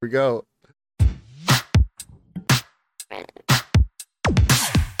we go.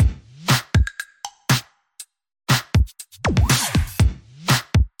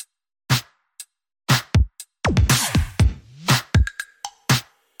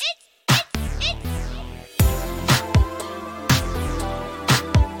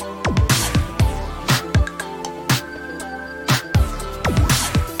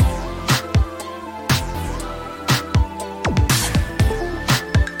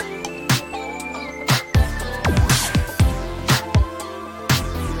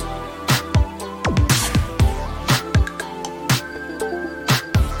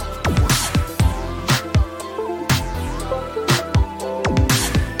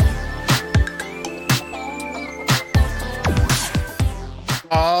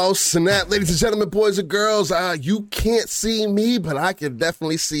 Oh, snap. Ladies and gentlemen, boys and girls, you can't see me, but I can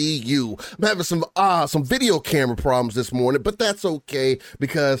definitely see you. I'm having some video camera problems this morning, but that's okay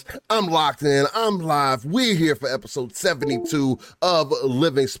because I'm locked in. I'm live. We're here for episode 72 of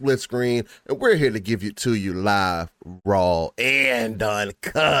Living Split Screen, and we're here to give it to you live, raw, and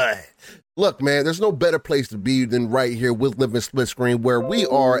uncut. Look, man, there's no better place to be than right here with Living Split Screen, where we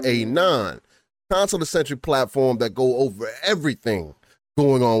are a non-console-centric platform that go over everything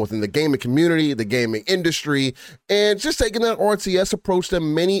going on within the gaming community, the gaming industry, and just taking that RTS approach that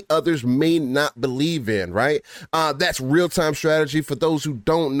many others may not believe in, right? That's real-time strategy for those who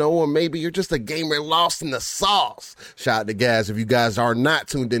don't know, or maybe you're just a gamer lost in the sauce. Shout out to guys. If you guys are not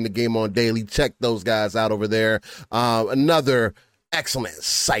tuned in to Game On Daily, check those guys out over there. Another excellent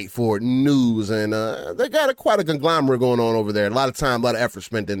site for news, and they got quite a conglomerate going on over there. A lot of time, a lot of effort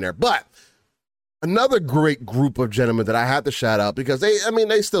spent in there, but another great group of gentlemen that I have to shout out because they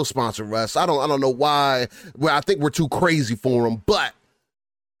still sponsor us. I don't know why. Well, I think we're too crazy for them, but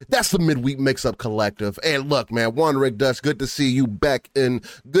that's the Midweek Mix-Up Collective. And look, man, One Rick Dutch, good to see you back in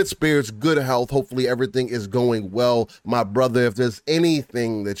good spirits, good health. Hopefully everything is going well. My brother, if there's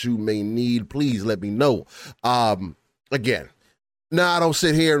anything that you may need, please let me know. Again, no, I don't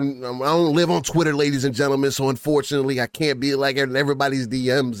sit here. I don't live on Twitter, ladies and gentlemen. So unfortunately, I can't be like everybody's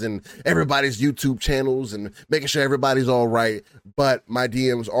DMs and everybody's YouTube channels and making sure everybody's all right. But my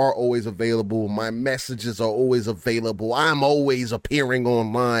DMs are always available. My messages are always available. I'm always appearing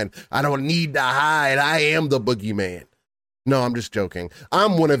online. I don't need to hide. I am the boogeyman. No, I'm just joking.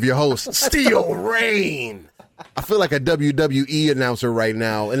 I'm one of your hosts, Steel Rain. I feel like a WWE announcer right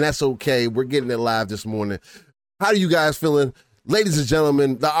now, and that's okay. We're getting it live this morning. How are you guys feeling? Ladies and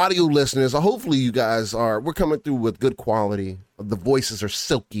gentlemen, the audio listeners, hopefully you guys we're coming through with good quality. The voices are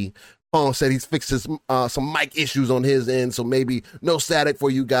silky. Paul said he's fixed some mic issues on his end, so maybe no static for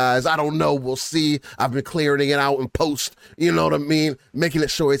you guys. I don't know. We'll see. I've been clearing it out in post, you know what I mean? Making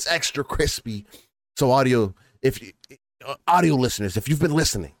it sure it's extra crispy. So audio listeners, if you've been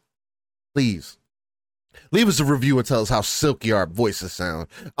listening, please leave us a review and tell us how silky our voices sound.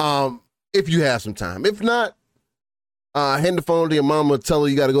 If you have some time. If not, hand the phone to your mama, tell her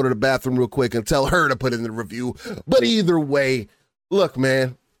you got to go to the bathroom real quick and tell her to put in the review. But either way, look,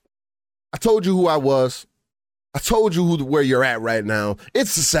 man, I told you who I was. I told you where you're at right now.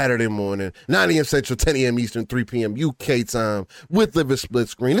 It's a Saturday morning, 9 a.m. Central, 10 a.m. Eastern, 3 p.m. UK time with Living Split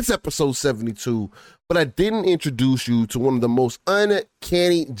Screen. It's episode 72, but I didn't introduce you to one of the most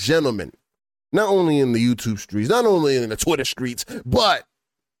uncanny gentlemen, not only in the YouTube streets, not only in the Twitter streets, but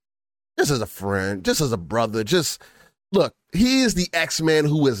just as a friend, just as a brother, look, he is the X-Man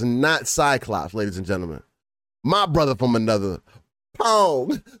who is not Cyclops, ladies and gentlemen. My brother from another.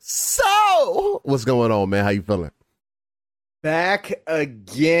 Pong. So, what's going on, man? How you feeling? Back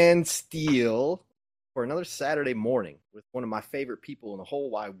again, Steel, for another Saturday morning with one of my favorite people in the whole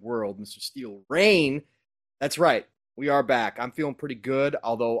wide world, Mr. Steel Rain. That's right. We are back. I'm feeling pretty good,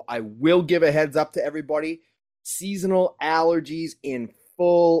 although I will give a heads up to everybody. Seasonal allergies in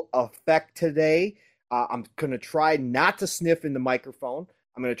full effect today. I'm going to try not to sniff in the microphone.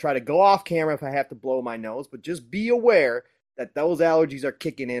 I'm going to try to go off camera if I have to blow my nose, but just be aware that those allergies are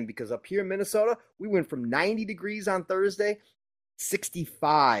kicking in because up here in Minnesota, we went from 90 degrees on Thursday,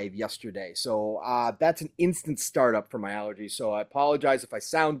 65 yesterday. So that's an instant startup for my allergies. So I apologize if I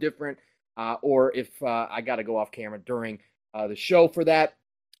sound different or if I got to go off camera during the show for that.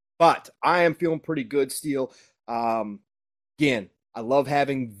 But I am feeling pretty good, Steel. Again, I love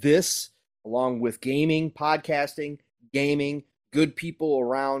having this along with gaming, podcasting, gaming, good people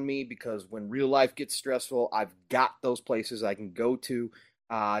around me, because when real life gets stressful, I've got those places I can go to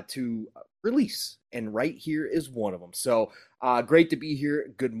release, and right here is one of them. So great to be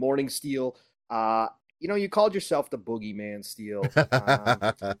here. Good morning, Steel. you called yourself the boogeyman, Steel. You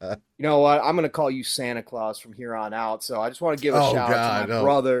know what? I'm going to call you Santa Claus from here on out. So I just want to give a shout out to my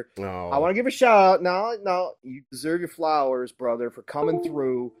brother. No. I want to give a shout out. No, you deserve your flowers, brother, for coming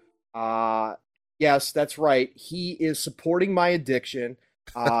through. Yes, that's right. He is supporting my addiction.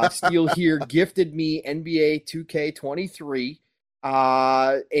 Steel here gifted me NBA 2K23.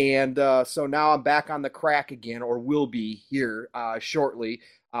 So now I'm back on the crack again, or will be here shortly.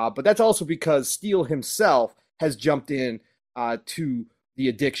 But that's also because Steel himself has jumped in to the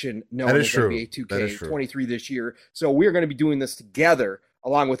addiction known as NBA 2K23 this year. So we're going to be doing this together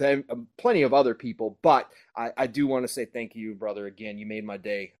along with plenty of other people. But I do want to say thank you, brother. Again, you made my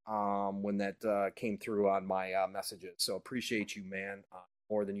day when that came through on my messages. So appreciate you, man,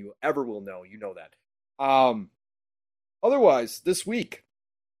 more than you ever will know. You know that. Otherwise, this week,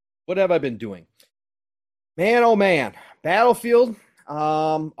 what have I been doing? Man, oh man, Battlefield.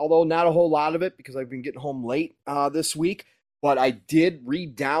 Although not a whole lot of it because I've been getting home late this week. But I did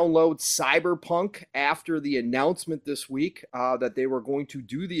re-download Cyberpunk after the announcement this week that they were going to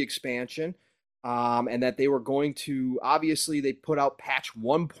do the expansion and that they were going to, obviously, they put out patch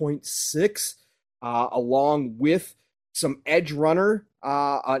 1.6 along with some an Edge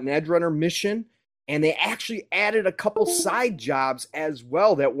Runner mission. And they actually added a couple side jobs as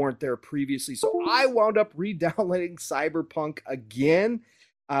well that weren't there previously. So I wound up re-downloading Cyberpunk again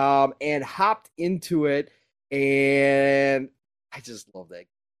and hopped into it. And I just love that.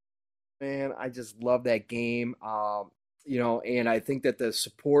 Man, I just love that game. And I think that the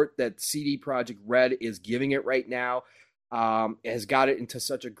support that CD Projekt Red is giving it right now has got it into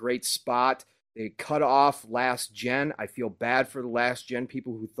such a great spot. They cut off last gen. I feel bad for the last gen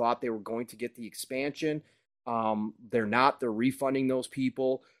people who thought they were going to get the expansion. They're not. They're refunding those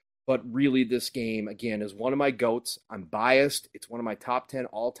people. But really, this game, again, is one of my GOATs. I'm biased. It's one of my top 10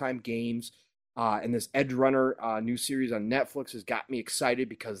 all-time games. And this Edge Runner new series on Netflix has got me excited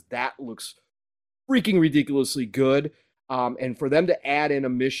because that looks freaking ridiculously good. And for them to add in a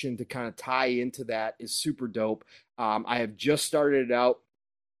mission to kind of tie into that is super dope. I have just started it out.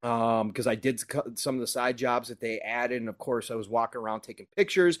 Because I did some of the side jobs that they added. And of course, I was walking around taking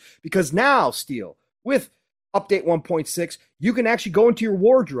pictures because now, Steel, with update 1.6, you can actually go into your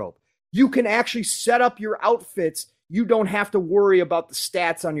wardrobe. You can actually set up your outfits. You don't have to worry about the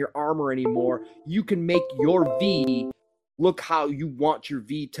stats on your armor anymore. You can make your V look how you want your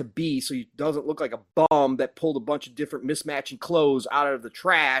V to be so it doesn't look like a bum that pulled a bunch of different mismatching clothes out of the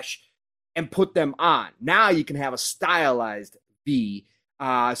trash and put them on. Now you can have a stylized V.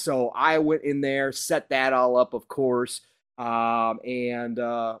 So I went in there, set that all up, of course. Man,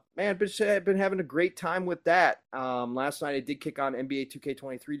 I've been having a great time with that. Last night I did kick on NBA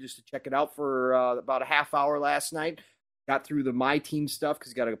 2K23 just to check it out for about a half hour last night. Got through the My Team stuff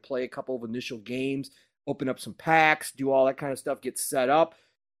because you got to play a couple of initial games, open up some packs, do all that kind of stuff, get set up.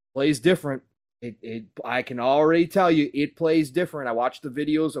 Plays different. I can already tell you it plays different. I watched the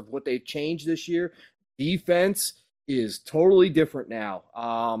videos of what they've changed this year. Defense is totally different now.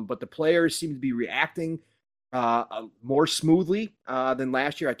 But the players seem to be reacting more smoothly than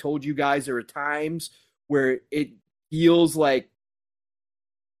last year. I told you guys there are times where it feels like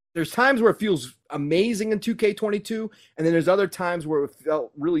there's times where it feels amazing in 2K22, and then there's other times where it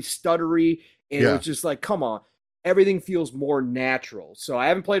felt really stuttery, and it was just like, come on. Everything feels more natural. So I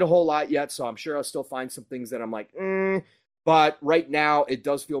haven't played a whole lot yet, so I'm sure I'll still find some things that I'm like, But right now, it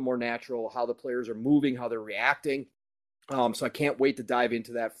does feel more natural, how the players are moving, how they're reacting. So I can't wait to dive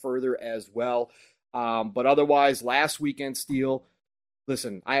into that further as well. But otherwise, last weekend, Steel,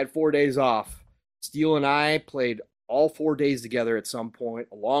 listen, I had 4 days off. Steel and I played all 4 days together at some point,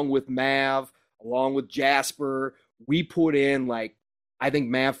 along with Mav, along with Jasper. We put in, I think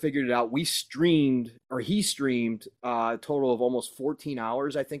Mav figured it out. He streamed a total of almost 14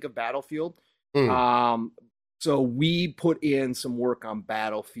 hours, I think, of Battlefield. So we put in some work on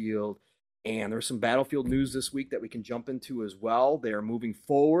Battlefield, and there's some Battlefield news this week that we can jump into as well. They are moving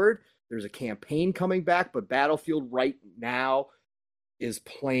forward. There's a campaign coming back, but Battlefield right now is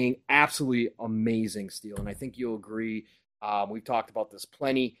playing absolutely amazing, Steel, and I think you'll agree. We've talked about this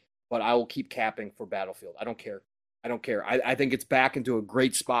plenty, but I will keep capping for Battlefield. I don't care. I think it's back into a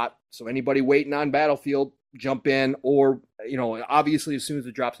great spot. So anybody waiting on Battlefield, jump in, or, obviously as soon as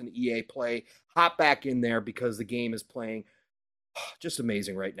it drops into EA Play, hop back in there because the game is playing just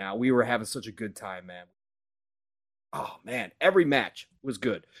amazing right now. We were having such a good time, man. Oh, man, every match was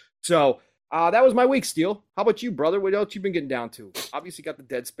good. So that was my week, Steel. How about you, brother? What else you been getting down to? Obviously got the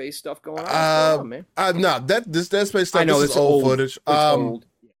Dead Space stuff going on. What's going on, man? No, this Dead Space stuff, I know, this is old footage. Old.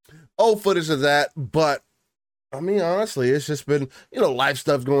 Old footage of that, but I mean, honestly, it's just been, life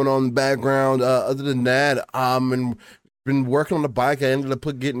stuff going on in the background. Other than that, and been working on the bike. I ended up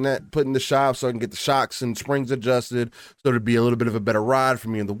getting that put in the shop so I can get the shocks and springs adjusted, so it'd be a little bit of a better ride for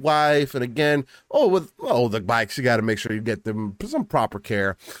me and the wife. And again, with the bikes, you got to make sure you get them some proper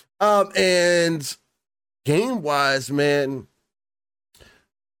care. And game wise, man,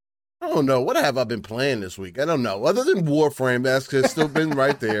 I don't know. What have I been playing this week? I don't know. Other than Warframe, that's still been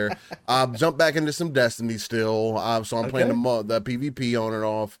right there. Jumped back into some Destiny still. So I'm playing the PvP on and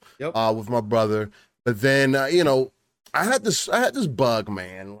off with my brother. But then, I had this bug,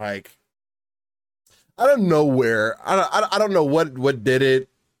 man. Like, out of nowhere, I don't know what did it.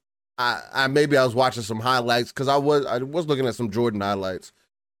 I maybe I was watching some highlights because I was looking at some Jordan highlights,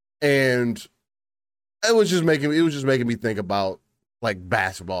 and it was just making me think about like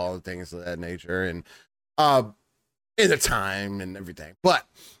basketball and things of that nature, and in the time and everything. But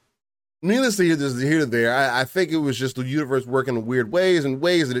needless to hear to there, I think it was just the universe working in weird ways and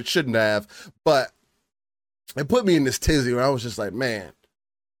ways that it shouldn't have. But it put me in this tizzy where I was just like, man,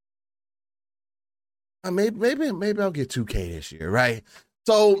 maybe I'll get 2K this year, right?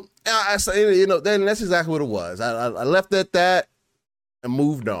 So I say, then that's exactly what it was. I left it at that and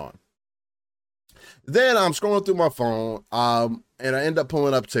moved on. Then I'm scrolling through my phone, and I end up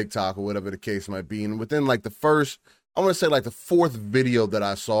pulling up TikTok or whatever the case might be. And within like the fourth video that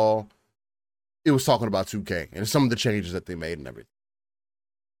I saw, it was talking about 2K and some of the changes that they made and everything.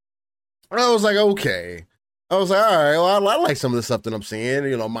 And I was like, okay. I was like, all right, well, I like some of the stuff that I'm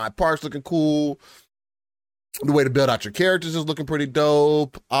seeing. My park's looking cool. The way to build out your characters is looking pretty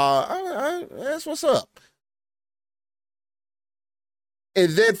dope. That's what's up. And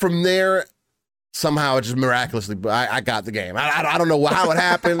then from there, somehow it just miraculously, I got the game. I don't know how it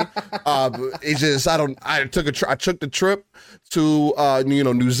happened. It's just I took the trip to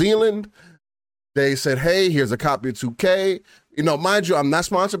New Zealand. They said, hey, here's a copy of 2K. Mind you, I'm not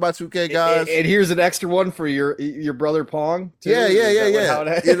sponsored by 2K, guys. And here's an extra one for your brother Pong, too? Yeah.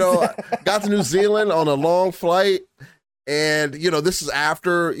 Got to New Zealand on a long flight. And, this is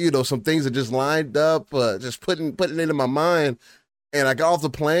after, some things that just lined up, just putting it into my mind. And I got off the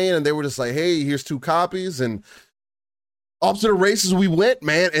plane and they were just like, hey, here's 2 copies. And off to the races we went,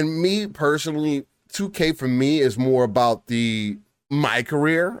 man. And me personally, 2K for me is more about my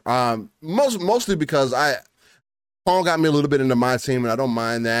career. Mostly because Pong got me a little bit into my team, and I don't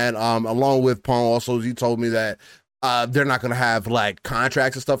mind that. Along with Pong, also, he told me that they're not going to have like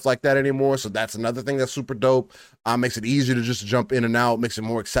contracts and stuff like that anymore. So that's another thing that's super dope. Makes it easier to just jump in and out, makes it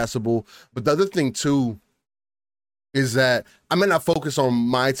more accessible. But the other thing too is that I may not focus on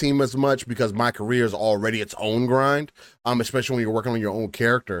my team as much because my career is already its own grind, especially when you're working on your own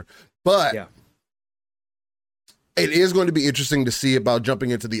character. But it is going to be interesting to see about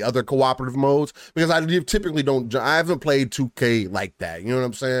jumping into the other cooperative modes because I haven't played 2K like that. You know what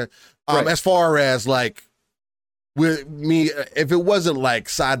I'm saying? Right. As far as like with me, if it wasn't like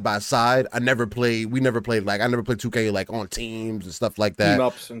side by side, I never played 2K like on teams and stuff like that. Team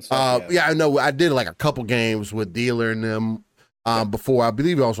ups and stuff. Yeah, I know. I did like a couple games with Dealer and them before. I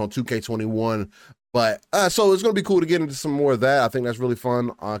believe I was on 2K21. But so it's going to be cool to get into some more of that. I think that's really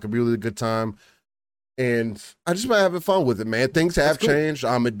fun. It could be a really good time. And I just been having fun with it, man. Things have changed.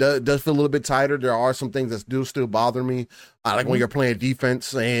 It does feel a little bit tighter. There are some things that do still bother me. Like when you're playing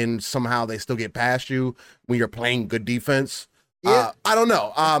defense and somehow they still get past you when you're playing good defense. Yeah. I don't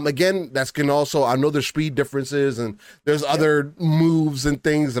know. Again, I know there's speed differences and there's other moves and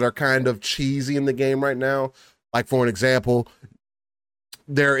things that are kind of cheesy in the game right now. Like for an example,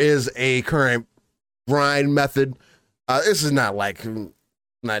 there is a current grind method. This is not like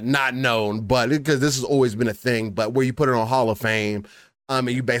not known, but because this has always been a thing, but where you put it on Hall of Fame, and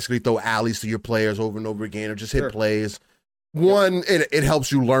you basically throw alleys to your players over and over again or just hit plays. One, it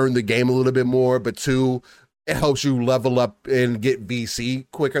helps you learn the game a little bit more, but two, it helps you level up and get VC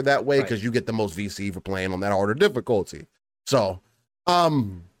quicker that way because you get the most VC for playing on that harder difficulty. So,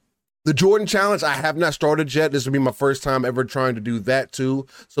 the Jordan Challenge, I have not started yet. This will be my first time ever trying to do that too,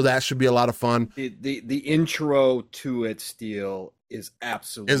 so that should be a lot of fun. The intro to it, Steel, is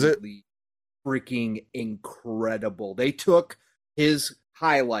absolutely freaking incredible. They took his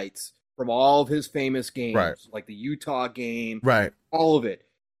highlights from all of his famous games, like the Utah game, all of it,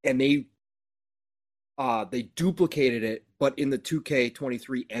 and they duplicated it, but in the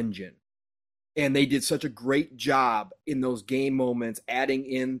 2K23 engine. And they did such a great job in those game moments, adding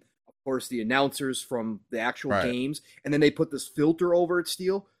in, of course, the announcers from the actual games, and then they put this filter over it,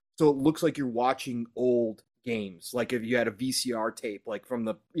 Steel, so it looks like you're watching old games. Like if you had a VCR tape, like from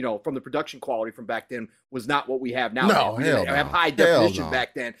the production quality from back then was not what we have now. We didn't have high definition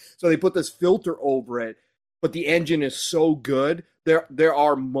back then. So they put this filter over it but the engine is so good. There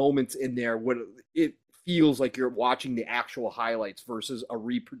are moments in there when it feels like you're watching the actual highlights versus a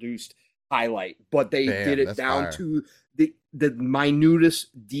reproduced highlight, but they did it down fire. to the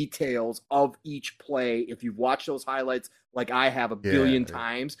minutest details of each play. If you've watched those highlights like I have a billion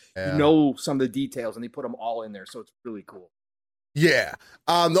times, you know some of the details, and they put them all in there, so it's really cool. Yeah.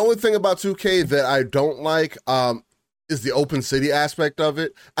 The only thing about 2K that I don't like is the open city aspect of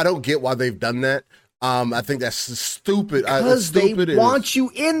it. I don't get why they've done that. I think that's stupid. Because they want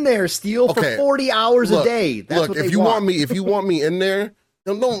you in there, Steel, for 40 hours a day. That's what they want. If you want me in there,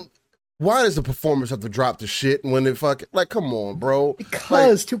 don't. Why does the performance have to drop to shit when it come on, bro?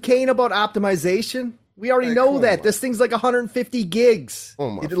 Because 2K ain't about optimization. We already know that. This thing's like 150 gigs.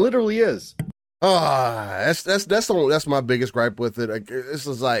 It literally is. That's my biggest gripe with it. This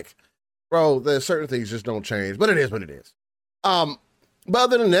is like, bro, there's certain things just don't change, but it is what it is. But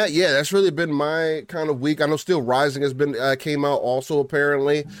other than that, yeah, that's really been my kind of week. I know Steel Rising has been came out also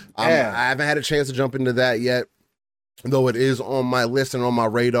apparently. I haven't had a chance to jump into that yet, though it is on my list and on my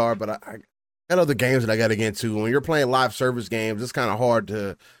radar. But I got other games that I got to get into. When you're playing live service games, it's kind of hard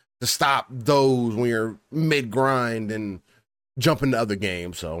to stop those when you're mid grind and jump into other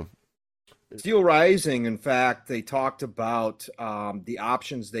games. So. Steel Rising, in fact, they talked about the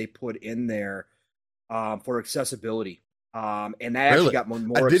options they put in there for accessibility. And that actually got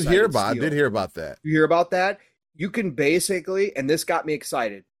more I did hear about that. You hear about that? You can basically, and this got me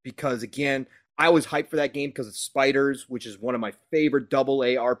excited because, again, I was hyped for that game because it's Spiders, which is one of my favorite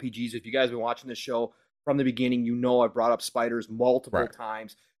AA RPGs. If you guys have been watching this show from the beginning, you know I've brought up Spiders multiple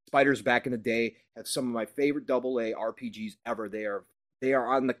times. Spiders back in the day have some of my favorite AA RPGs ever. They are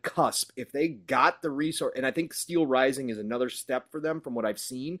on the cusp. If they got the resource, and I think Steel Rising is another step for them from what I've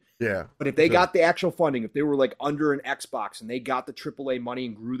seen. Yeah. But if they got the actual funding, if they were like under an Xbox and they got the AAA money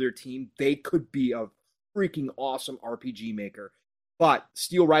and grew their team, they could be a freaking awesome RPG maker. But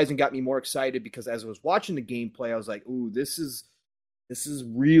Steel Rising got me more excited because as I was watching the gameplay, I was like, ooh, this is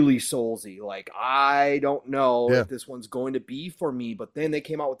really Soulsy. Like, I don't know if this one's going to be for me. But then they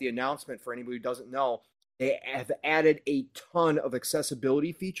came out with the announcement for anybody who doesn't know. They have added a ton of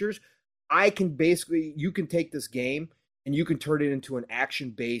accessibility features. You can take this game and you can turn it into an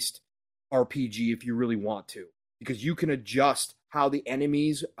action-based RPG if you really want to, because you can adjust how the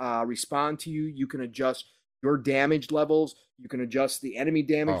enemies respond to you. You can adjust your damage levels. You can adjust the enemy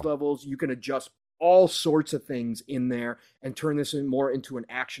damage levels. You can adjust all sorts of things in there and turn this more into an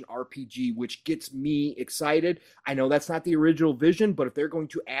action RPG, which gets me excited. I know that's not the original vision, but if they're going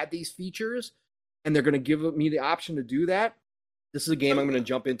to add these features, and they're going to give me the option to do that, this is a game I'm going to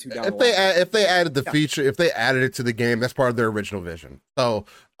jump into down the line. If they added the feature, if they added it to the game, that's part of their original vision. So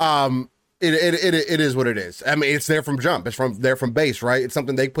it is what it is. I mean, it's there from jump. It's there from base, right? It's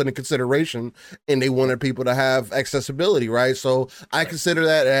something they put in consideration, and they wanted people to have accessibility, right? So I consider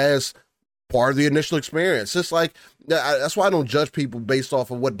that as part of the initial experience. It's like, that's why I don't judge people based off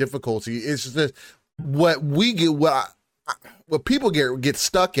of what difficulty. It's just what we get, what people get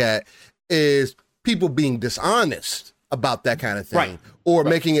stuck at is people being dishonest about that kind of thing, or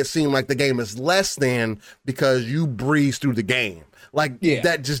making it seem like the game is less than because you breeze through the game. Like,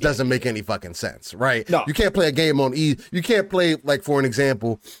 that just doesn't make any fucking sense, right? No. You can't play a game on easy. You can't play, like, for an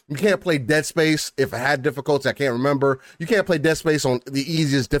example, you can't play Dead Space if it had difficulty. I can't remember. You can't play Dead Space on the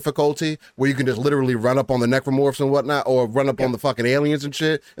easiest difficulty where you can just literally run up on the necromorphs and whatnot, or run up on the fucking aliens and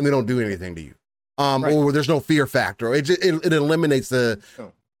shit, and they don't do anything to you. Or there's no fear factor. It eliminates the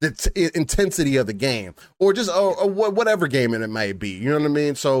intensity of the game, or just whatever game it may be. You know what I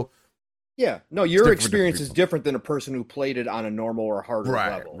mean? So, your experience is different than a person who played it on a normal or harder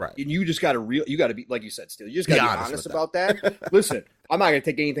level. Right. And you just got to be, like you said, Steel. You just got to be honest about that. Listen, I'm not going to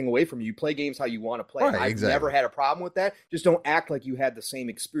take anything away from you. You play games how you want to play. I've never had a problem with that. Just don't act like you had the same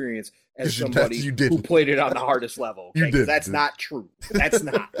experience as somebody who played it on the hardest level. Okay? That's not true. That's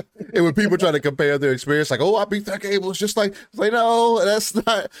not. And when people try to compare their experience, like, oh, I beat that game, it's just like, no, that's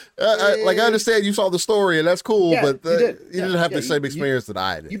not. I understand you saw the story and that's cool, but you didn't have the same experience that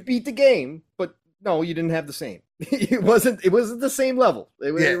I did. You beat the game, but no, you didn't have the same. It wasn't the same level.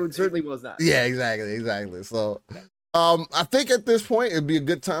 It certainly was not. Yeah, exactly. So, I think at this point it'd be a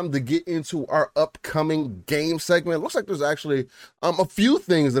good time to get into our upcoming game segment. It looks like there's actually a few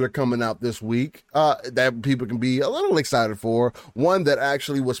things that are coming out this week that people can be a little excited for. One that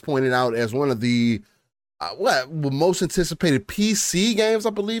actually was pointed out as one of the most anticipated PC games, I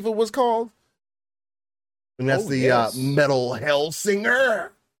believe it was called, and that's Metal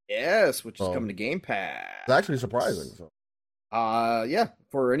Hellsinger. Yes, which is coming to Game Pass. It's actually surprising. So. Yeah,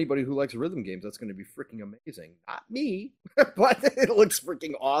 for anybody who likes rhythm games, that's going to be freaking amazing. Not me, but it looks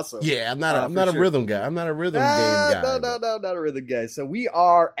freaking awesome. Yeah, I'm not a sure. rhythm guy. I'm not a rhythm game guy. No, not a rhythm guy. So we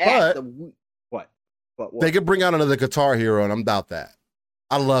are But- at the what? But what? They could bring out another Guitar Hero, and I'm about that.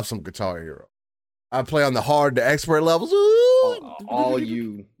 I love some Guitar Hero. I play on the hard to expert levels. Ooh. All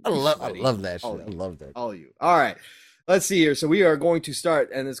you. I love that shit. All I love that. All you. All right. Let's see here. So we are going to start,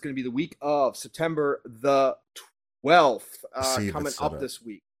 and it's going to be the week of September the 12th coming up this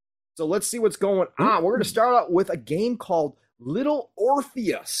week. So let's see what's going on. We're going to start out with a game called Little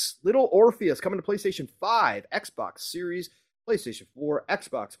Orpheus. Little Orpheus coming to PlayStation 5, Xbox Series, PlayStation 4,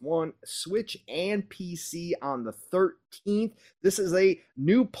 Xbox One, Switch, and PC on the 13th. This is a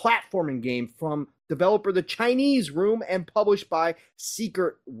new platforming game from developer The Chinese Room and published by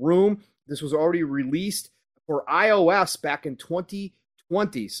Secret Room. This was already released for iOS back in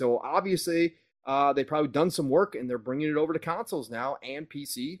 2020. So obviously, they've probably done some work and they're bringing it over to consoles now and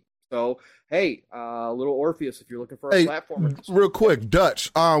PC. So, hey, Little Orpheus, if you're looking for a platformer. Real quick,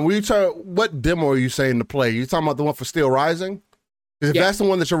 Dutch, what demo are you saying to play? You talking about the one for Steel Rising? Because if that's the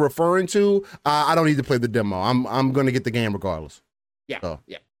one that you're referring to, I don't need to play the demo. I'm going to get the game regardless. Yeah, so.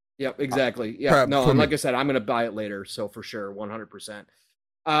 Yep, exactly. Yeah, no, and like I said, I'm going to buy it later, so for sure, 100%.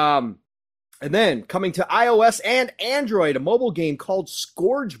 And then coming to iOS and Android, a mobile game called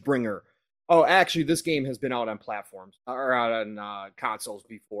Scourgebringer. Oh, actually, this game has been out on platforms or out on consoles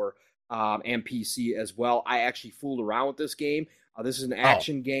before, and PC as well. I actually fooled around with this game. This is an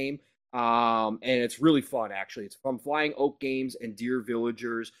action game, and it's really fun. Actually, it's from Flying Oak Games and Dear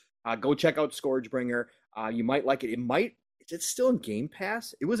Villagers. Go check out Scourgebringer. You might like it. Is it still in Game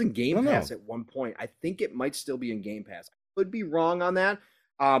Pass? It was in Game Pass at one point. I think it might still be in Game Pass. I could be wrong on that.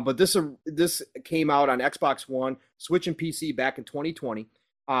 But this came out on Xbox One, Switch, and PC back in 2020.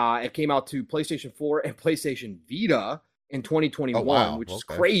 It came out to PlayStation 4 and PlayStation Vita in 2021, which is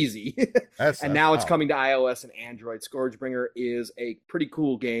crazy. And now it's coming to iOS and Android. Scourgebringer is a pretty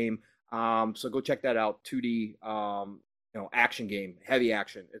cool game. So go check that out. 2D, action game, heavy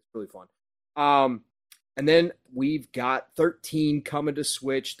action. It's really fun. And then we've got 13 coming to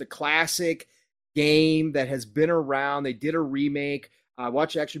Switch, the classic game that has been around. They did a remake. I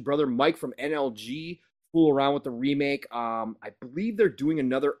watched actually brother Mike from NLG fool around with the remake. I believe they're doing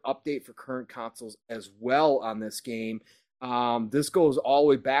another update for current consoles as well on this game. This goes all the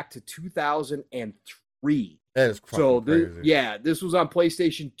way back to 2003. That is crazy. This was on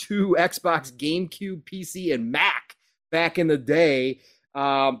PlayStation 2, Xbox, GameCube, PC, and Mac back in the day.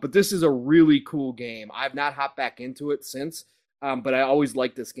 But this is a really cool game. I've not hopped back into it since. But I always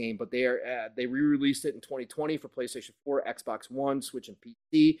liked this game. But they re-released it in 2020 for PlayStation 4, Xbox One, Switch, and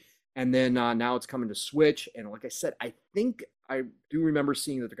PC. And then now it's coming to Switch. And like I said, I think I do remember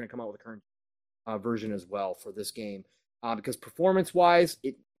seeing that they're going to come out with a current version as well for this game. Because performance-wise,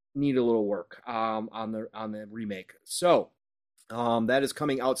 it needed a little work on the remake. So that is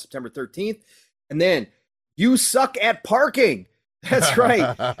coming out September 13th. And then You Suck at Parking. That's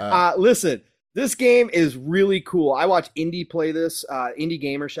right. Listen. This game is really cool. I watch Indie play this. Indie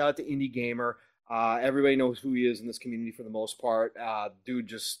Gamer, shout out to Indie Gamer. Everybody knows who he is in this community for the most part. Dude,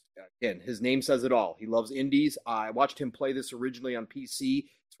 just, again, his name says it all. He loves indies. I watched him play this originally on PC.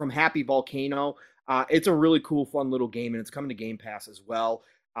 It's from Happy Volcano. It's a really cool, fun little game, and it's coming to Game Pass as well.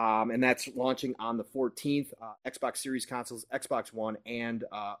 And that's launching on the 14th. Xbox Series consoles, Xbox One, and,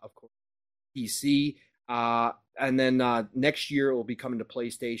 of course, PC. And then next year it will be coming to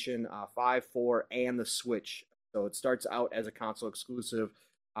PlayStation 5, 4, and the Switch. So it starts out as a console exclusive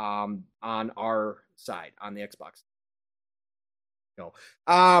on our side, on the Xbox.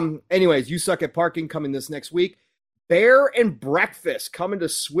 Anyways, You Suck at Parking coming this next week. Bear and Breakfast coming to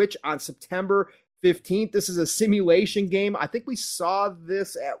Switch on September 15th. This is a simulation game. I think we saw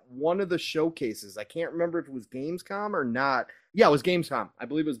this at one of the showcases. I can't remember if it was Gamescom or not. Yeah, it was Gamescom. I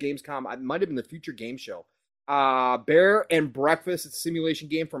believe it was Gamescom. It might have been the Future Game Show. Bear and Breakfast. It's a simulation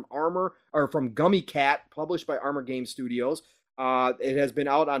game from Gummy Cat, published by Armor Game Studios. It has been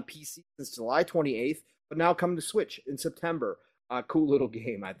out on PC since July 28th, but now coming to Switch in September. Cool little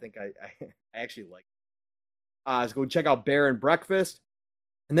game. I think I actually like it. So go check out Bear and Breakfast.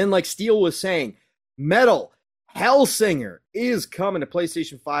 And then, like Steele was saying, Metal Hellsinger is coming to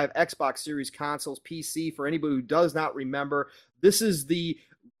PlayStation 5, Xbox Series consoles, PC. For anybody who does not remember, this is the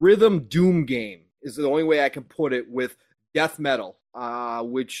rhythm doom game, is the only way I can put it, with death metal,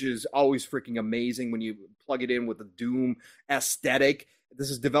 which is always freaking amazing when you plug it in with the doom aesthetic. This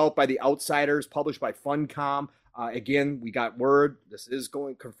is developed by The Outsiders, published by Funcom. Again, we got word. This is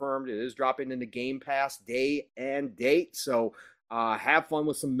confirmed. It is dropping into Game Pass day and date. So Have fun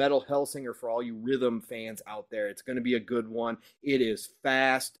with some Metal Hellsinger for all you rhythm fans out there. It's going to be a good one. It is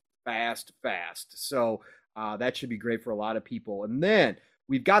fast, fast, fast. So that should be great for a lot of people. And then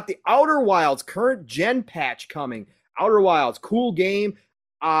we've got the Outer Wilds current gen patch coming. Outer Wilds, cool game.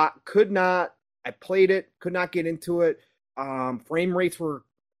 I played it, could not get into it. Frame rates were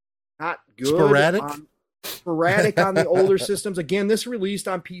not good. Sporadic on the older systems. Again, this released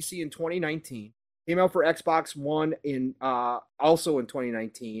on PC in 2019. Came out for Xbox One also in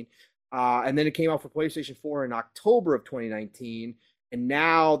 2019. And then it came out for PlayStation 4 in October of 2019. And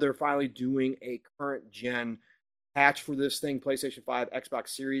now they're finally doing a current gen patch for this thing, PlayStation 5, Xbox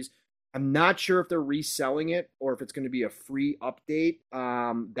Series. I'm not sure if they're reselling it or if it's going to be a free update.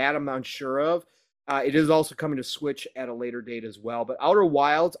 That I'm not sure of. It is also coming to Switch at a later date as well. But Outer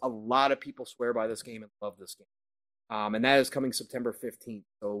Wilds, a lot of people swear by this game and love this game. And that is coming September 15th.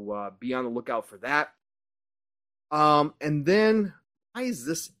 So be on the lookout for that. And then, why is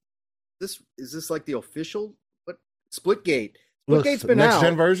this? Is this like the official? What? Splitgate. Splitgate's been next out. Next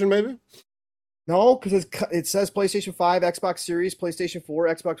gen version, maybe? No, because it says PlayStation 5, Xbox Series, PlayStation 4,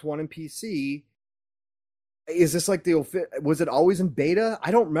 Xbox One, and PC. Is this like was it always in beta? I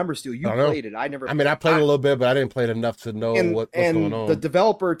don't remember, Stu. You played it. I never. I mean, I played a little bit, but I didn't play it enough to know what's going on. The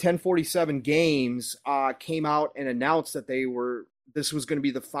developer 1047 Games came out and announced that this was going to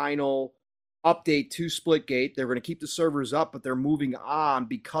be the final update to Splitgate. They're going to keep the servers up, but they're moving on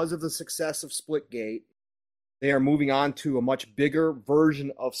because of the success of Splitgate. They are moving on to a much bigger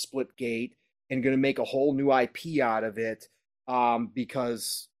version of Splitgate and going to make a whole new IP out of it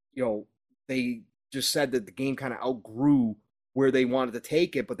because they just said that the game kind of outgrew where they wanted to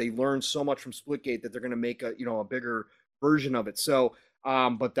take it, but they learned so much from Splitgate that they're going to make a bigger version of it. So,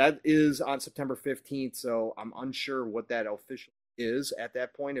 but that is on September 15th. So I'm unsure what that official is at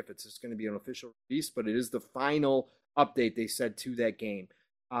that point, if it's just going to be an official release, but it is the final update they said to that game.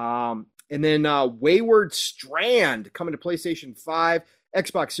 And then Wayward Strand coming to PlayStation 5,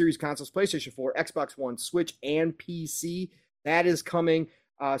 Xbox Series consoles, PlayStation 4, Xbox One, Switch, and PC. That is coming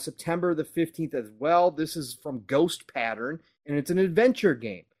September the 15th as well. This is from Ghost Pattern, and it's an adventure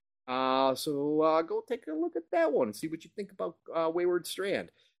game. So go take a look at that one and see what you think about Wayward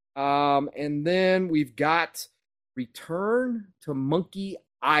Strand. And then we've got Return to Monkey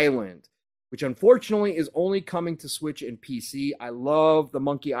Island, which unfortunately is only coming to Switch and PC. I love the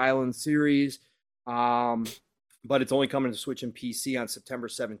Monkey Island series, but it's only coming to Switch and PC on September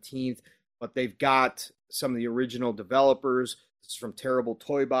 17th. But they've got some of the original developers. This is from Terrible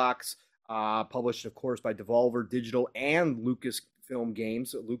Toy Box, published, of course, by Devolver Digital and Lucasfilm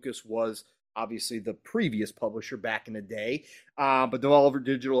Games. Lucas was obviously the previous publisher back in the day, but Devolver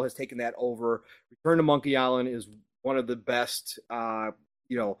Digital has taken that over. Return to Monkey Island is one of the best, I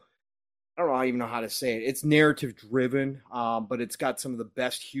don't even know how to say it. It's narrative driven, but it's got some of the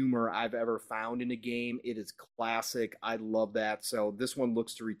best humor I've ever found in a game. It is classic. I love that. So this one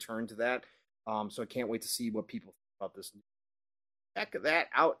looks to return to that. So I can't wait to see what people think about this. Check that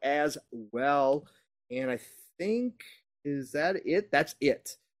out as well. And I think, is that it? That's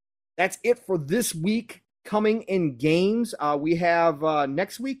it. That's it for this week coming in games. We have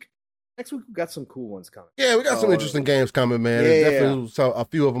next week. Next week we've got some cool ones coming. Yeah, we got some interesting games coming, man. There's definitely a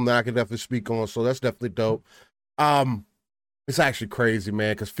few of them that I can definitely speak on, so that's definitely dope. It's actually crazy,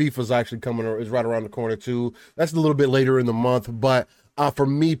 man, because FIFA's actually is right around the corner too. That's a little bit later in the month, but for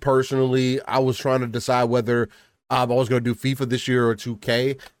me personally, I was trying to decide whether I was going to do FIFA this year or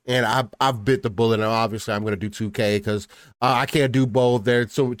 2K, and I've bit the bullet, and obviously I'm going to do 2K because I can't do both.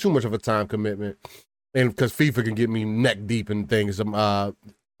 There's too much of a time commitment, and because FIFA can get me neck deep in things,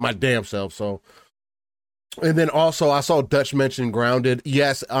 my damn self. So, and then also I saw Dutch mention Grounded.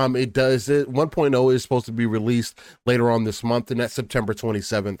 Yes, it does. 1.0 is supposed to be released later on this month, and that's September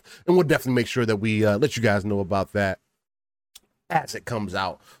 27th, and we'll definitely make sure that we let you guys know about that as it comes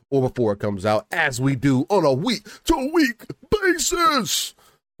out or before it comes out, as we do on a week-to-week basis.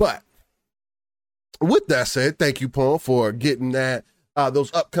 But with that said, thank you, Paul, for getting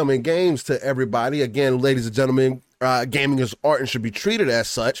those upcoming games to everybody. Again, ladies and gentlemen, gaming is art and should be treated as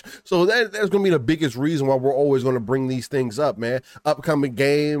such. So there's going to be the biggest reason why we're always going to bring these things up, man. Upcoming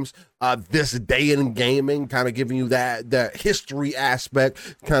games, this day in gaming, kind of giving you that history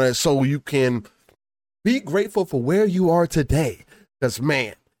aspect, kind of so you can be grateful for where you are today. Because,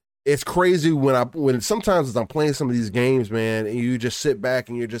 man, it's crazy when sometimes as I'm playing some of these games, man, and you just sit back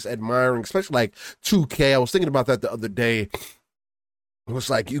and you're just admiring, especially like 2K. I was thinking about that the other day. It was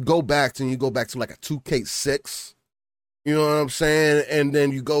like you go back to like a 2K6. You know what I'm saying? And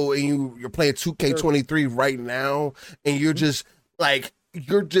then you go and you're playing 2K23 right now, and you're just like,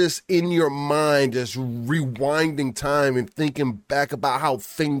 you're just in your mind, just rewinding time and thinking back about how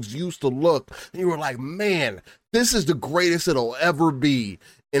things used to look. And you were like, man, this is the greatest it'll ever be.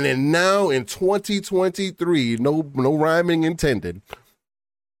 And then now in 2023, no rhyming intended.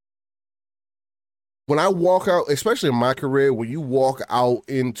 When I walk out, especially in my career, when you walk out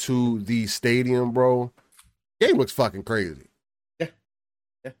into the stadium, bro, game looks fucking crazy.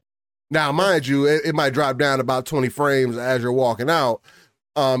 Yeah. Now, mind you, it might drop down about 20 frames as you're walking out,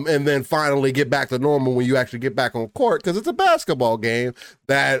 and then finally get back to normal when you actually get back on court, because it's a basketball game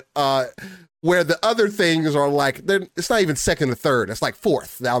that where the other things are like, it's not even second or third. It's like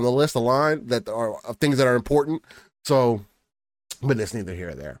fourth down the list of line that are of things that are important. So, but it's neither here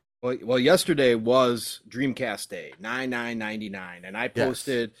or there. Well, yesterday was Dreamcast Day, 9/9/99, and I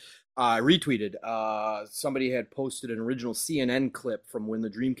posted, retweeted. Somebody had posted an original CNN clip from when the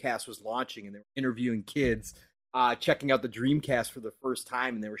Dreamcast was launching, and they were interviewing kids checking out the Dreamcast for the first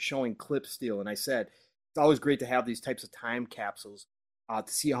time, and they were showing clips still. And I said, it's always great to have these types of time capsules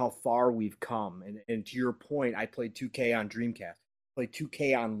to see how far we've come. And to your point, I played 2K on Dreamcast. Played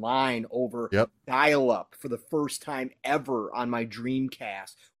 2K online over dial-up for the first time ever on my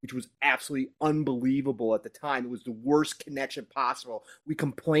Dreamcast, which was absolutely unbelievable at the time. It was the worst connection possible. We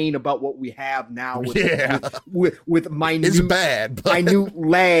complain about what we have now with minute, it's bad, but minute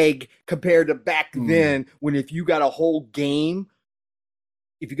lag compared to back then, when if you got a whole game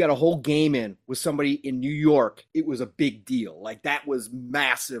in with somebody in New York, it was a big deal. Like, that was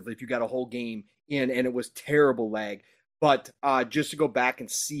massive if you got a whole game in, and it was terrible lag. But just to go back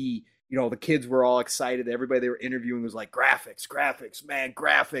and see, the kids were all excited. Everybody they were interviewing was like, graphics, man,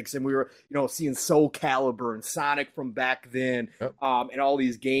 graphics. And we were, seeing Soul Calibur and Sonic from back then, and all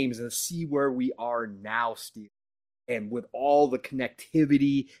these games, and see where we are now, Steve. And with all the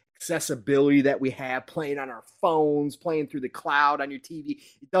connectivity, accessibility that we have, playing on our phones, playing through the cloud on your TV,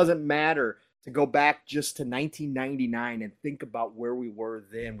 it doesn't matter to go back just to 1999 and think about where we were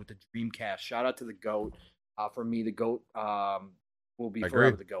then with the Dreamcast. Shout out to the GOAT. For me, the GOAT will be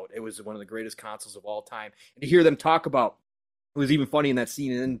forever the GOAT. It was one of the greatest consoles of all time. And to hear them talk about, it was even funny in that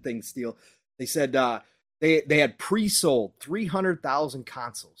CNN thing, Steel. They said they had pre-sold 300,000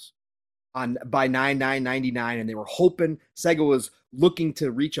 consoles by 9/9/99, and they were hoping, Sega was looking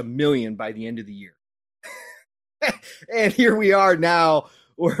to reach 1 million by the end of the year. And here we are now,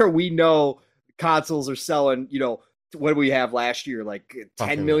 where we know consoles are selling, what did we have last year? Like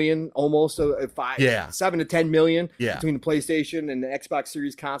 10 million, almost 7 to 10 million between the PlayStation and the Xbox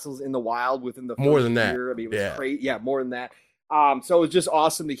Series consoles in the wild within the more than year. That. I mean, it was crazy. Yeah, more than that. So it was just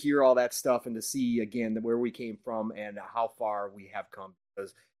awesome to hear all that stuff and to see again where we came from and how far we have come,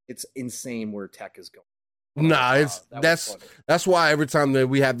 because it's insane where tech is going. Nah, that's why every time that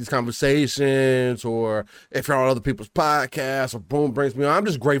we have these conversations, or if you're on other people's podcasts, or Boom brings me on, I'm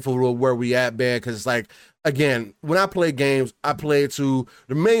just grateful to where we at, man. Because it's like, again, when I play games, I play to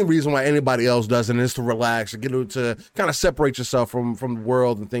the main reason why anybody else doesn't is to relax and get to kind of separate yourself from the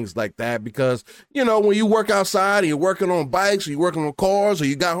world and things like that. Because when you work outside and you're working on bikes, or you're working on cars, or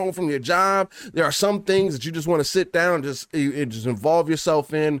you got home from your job, there are some things that you just want to sit down and just involve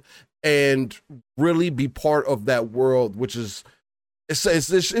yourself in and really be part of that world, which is it's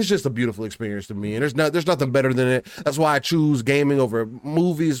just a beautiful experience to me. And there's nothing better than it. That's why I choose gaming over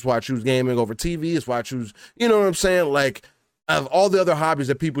movies. That's why I choose gaming over TV. That's why I choose, what I'm saying? Like, of all the other hobbies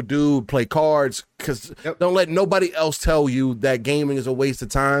that people do, play cards, because don't let nobody else tell you that gaming is a waste of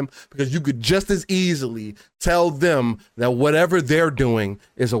time, because you could just as easily tell them that whatever they're doing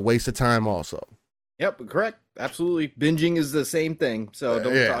is a waste of time also. Yep, correct. Absolutely. Binging is the same thing. So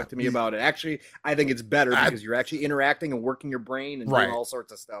don't talk to me about it. Actually, I think it's better because you're actually interacting and working your brain and doing all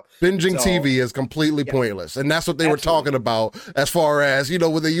sorts of stuff. Binging TV is completely pointless. And that's what they were talking about as far as,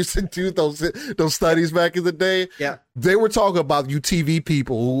 when they used to do those studies back in the day. Yeah. They were talking about you TV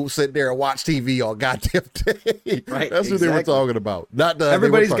people who sit there and watch TV all goddamn day. Right. That's what they were talking about.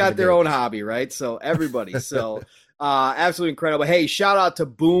 Everybody's got their own hobby, right? So everybody. So absolutely incredible. Hey, shout out to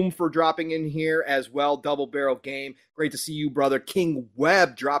Boom for dropping in here as well. Double Barrel Game. Great to see you, brother. King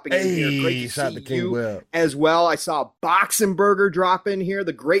Webb dropping in here. Great to see you Webb as well. I saw Boxenberger drop in here.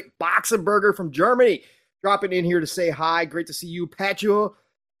 The great Boxenberger from Germany dropping in here to say hi. Great to see you, Patio.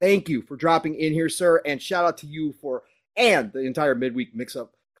 Thank you for dropping in here, sir. And shout out to you and the entire Midweek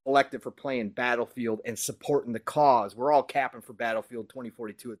Mix-Up Collective for playing Battlefield and supporting the cause. We're all capping for Battlefield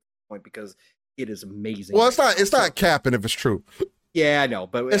 2042 at this point because it is amazing. Well, it's not capping if it's true. Yeah, I know,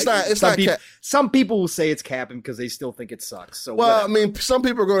 but some people will say it's capping because they still think it sucks. So I mean, some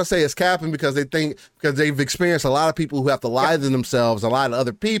people are going to say it's capping because they've experienced a lot of people who have to lie to themselves, a lot of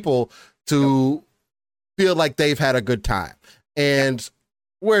other people to feel like they've had a good time. And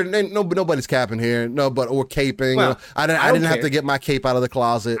where nobody's capping here, or caping. Well, I didn't have to get my cape out of the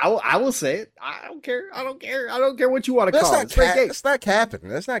closet. I will say it. I don't care. I don't care what you want to call it. It's not capping.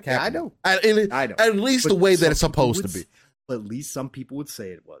 That's not capping. Yeah, I know. At least the way that it's supposed to be. But at least some people would say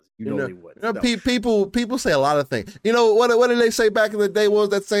it was. They would. People say a lot of things. You know, what did they say back in the day? What was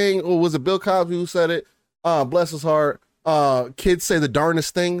that saying? Or was it Bill Cosby who said it? Bless his heart. Kids say the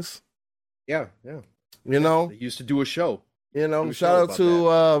darndest things. Yeah. You know? They used to do a show. You know, shout out to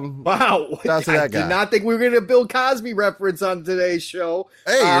wow. Shout out to that guy. I did not think we were going to a Bill Cosby reference on today's show.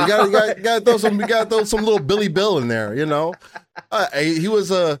 Hey, you got to throw some little Billy Bill in there, you know. He was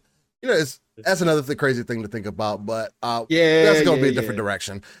that's another crazy thing to think about, but that's going to be a different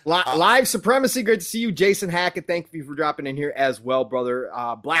direction. Live Supremacy, great to see you. Jason Hackett, thank you for dropping in here as well, brother.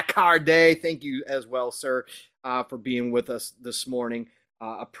 Black Card Day, thank you as well, sir, for being with us this morning.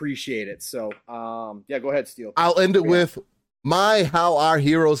 Appreciate it. So, go ahead, Steele. I'll end it with how our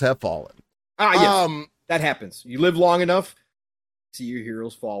heroes have fallen. Yes, that happens. You live long enough, see your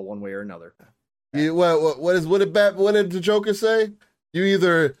heroes fall one way or another. What did the Joker say? You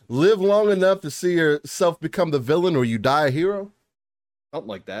either live long enough to see yourself become the villain, or you die a hero. Something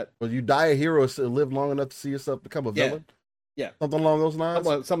like that. Or you die a hero, or live long enough to see yourself become a villain. Yeah, something along those lines.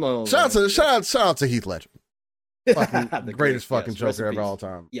 Shout out to Heath Ledger, the greatest fucking Joker ever all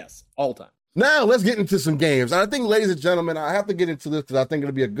time. Yes, all time. Now let's get into some games. And I think, ladies and gentlemen, I have to get into this because I think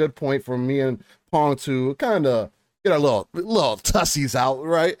it'll be a good point for me and Pong to kind of get a little tussies out,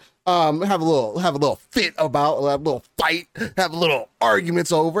 right? Have a little fit about, have a little fight, have a little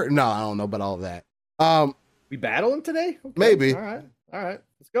arguments over. No, I don't know about all of that. We battling today? Okay. Maybe. All right.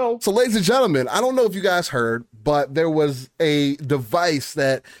 Let's go. So, ladies and gentlemen, I don't know if you guys heard, but there was a device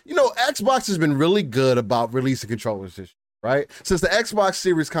that, Xbox has been really good about releasing controllers this year, right? Since the Xbox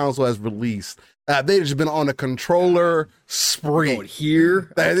Series console has released, they've just been on a controller spree.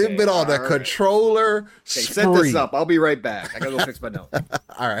 Here? They've been on a controller spree. Set this up. I'll be right back. I gotta go fix my notes.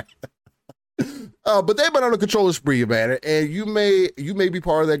 All right. But they've been on a controller spree, man, and you may be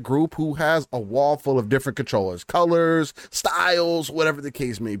part of that group who has a wall full of different controllers, colors, styles, whatever the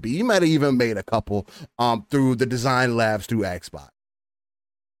case may be. You might have even made a couple through the design labs through Xbox.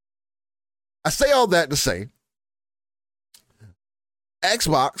 I say all that to say,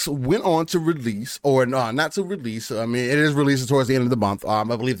 Xbox went on to release, or no, not to release. I mean, it is releasing towards the end of the month. I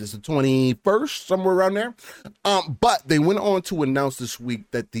believe it's the 21st, somewhere around there. But they went on to announce this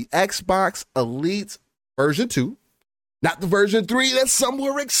week that the Xbox Elite version 2, not the version 3 that some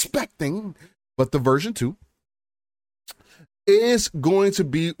were expecting, but the version 2, is going to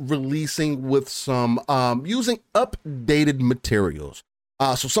be releasing with some, using updated materials.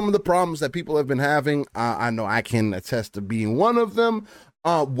 So some of the problems that people have been having, I know I can attest to being one of them,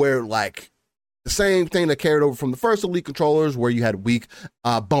 where like the same thing that carried over from the first Elite controllers, where you had weak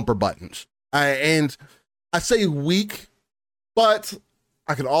bumper buttons. And I say weak, but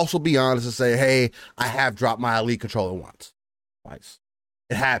I can also be honest and say, hey, I have dropped my Elite controller once, twice.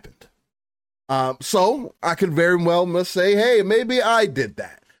 It happened. So I could very well must say, hey, maybe I did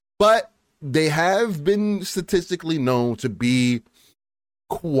that. But they have been statistically known to be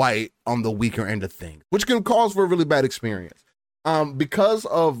quite on the weaker end of things, which can cause for a really bad experience. Because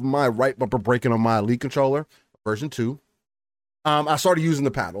of my right bumper breaking on my Elite controller, version 2, I started using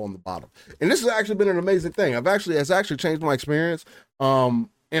the paddle on the bottom. And this has actually been an amazing thing. It's actually changed my experience. And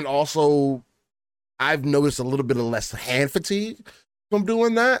also, I've noticed a little bit of less hand fatigue from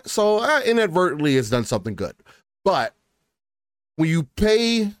doing that. So inadvertently, it's done something good. But when you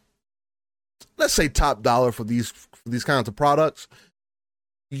pay, let's say, top dollar for these kinds of products,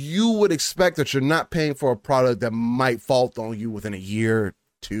 you would expect that you're not paying for a product that might fault on you within a year or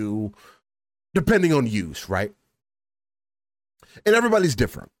two, depending on use, right? And everybody's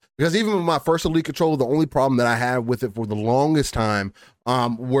different. Because even with my first Elite controller, the only problem that I had with it for the longest time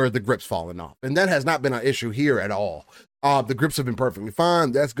were the grips falling off. And that has not been an issue here at all. The grips have been perfectly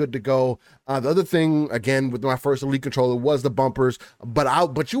fine. That's good to go. The other thing, again, with my first Elite controller was the bumpers,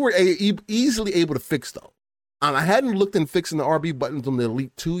 but you were easily able to fix those. I hadn't looked in fixing the RB buttons on the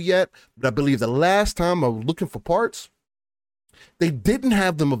Elite 2 yet, but I believe the last time I was looking for parts, they didn't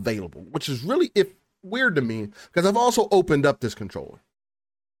have them available, which is really weird to me because I've also opened up this controller.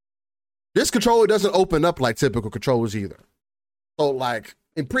 This controller doesn't open up like typical controllers either. So like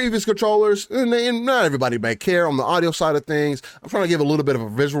in previous controllers, and not everybody may care on the audio side of things. I'm trying to give a little bit of a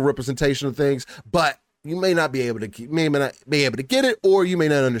visual representation of things, but you may not be able to get it, or you may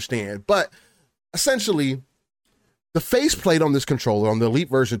not understand. But essentially, the faceplate on this controller, on the Elite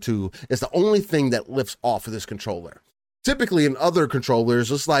version 2, is the only thing that lifts off of this controller. typically in other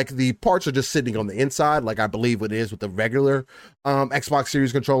controllers, it's like the parts are just sitting on the inside, like I believe it is with the regular Xbox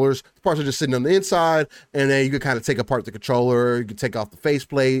Series controllers. The parts are just sitting on the inside, and then you can kind of take apart the controller, you can take off the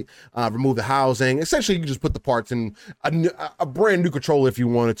faceplate, remove the housing. Essentially, you can just put the parts in a brand new controller if you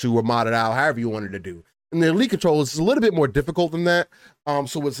wanted to, or mod it out, however you wanted to do. And the Elite controllers is a little bit more difficult than that,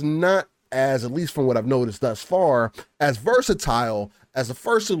 so it's not as, at least from what I've noticed thus far, as versatile as the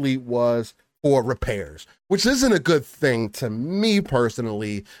first Elite was for repairs, which isn't a good thing to me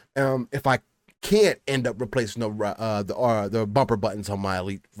personally. If I can't end up replacing the bumper buttons on my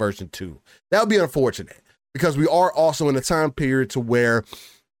Elite version 2, that would be unfortunate, because we are also in a time period to where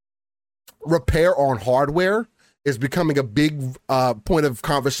repair on hardware is becoming a big point of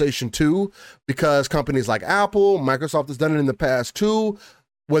conversation too, because companies like Apple, Microsoft has done it in the past too,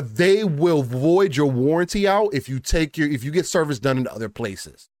 where they will void your warranty out if you get service done in other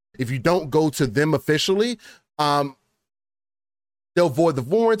places. If you don't go to them officially, they'll void the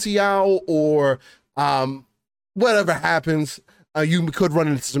warranty out, or whatever happens, you could run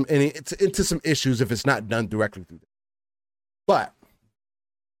into some issues if it's not done directly through them. But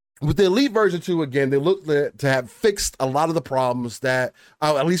with the Elite version 2, again, they look to have fixed a lot of the problems that,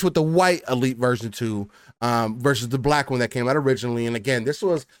 at least with the white Elite version 2 versus the black one that came out originally. And again, this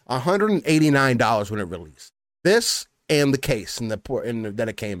was $189 when it released. This and the case and that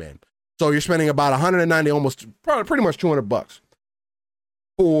it came in. So you're spending about $190, almost pretty much $200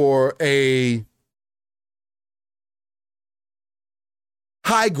 for a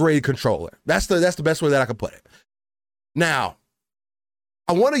high grade controller. That's the best way that I could put it. Now,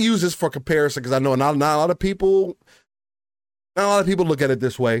 I want to use this for comparison, because I know not a lot of people look at it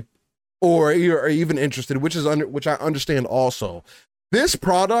this way, or are even interested, which I understand also. This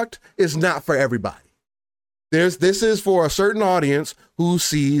product is not for everybody. This is for a certain audience who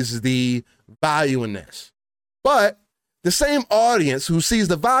sees the value in this. But the same audience who sees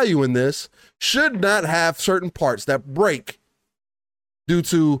the value in this should not have certain parts that break due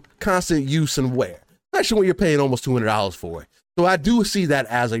to constant use and wear, especially when you're paying almost $200 for it. So I do see that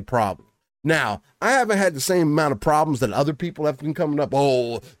as a problem. Now, I haven't had the same amount of problems that other people have been coming up.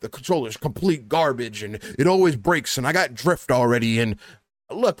 Oh, the controller's complete garbage and it always breaks and I got drift already. And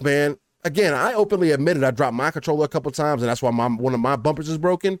look, man, again, I openly admitted I dropped my controller a couple of times, and that's why one of my bumpers is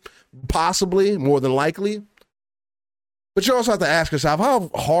broken, possibly, more than likely. But you also have to ask yourself, how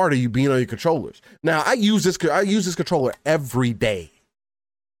hard are you being on your controllers? Now, I use this controller every day.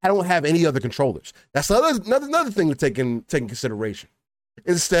 I don't have any other controllers. That's another thing to take in consideration.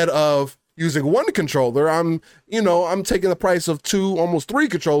 Instead of using one controller, I'm taking the price of almost three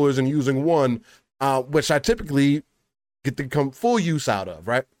controllers and using one, which I typically get the full use out of,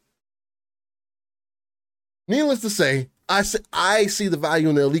 right? Needless to say, I see the value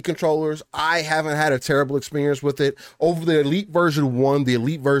in the Elite controllers. I haven't had a terrible experience with it. Over the Elite version 1, the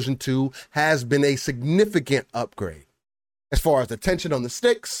Elite version 2 has been a significant upgrade as far as the tension on the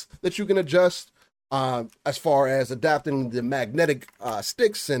sticks that you can adjust, as far as adapting the magnetic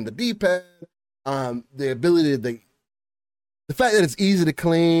sticks and the D-pad, the ability to, the fact that it's easy to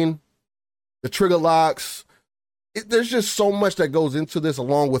clean, the trigger locks. There's just so much that goes into this,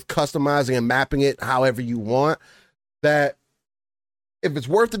 along with customizing and mapping it however you want, that if it's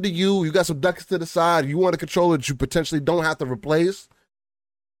worth it to you, you got some ducats to the side, you want a controller that you potentially don't have to replace,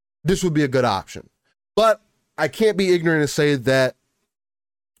 this would be a good option. But I can't be ignorant and say that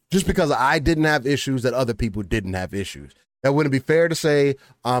just because I didn't have issues, that other people didn't have issues. That wouldn't be fair to say,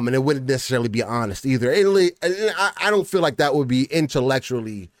 and it wouldn't necessarily be honest either. I don't feel like that would be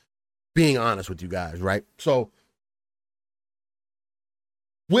intellectually being honest with you guys, right? So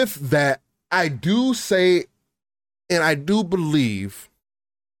with that, I do say, and I do believe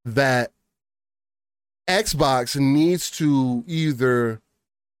that Xbox needs to either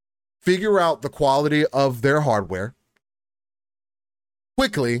figure out the quality of their hardware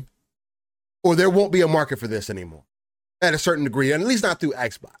quickly, or there won't be a market for this anymore at a certain degree, and at least not through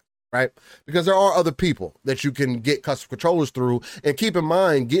Xbox, right? Because there are other people that you can get custom controllers through, and keep in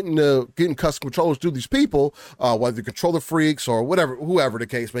mind, getting custom controllers through these people, whether controller freaks or whatever, whoever the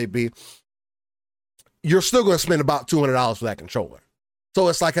case may be, you're still going to spend about $200 for that controller. So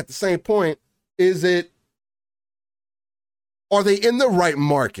it's like, at the same point, are they in the right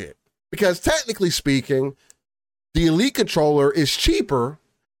market? Because technically speaking, the Elite controller is cheaper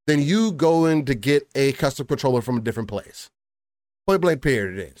than you going to get a custom controller from a different place. Point blank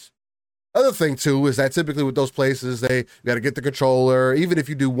period, it is. Other thing too is that typically with those places, you got to get the controller, even if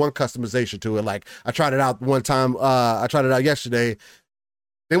you do one customization to it. Like I tried it out one time, I tried it out yesterday.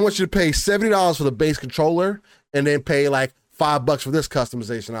 They want you to pay $70 for the base controller and then pay like $5 for this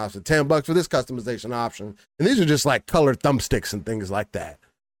customization option, $10 for this customization option. And these are just like colored thumbsticks and things like that.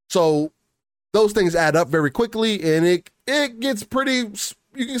 So those things add up very quickly, and it gets pretty,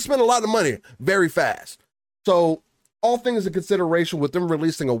 you can spend a lot of money very fast. So all things in consideration with them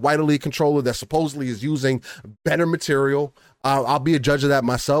releasing a White Elite controller that supposedly is using better material. I'll be a judge of that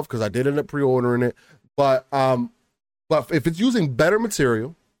myself because I did end up pre-ordering it. But if it's using better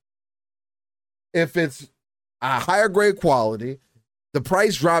material, if it's a higher grade quality, the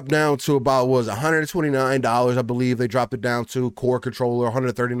price dropped down to about $129, I believe they dropped it down to core controller,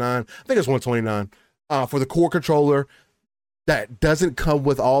 $139. I think it's $129 for the core controller that doesn't come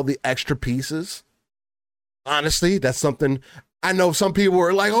with all the extra pieces. Honestly, that's something I know some people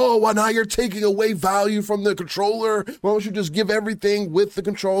are like, oh, well, now you're taking away value from the controller. Why don't you just give everything with the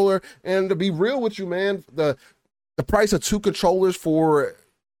controller? And to be real with you, man, the price of 2 controllers for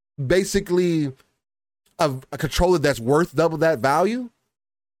basically a controller that's worth double that value,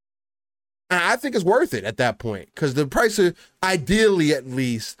 I think it's worth it at that point, because the price of, ideally at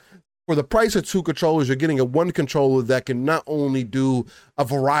least, for the price of 2 controllers, you're getting a 1 controller that can not only do a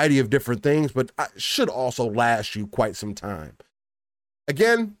variety of different things, but should also last you quite some time.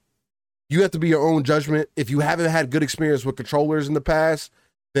 Again, you have to be your own judgment. If you haven't had good experience with controllers in the past,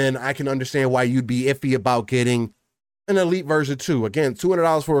 then I can understand why you'd be iffy about getting an Elite version 2. Again,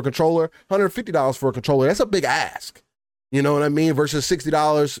 $200 for a controller, $150 for a controller. That's a big ask. You know what I mean? Versus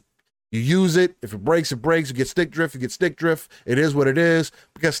 $60. You use it. If it breaks, it breaks. You get stick drift, you get stick drift. It is what it is,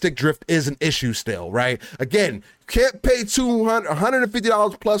 because stick drift is an issue still, right? Again, you can't pay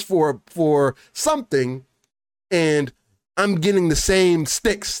 $150 plus for something, and I'm getting the same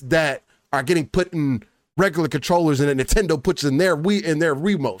sticks that are getting put in regular controllers and that Nintendo puts in their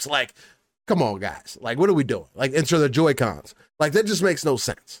remotes. Like, come on, guys. Like, what are we doing? Like, enter the Joy-Cons. Like, that just makes no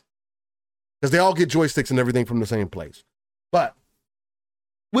sense, because they all get joysticks and everything from the same place. But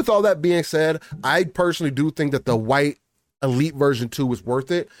with all that being said, I personally do think that the White Elite version 2 was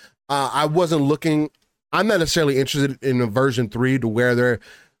worth it. I wasn't looking, I'm not necessarily interested in a version 3 to where they're,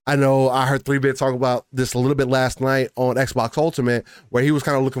 I know I heard 3-Bit talk about this a little bit last night on Xbox Ultimate, where he was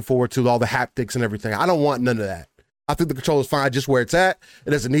kind of looking forward to all the haptics and everything. I don't want none of that. I think the controller's fine just where it's at.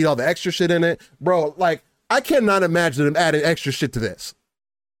 It doesn't need all the extra shit in it. Bro, like, I cannot imagine them adding extra shit to this.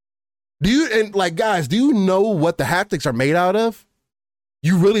 Guys, do you know what the haptics are made out of?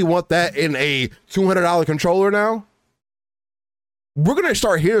 You really want that in a $200 controller now? We're going to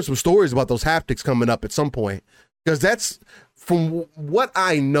start hearing some stories about those haptics coming up at some point, because that's, from what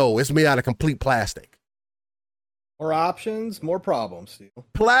I know, it's made out of complete plastic. More options, more problems, Steel.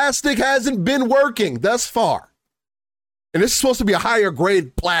 Plastic hasn't been working thus far. And this is supposed to be a higher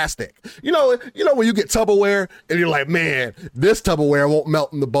grade plastic. You know when you get Tupperware and you're like, man, this Tupperware won't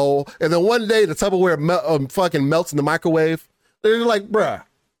melt in the bowl. And then one day the Tupperware fucking melts in the microwave. They're like, bruh,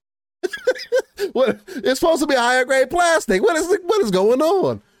 it's supposed to be a higher grade plastic. What is going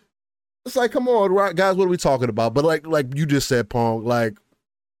on? It's like, come on, guys, what are we talking about? But like you just said, Pong, like,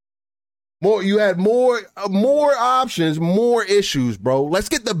 you had more options, more issues, bro. Let's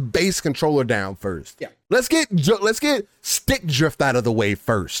get the base controller down first. Yeah. Let's get stick drift out of the way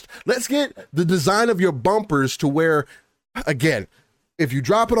first. Let's get the design of your bumpers to where, again, if you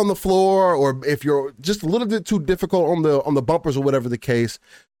drop it on the floor, or if you're just a little bit too difficult on the bumpers or whatever the case,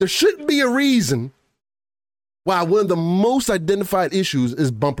 there shouldn't be a reason why one of the most identified issues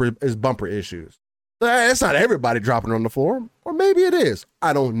is bumper issues. That's not everybody dropping it on the floor, or maybe it is.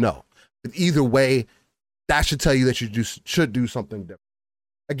 I don't know. But either way, that should tell you that you should do something different.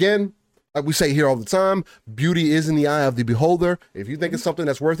 Again, like we say here all the time, beauty is in the eye of the beholder. If you think it's something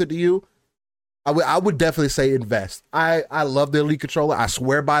that's worth it to you, I would definitely say invest. I love the Elite controller. I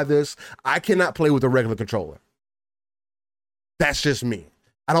swear by this. I cannot play with a regular controller. That's just me.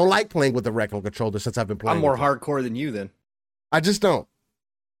 I don't like playing with the regular controller since I've been playing. I'm more hardcore than you then. I just don't.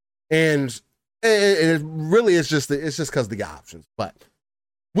 And it really is just because of the options. But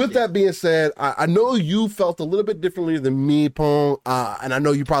with that being said, I know you felt a little bit differently than me, Pong, and I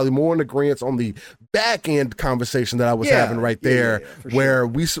know you're probably more in agreement on the back end conversation that I was having right there, where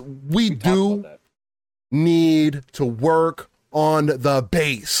we do need to work on the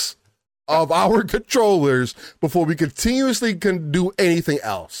base of our controllers before we continuously can do anything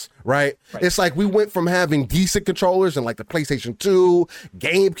else, right? It's like we went from having decent controllers in like the PlayStation 2,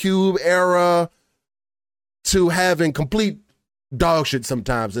 GameCube era, to having complete dog shit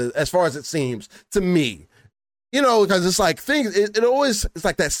sometimes, as far as it seems to me. You know, because it's like things, it's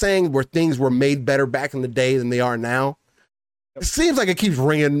like that saying where things were made better back in the day than they are now. It seems like it keeps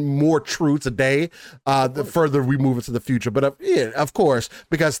ringing more true today, the further we move into the future. But yeah, of course,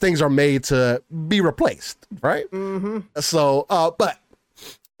 because things are made to be replaced, right? Mm-hmm. So, but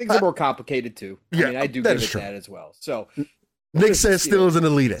things are more complicated too. I mean, I do give it that as well. So Nick says Steel is an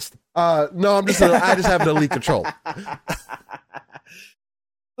elitist. No, I just have an elite control.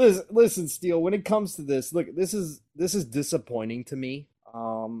 Listen, Steel, when it comes to this, look, this is disappointing to me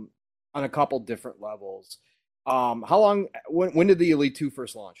on a couple different levels. When did the Elite 2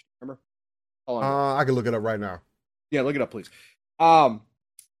 first launch? Remember? How long I can look it up right now. Yeah, look it up, please.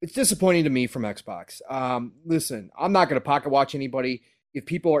 It's disappointing to me from Xbox. Listen, I'm not going to pocket watch anybody. If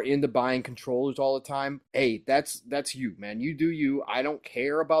people are into buying controllers all the time, hey, that's you, man. You do you. I don't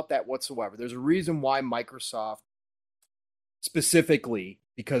care about that whatsoever. There's a reason why Microsoft, specifically,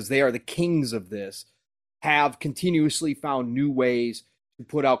 because they are the kings of this, have continuously found new ways to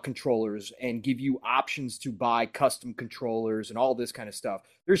put out controllers and give you options to buy custom controllers and all this kind of stuff.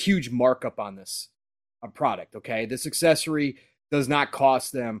 There's huge markup on this product, okay? This accessory does not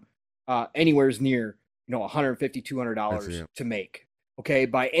cost them anywhere near, $150, $200 to make, okay,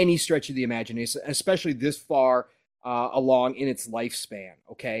 by any stretch of the imagination, especially this far along in its lifespan,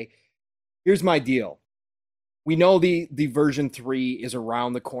 okay? Here's my deal. We know the version 3 is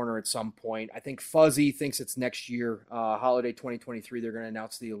around the corner at some point. I think Fuzzy thinks it's next year, holiday 2023, they're going to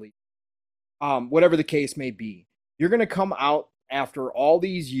announce the Elite. Whatever the case may be, you're going to come out after all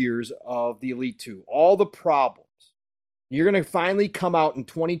these years of the Elite 2, all the problems. You're going to finally come out in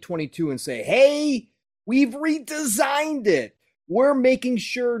 2022 and say, hey, we've redesigned it. We're making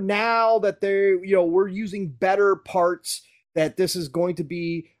sure now that we're using better parts, that this is going to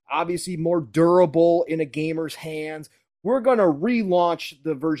be obviously more durable in a gamer's hands. We're going to relaunch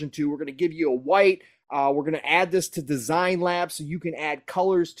the version 2. We're going to give you a white. We're going to add this to Design Lab so you can add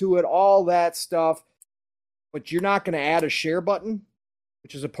colors to it, all that stuff. But you're not going to add a share button,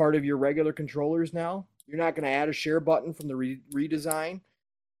 which is a part of your regular controllers now. You're not going to add a share button from the redesign.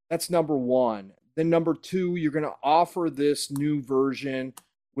 That's number one. Then number two, you're going to offer this new version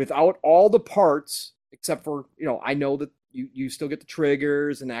without all the parts, except for, I know that you still get the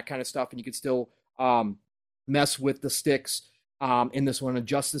triggers and that kind of stuff, and you can still mess with the sticks in this one,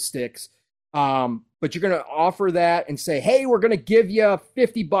 adjust the sticks. But you're going to offer that and say, hey, we're going to give you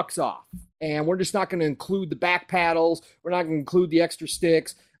 $50 off. And we're just not going to include the back paddles. We're not going to include the extra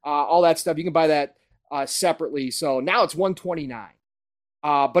sticks, all that stuff. You can buy that separately. So now it's $129.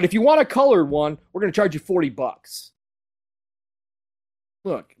 But if you want a colored one, we're going to charge you $40.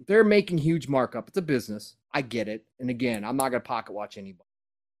 Look, they're making huge markup. It's a business. I get it. And again, I'm not going to pocket watch anybody.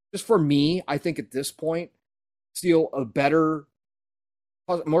 Just for me, I think at this point, still a better,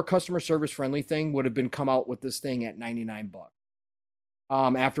 more customer service friendly thing would have been come out with this thing at $99.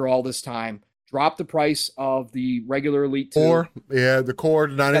 After all this time, drop the price of the regular Elite 2. The core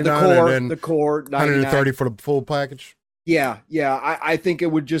 $99, the core $99. $130 for the full package. Yeah. I think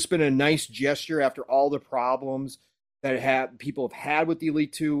it would just been a nice gesture after all the problems that people have had with the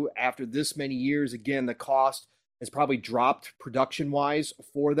Elite 2 after this many years. Again, the cost has probably dropped production-wise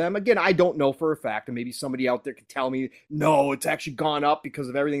for them. Again, I don't know for a fact, and maybe somebody out there can tell me, no, it's actually gone up because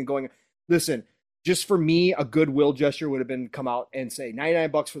of everything going on. Listen, just for me, a goodwill gesture would have been come out and say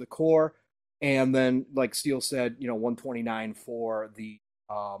 $99 for the core, and then, like Steel said, $129 for the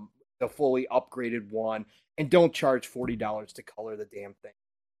fully upgraded one, and don't charge $40 to color the damn thing.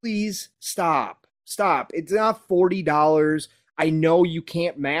 Please stop. It's not $40. I know you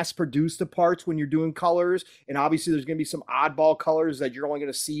can't mass produce the parts when you're doing colors, and obviously there's going to be some oddball colors that you're only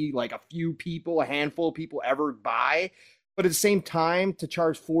going to see like a few people, a handful of people ever buy. But at the same time, to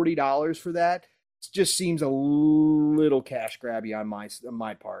charge $40 for that just seems a little cash grabby on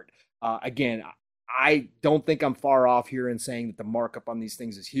my part. Again, I don't think I'm far off here in saying that the markup on these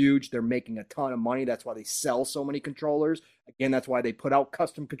things is huge. They're making a ton of money. That's why they sell so many controllers. Again, that's why they put out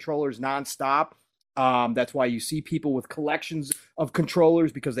custom controllers nonstop. That's why you see people with collections of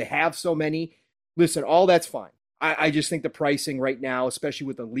controllers because they have so many. Listen, all that's fine. I just think the pricing right now, especially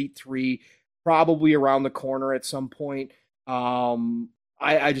with Elite 3, probably around the corner at some point.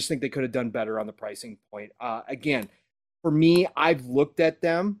 I just think they could have done better on the pricing point. Again, for me, I've looked at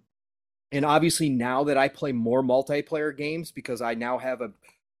them, and obviously now that I play more multiplayer games, because I now have a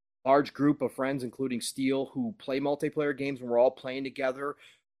large group of friends, including Steel, who play multiplayer games, and we're all playing together.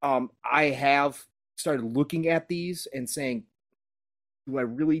 I have started looking at these and saying, do I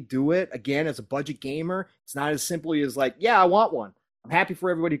really do it? Again, as a budget gamer, it's not as simply as like, yeah, I want one. I'm happy for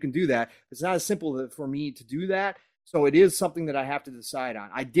everybody who can do that. It's not as simple for me to do that. So it is something that I have to decide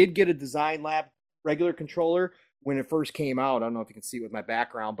on. I did get a Design Lab regular controller when it first came out. I don't know if you can see it with my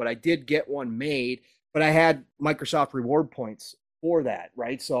background, but I did get one made but I had Microsoft reward points for that,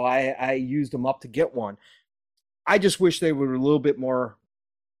 right? So I used them up to get one. I just wish they were a little bit more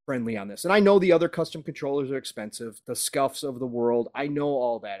friendly on this. And I know the other custom controllers are expensive, the Scuffs of the world. I know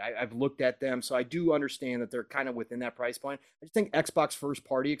all that. I've looked at them, so I do understand that they're kind of within that price point. I just think Xbox first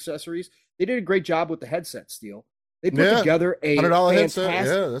party accessories, they did a great job with the headset, Steel. They put together a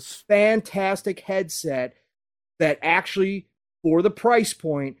fantastic headset that actually, for the price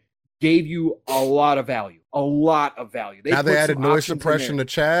point, gave you a lot of value. They added noise suppression to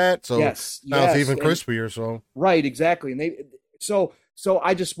chat, so now it's even crispier. So right, exactly. And so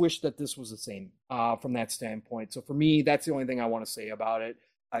I just wish that this was the same from that standpoint. So for me, that's the only thing I want to say about it.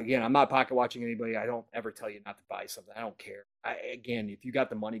 Again, I'm not pocket watching anybody. I don't ever tell you not to buy something. I don't care. Again, if you got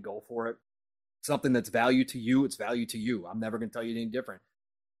the money, go for it. Something that's value to you, it's value to you. I'm never going to tell you anything different.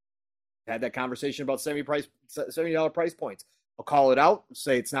 Had that conversation about $70 price points. I'll call it out,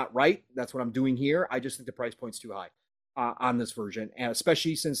 say it's not right. That's what I'm doing here. I just think the price point's too high on this version, and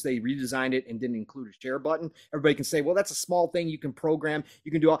especially since they redesigned it and didn't include a share button. Everybody can say, well, that's a small thing you can program.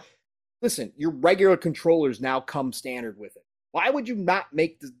 You can do all. Listen, your regular controllers now come standard with it. Why would you not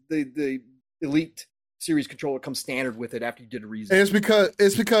make the Elite Series controller come standard with it after you did a redesign? And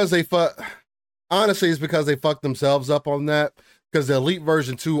it's because they honestly, it's because they fucked themselves up on that, because the Elite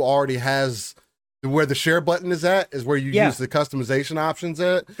version 2 already has where the share button is at, is where you use the customization options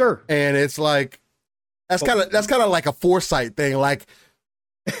at. Sure. And it's like, that's kind of like a foresight thing. Like,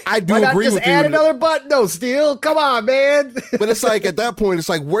 I do agree with you. Just add another button though, Steel. Come on, man. But it's like, at that point, it's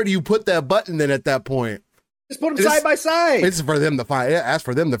like, where do you put that button then at that point? Just put them side by side. It's for them to find. Ask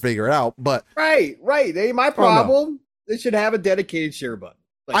for them to figure it out. But right. They ain't my problem. They should have a dedicated share button.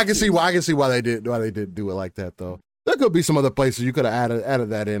 Like, I can see why they did do it like that though. There could be some other places you could have added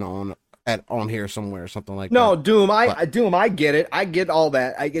that in on here somewhere or something like that. No, Doom, I get it. I get all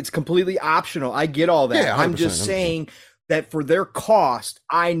that. It's completely optional. I get all that. Yeah, I'm just saying that for their cost,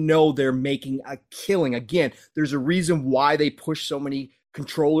 I know they're making a killing. Again, there's a reason why they push so many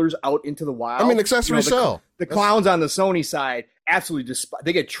controllers out into the wild. I mean, accessories sell. The clowns on the Sony side absolutely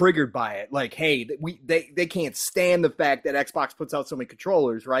they get triggered by it. Like, hey, they can't stand the fact that Xbox puts out so many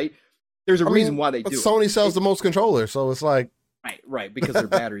controllers, right? There's a reason why they do it. Sony sells the most controllers, so it's like right, because their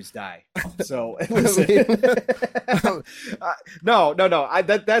batteries die. So listen, no.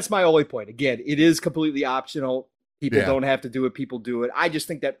 That's my only point. Again, it is completely optional. People don't have to do it. People do it. I just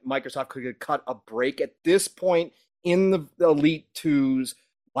think that Microsoft could cut a break at this point in the Elite 2's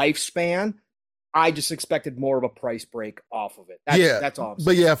lifespan. I just expected more of a price break off of it. That's all I'm saying.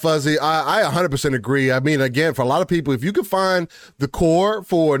 But yeah, Fuzzy, I 100% agree. I mean, again, for a lot of people, if you can find the core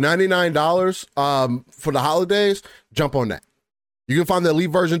for $99 for the holidays, jump on that. You can find the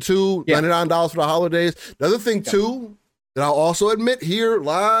Elite version 2, $99 for the holidays. The other thing, too, that I'll also admit here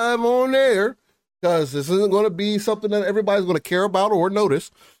live on air, because this isn't going to be something that everybody's going to care about or notice,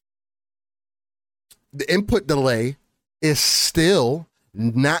 the input delay is still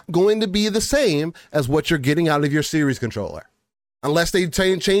not going to be the same as what you're getting out of your series controller. Unless they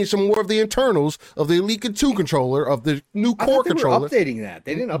change some more of the internals of the Elite 2 controller, of the new core controller. They were updating that.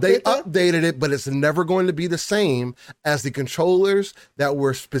 They didn't update They that? updated it, but it's never going to be the same as the controllers that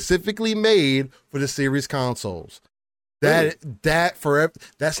were specifically made for the series consoles. That's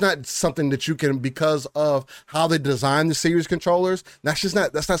not something that you can, because of how they design the series controllers. That's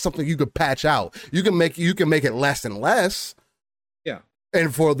not something you could patch out. You can make it less and less.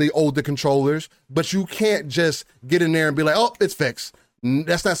 And for the older controllers, but you can't just get in there and be like, oh, it's fixed.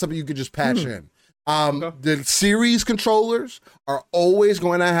 That's not something you could just patch in. The series controllers are always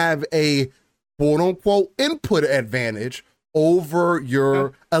going to have a quote unquote input advantage over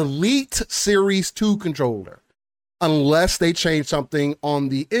your Elite Series 2 controller, unless they change something on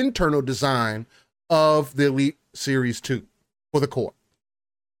the internal design of the Elite Series 2 for the core.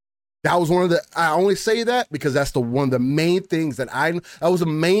 That was I only say that because that's one of the main things that was the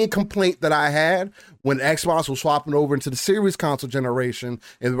main complaint that I had when Xbox was swapping over into the series console generation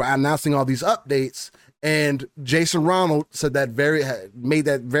and announcing all these updates. And Jason Ronald made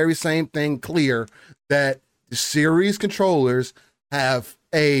that very same thing clear, that the series controllers have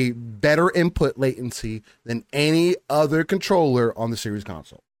a better input latency than any other controller on the series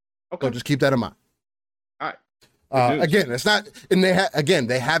console. Okay. So just keep that in mind. Again, it's not, and they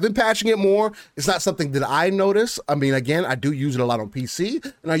have been patching it more. It's not something that I notice. I mean, again, I do use it a lot on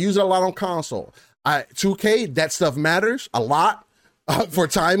PC and I use it a lot on console. 2K, that stuff matters a lot for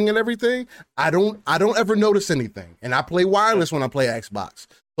timing and everything. I don't ever notice anything, and I play wireless when I play Xbox.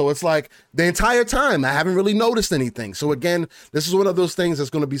 So it's like the entire time I haven't really noticed anything. So again, this is one of those things that's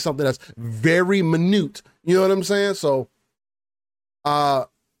going to be something that's very minute. You know what I'm saying? So,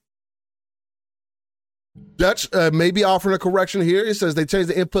 Dutch may be offering a correction here. It says they changed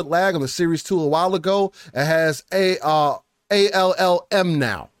the input lag on the Series 2 a while ago. It has ALLM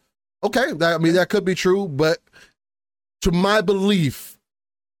now. Okay, that could be true, but to my belief,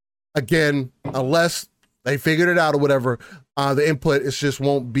 again, unless they figured it out or whatever, the input just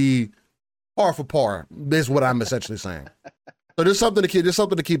won't be par for par. This is what I'm essentially saying. So there's something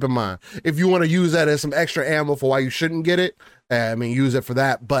to keep in mind. If you want to use that as some extra ammo for why you shouldn't get it, use it for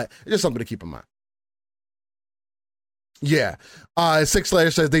that. But it's just something to keep in mind. Yeah. Six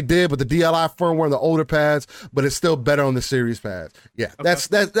Layer says they did, but the DLI firmware on the older pads, but it's still better on the series pads. Yeah,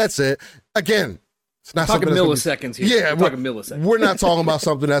 okay. That's it. Again, it's not talking milliseconds here. Yeah, we're talking milliseconds. We're not talking about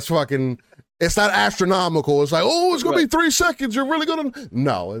something that's fucking. It's not astronomical. It's like, oh, it's gonna be 3 seconds. You're really gonna.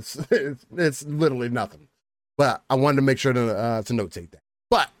 No, it's literally nothing. But I wanted to make sure to notate that.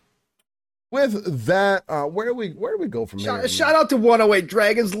 But with that, where do we go from here? Shout out to 108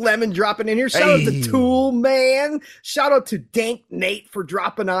 Dragons, Lemon dropping in here. Shout out to Tool Man. Shout out to Dank Nate for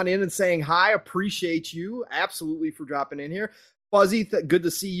dropping on in and saying hi. Appreciate you absolutely for dropping in here. Fuzzy, good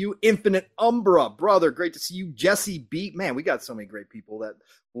to see you. Infinite Umbra, brother, great to see you. Jesse Beat, man, we got so many great people that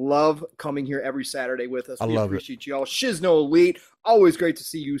love coming here every Saturday with us. We appreciate you all. Shizno Elite, always great to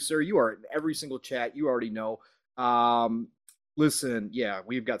see you, sir. You are in every single chat. You already know. Listen, yeah,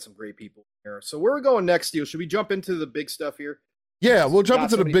 we've got some great people here. So where are we going next, Steel? Should we jump into the big stuff here? Yeah, we'll jump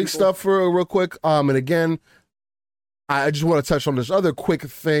into the big stuff for real quick. And again, I just want to touch on this other quick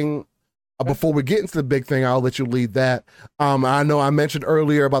thing. Before we get into the big thing, I'll let you lead that. I know I mentioned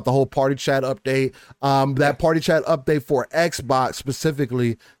earlier about the whole party chat update. That party chat update for Xbox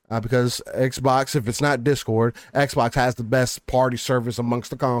specifically, because Xbox, if it's not Discord, Xbox has the best party service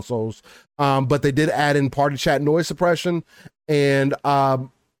amongst the consoles. But they did add in party chat noise suppression, and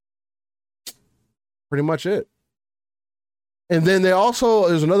pretty much it. And then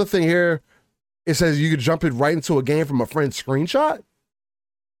there's another thing here. It says you could jump it right into a game from a friend's screenshot.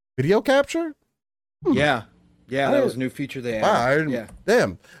 Video capture? Yeah, that was a new feature they added. Wow,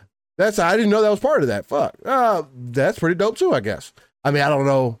 damn. I didn't know that was part of that. Fuck. That's pretty dope too, I guess. I don't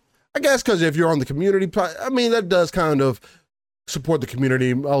know. I guess because if you're on the community, that does kind of support the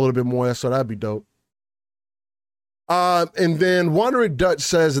community a little bit more, so that'd be dope. And then Wandering Dutch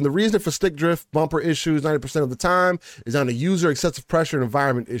says, and the reason for stick drift bumper issues 90% of the time is on the user, excessive pressure, and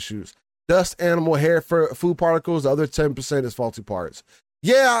environment issues. Dust, animal hair, food particles, the other 10% is faulty parts.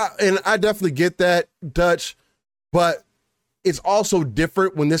 Yeah, and I definitely get that, Dutch, but it's also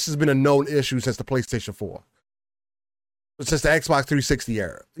different when this has been a known issue since the PlayStation 4. Since the Xbox 360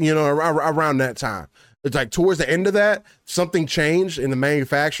 era, around that time. It's like towards the end of that, something changed in the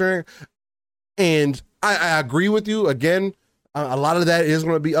manufacturing. And I agree with you. Again, a lot of that is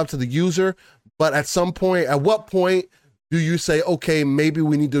going to be up to the user. But at what point do you say, okay, maybe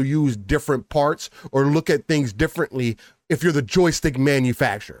we need to use different parts or look at things differently if you're the joystick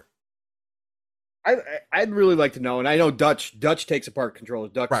manufacturer? I'd really like to know, and I know Dutch takes apart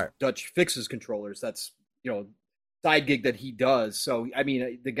controllers. Dutch fixes controllers. That's, side gig that he does. So,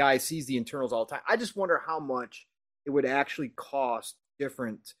 the guy sees the internals all the time. I just wonder how much it would actually cost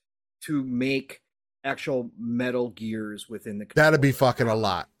different to make actual metal gears within the controller. That'd be fucking a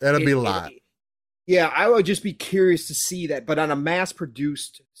lot. That'd be a lot. Yeah, I would just be curious to see that. But on a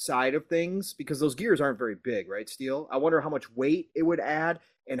mass-produced side of things, because those gears aren't very big, right, Steel? I wonder how much weight it would add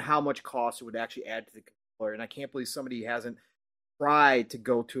and how much cost it would actually add to the controller. And I can't believe somebody hasn't tried to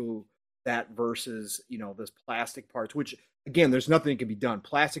go to that versus, those plastic parts, which, again, there's nothing that can be done.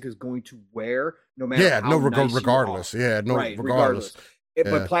 Plastic is going to wear no matter how nice regardless. You are. Yeah, no, right, regardless.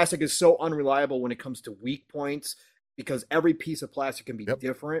 But plastic is so unreliable when it comes to weak points because every piece of plastic can be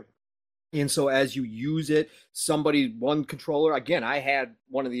different. And so as you use it, one controller, again, I had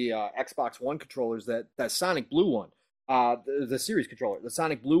one of the Xbox One controllers, that Sonic Blue one, the series controller, the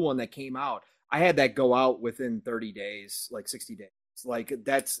Sonic Blue one that came out. I had that go out within 30 days, like 60 days. Like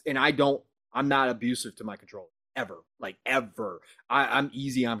and I'm not abusive to my controller ever, ever. I'm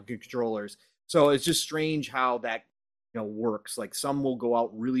easy on controllers. So it's just strange how that, works. Like some will go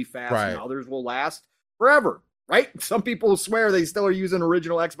out really fast and others will last forever, right? Some people swear they still are using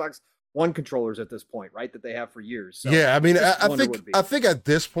original Xbox One controllers at this point, right? That they have for years. So yeah, I think at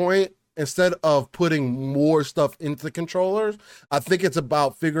this point, instead of putting more stuff into the controllers, I think it's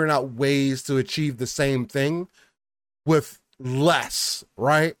about figuring out ways to achieve the same thing with less,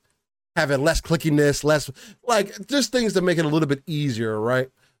 right? Having less clickiness, less just things to make it a little bit easier, right?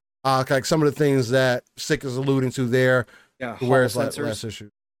 Like some of the things that Sick is alluding to there, where it's less issue.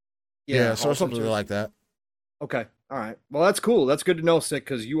 Yeah, so something like that. Okay. All right. Well, that's cool. That's good to know, Sick,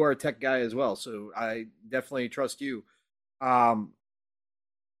 because you are a tech guy as well. So I definitely trust you.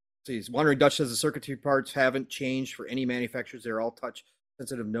 See, Wandering Dutch says the circuitry parts haven't changed for any manufacturers. They're all touch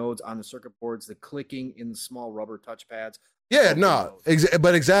sensitive nodes on the circuit boards. The clicking in the small rubber touch pads. Yeah, no,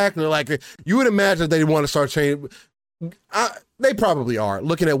 but exactly. Like you would imagine they want to start changing. They probably are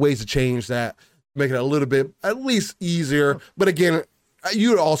looking at ways to change that, make it a little bit at least easier. But again, you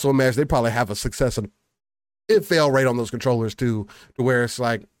would also imagine they probably have a success and it fail rate on those controllers too, to where it's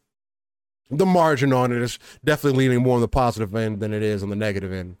like the margin on it is definitely leaning more on the positive end than it is on the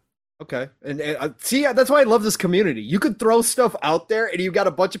negative end. Okay. And see, that's why I love this community. You could throw stuff out there and you've got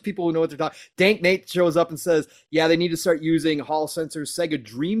a bunch of people who know what they're talking. Dank Nate shows up and says, yeah, they need to start using Hall sensors. Sega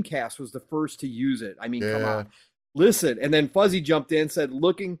Dreamcast was the first to use it. I mean, come on. Listen. And then Fuzzy jumped in, said,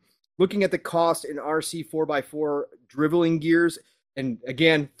 looking at the cost in RC 4x4 dribbling gears. And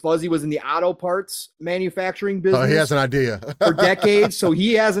again, Fuzzy was in the auto parts manufacturing business. Oh, he has an idea. For decades. So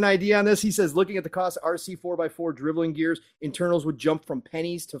he has an idea on this. He says, looking at the cost of RC 4x4 dribbling gears, internals would jump from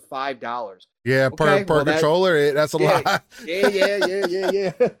pennies to $5. Yeah, per controller, that's a lot.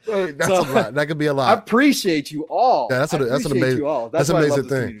 Yeah. That's a lot. That could be a lot. I appreciate you all. Yeah, that's an amazing, that's an amazing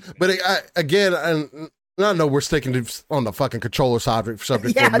thing. But again, I know we're sticking on the fucking controller subject for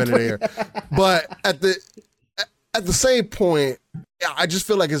a minute here. But at the same point, I just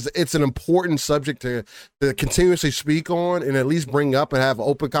feel like it's an important subject to continuously speak on and at least bring up and have an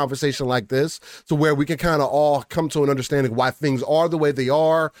open conversation like this, to where we can kind of all come to an understanding why things are the way they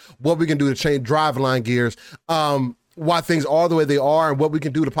are, what we can do to change driveline gears, why things are the way they are, and what we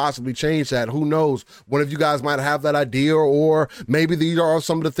can do to possibly change that. Who knows? One of you guys might have that idea, or maybe these are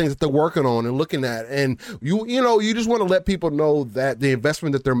some of the things that they're working on and looking at. And you just want to let people know that the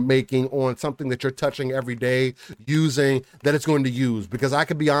investment that they're making on something that you're touching every day, using, that it's going to use. Because I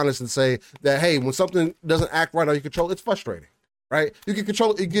can be honest and say that, hey, when something doesn't act right on your control, it's frustrating, right? You can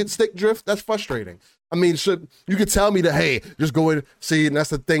control it, get stick drift, that's frustrating. I mean, you could tell me that, hey, just go and see, and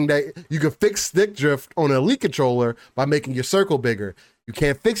that's the thing, that you can fix stick drift on an Elite controller by making your circle bigger. You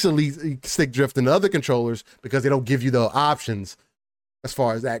can't fix Elite stick drift in the other controllers because they don't give you the options as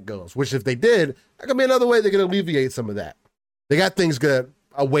far as that goes, which if they did, that could be another way they can alleviate some of that. They got things good,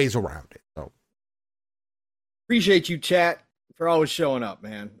 ways around it. So appreciate you, chat, for always showing up,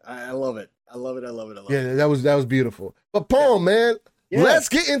 man. I love it. I love it. Yeah, that was beautiful. But Paul, man. Yeah. Let's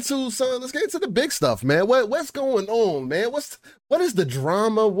get into the big stuff, man. What's going on, man? What is the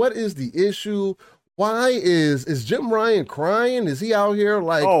drama? What is the issue? Why is Jim Ryan crying? Is he out here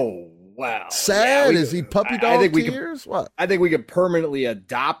like, oh wow, sad? Is he puppy dog tears? What? I think we could permanently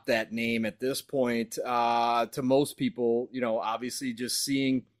adopt that name at this point. To most people, obviously just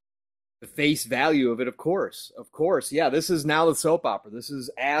seeing the face value of it. Of course, yeah. This is now the soap opera. This is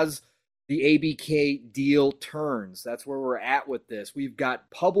as the ABK deal turns. That's where we're at with this. We've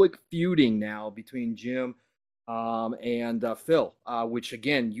got public feuding now between Jim and Phil, which,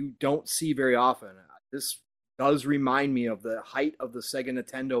 again, you don't see very often. This does remind me of the height of the Sega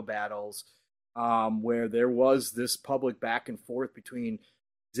Nintendo battles, where there was this public back and forth between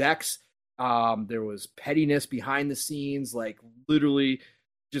execs. There was pettiness behind the scenes, like literally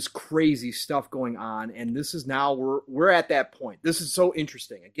just crazy stuff going on. And this is now, we're at that point. This is so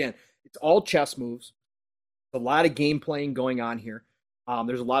interesting. Again, it's all chess moves. There's a lot of game playing going on here.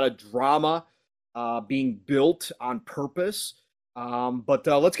 There's a lot of drama being built on purpose. But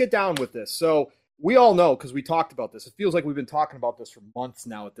let's get down with this. So we all know, because we talked about this. It feels like we've been talking about this for months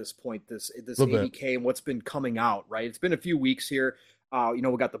now at this point, this ABK and what's been coming out, right? It's been a few weeks here. We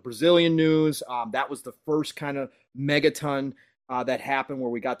got the Brazilian news. That was the first kind of megaton that happened,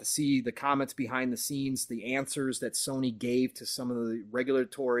 where we got to see the comments behind the scenes, the answers that Sony gave to some of the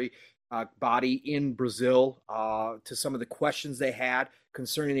regulatory body in Brazil, to some of the questions they had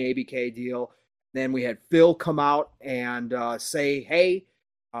concerning the ABK deal. Then we had Phil come out and say, hey,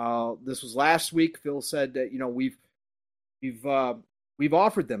 this was last week. Phil said that, we've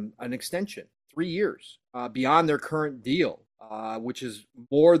offered them an extension, 3 years beyond their current deal, which is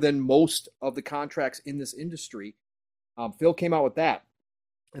more than most of the contracts in this industry. Phil came out with that.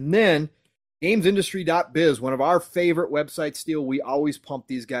 And then GamesIndustry.biz, one of our favorite websites, Steel. We always pump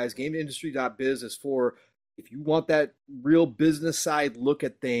these guys. GamesIndustry.biz is for, if you want that real business side look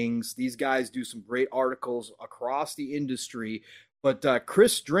at things, these guys do some great articles across the industry. But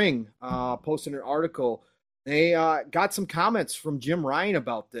Chris String posted an article. They got some comments from Jim Ryan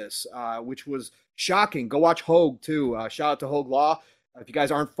about this, which was shocking. Go watch Hogue, too. Shout out to Hogue Law. If you guys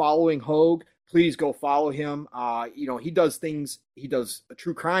aren't following Hogue, please go follow him. He does things. He does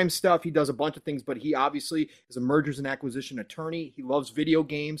true crime stuff. He does a bunch of things, but he obviously is a mergers and acquisition attorney. He loves video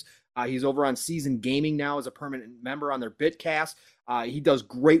games. He's over on Seasoned Gaming now as a permanent member on their Bitcast. He does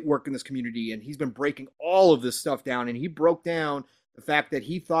great work in this community, and he's been breaking all of this stuff down. And he broke down the fact that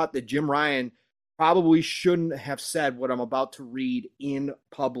he thought that Jim Ryan probably shouldn't have said what I'm about to read in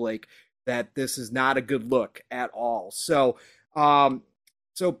public, that this is not a good look at all. So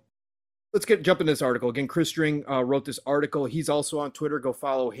let's jump into this article. Again, Chris String wrote this article. He's also on Twitter. Go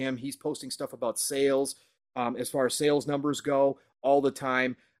follow him. He's posting stuff about sales, as far as sales numbers go, all the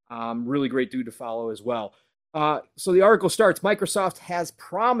time. Really great dude to follow as well. So the article starts, Microsoft has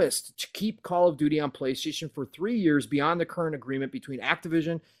promised to keep Call of Duty on PlayStation for 3 years beyond the current agreement between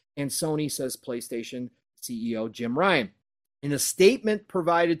Activision and Sony, says PlayStation CEO Jim Ryan. In a statement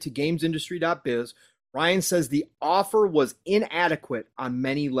provided to GamesIndustry.biz, Ryan says the offer was inadequate on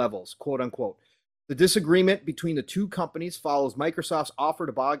many levels, quote unquote. The disagreement between the two companies follows Microsoft's offer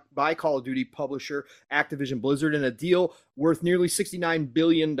to buy Call of Duty publisher Activision Blizzard in a deal worth nearly $69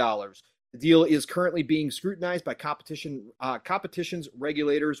 billion. The deal is currently being scrutinized by competitions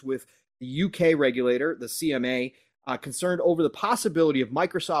regulators, with the UK regulator, the CMA, concerned over the possibility of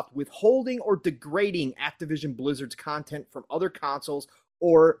Microsoft withholding or degrading Activision Blizzard's content from other consoles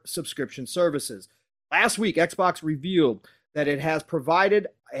or subscription services. Last week, Xbox revealed that it had provided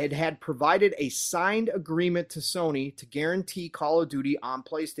a signed agreement to Sony to guarantee Call of Duty on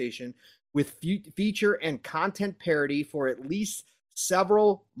PlayStation with feature and content parity for at least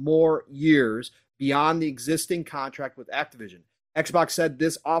several more years beyond the existing contract with Activision. Xbox said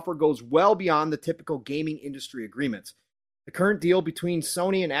this offer goes well beyond the typical gaming industry agreements. The current deal between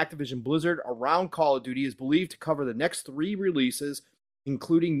Sony and Activision Blizzard around Call of Duty is believed to cover the next 3 releases,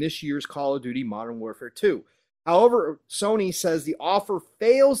 including this year's Call of Duty Modern Warfare 2. However, Sony says the offer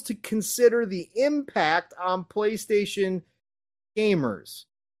fails to consider the impact on PlayStation gamers.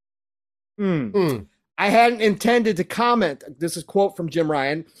 I hadn't intended to comment. This is a quote from Jim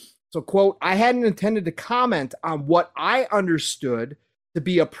Ryan. So, quote, I hadn't intended to comment on what I understood to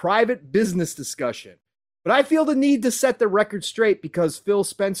be a private business discussion, but I feel the need to set the record straight because Phil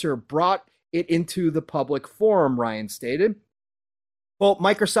Spencer brought it into the public forum, Ryan stated. Well,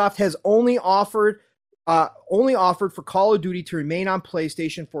 Microsoft has only offered for Call of Duty to remain on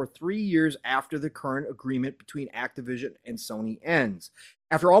PlayStation for 3 years after the current agreement between Activision and Sony ends.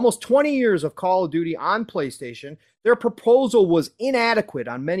 After almost 20 years of Call of Duty on PlayStation, their proposal was inadequate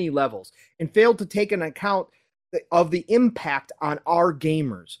on many levels and failed to take an account of the impact on our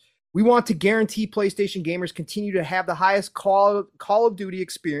gamers. We want to guarantee PlayStation gamers continue to have the highest Call of Duty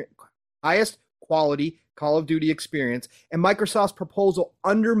experience, highest quality Call of Duty experience, and Microsoft's proposal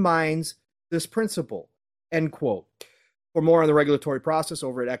undermines this principle, end quote. For more on the regulatory process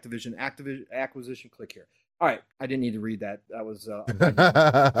over at Activision acquisition, click here. All right, I didn't need to read that. That was all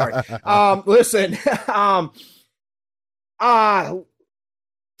right. Listen,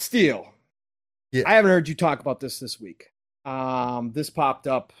 Steele. Yeah. I haven't heard you talk about this week. This popped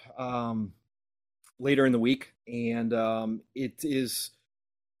up later in the week, and it is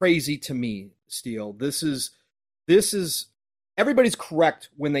crazy to me, Steele. This is everybody's correct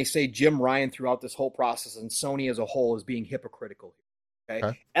when they say Jim Ryan throughout this whole process and Sony as a whole is being hypocritical.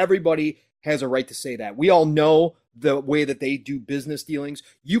 Okay? Everybody has a right to say that. We all know the way that they do business dealings.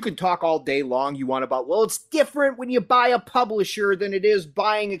 You can talk all day long you want about, well, it's different when you buy a publisher than it is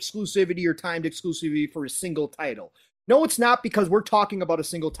buying exclusivity or timed exclusivity for a single title. No, it's not, because we're talking about a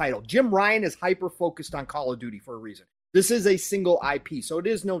single title. Jim Ryan is hyper-focused on Call of Duty for a reason. This is a single IP, so it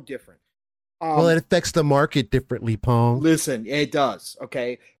is no different. Well, it affects the market differently, Pong. Listen, it does,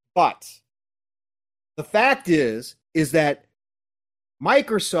 okay? But the fact is that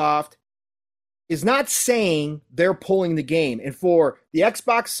Microsoft is not saying they're pulling the game. And for the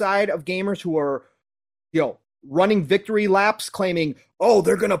Xbox side of gamers who are, running victory laps claiming, oh,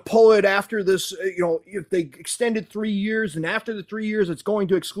 they're going to pull it after this, if they extended 3 years and after the 3 years, it's going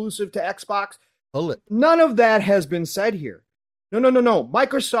to exclusive to Xbox. Pull it. None of that has been said here. No.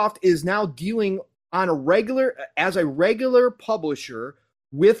 Microsoft is now dealing on as a regular publisher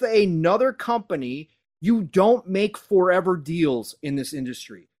with another company. You don't make forever deals in this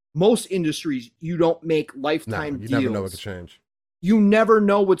industry. Most industries, you don't make lifetime deals. You never know what could change. You never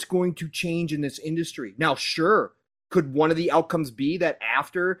know what's going to change in this industry. Now, sure, could one of the outcomes be that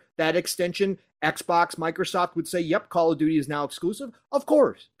after that extension, Xbox, Microsoft would say, yep, Call of Duty is now exclusive? Of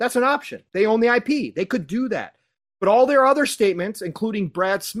course, that's an option. They own the IP. They could do that. But all their other statements, including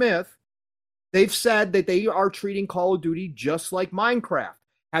Brad Smith, they've said that they are treating Call of Duty just like Minecraft.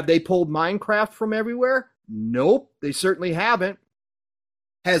 Have they pulled Minecraft from everywhere? Nope, they certainly haven't.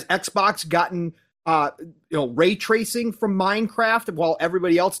 Has Xbox gotten ray tracing from Minecraft while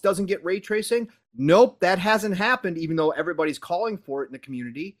everybody else doesn't get ray tracing? Nope, that hasn't happened, even though everybody's calling for it in the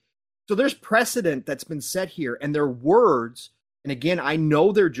community. So there's precedent that's been set here, and their words, and again, I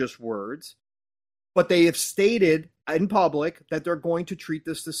know they're just words, but they have stated in public that they're going to treat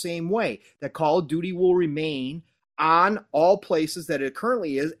this the same way, that Call of Duty will remain on all places that it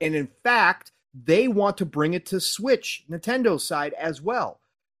currently is. And in fact, they want to bring it to Switch, Nintendo's side as well.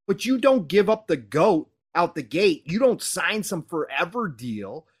 But you don't give up the GOAT out the gate. You don't sign some forever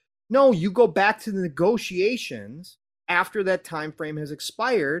deal. No, you go back to the negotiations after that time frame has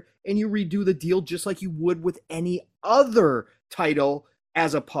expired, and you redo the deal just like you would with any other title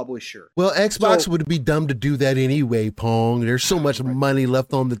as a publisher. Well, Xbox would be dumb to do that anyway, Pong. There's so much money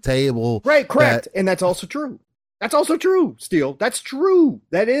left on the table. Right, correct. And that's also true. That's also true, Steel. That's true.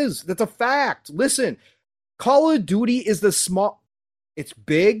 That's a fact. Listen, Call of Duty is it's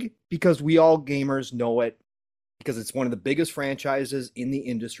big because we all gamers know it, because it's one of the biggest franchises in the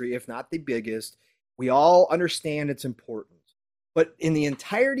industry, if not the biggest. We all understand its importance. But in the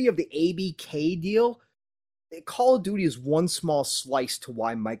entirety of the ABK deal, Call of Duty is one small slice to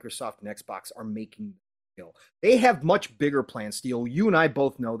why Microsoft and Xbox are making the deal. They have much bigger plans, Steel. You and I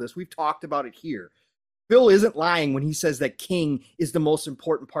both know this. We've talked about it here. Phil isn't lying when he says that King is the most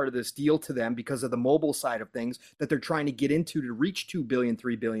important part of this deal to them because of the mobile side of things that they're trying to get into to reach 2 billion,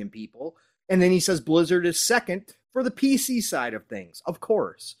 3 billion people. And then he says Blizzard is second for the PC side of things. Of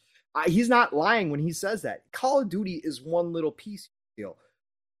course. He's not lying when he says that. Call of Duty is one little piece deal.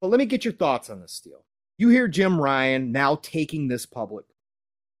 But let me get your thoughts on this deal. You hear Jim Ryan now taking this public.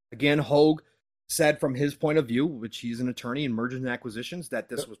 Again, Hogue said from his point of view, which he's an attorney in mergers and acquisitions, that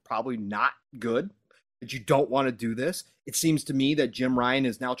this was probably not good, that you don't want to do this. It seems to me that Jim Ryan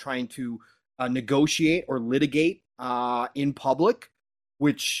is now trying to negotiate or litigate in public,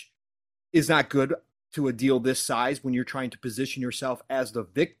 which is not good to a deal this size when you're trying to position yourself as the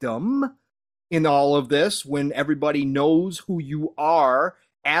victim in all of this, when everybody knows who you are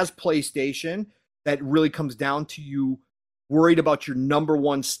as PlayStation. That really comes down to you worried about your number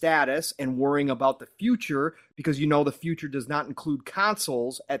one status and worrying about the future, because you know the future does not include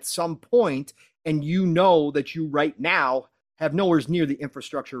consoles at some point, and you know that you right now have nowhere near the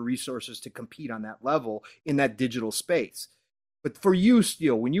infrastructure resources to compete on that level in that digital space. But for you,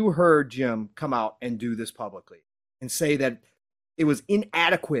 Steel, when you heard Jim come out and do this publicly and say that it was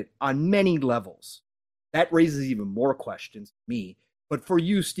inadequate on many levels, that raises even more questions to me. But for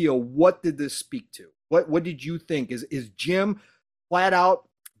you, Steel, what did this speak to? What did you think? Is Jim flat out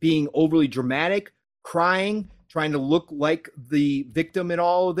being overly dramatic, crying, trying to look like the victim in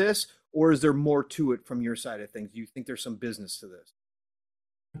all of this? Or is there more to it from your side of things? Do you think there's some business to this?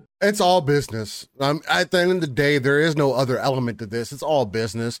 It's all business. At the end of the day, there is no other element to this. It's all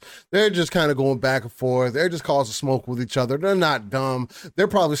business. They're just kind of going back and forth. They're just causing smoke with each other. They're not dumb. They're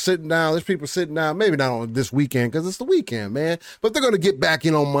probably sitting down. There's people sitting down, maybe not on this weekend because it's the weekend, man. But they're going to get back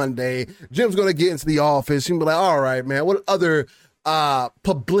in on Monday. Jim's going to get into the office. He'll be like, all right, man, what other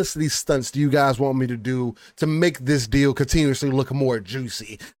publicity stunts do you guys want me to do to make this deal continuously look more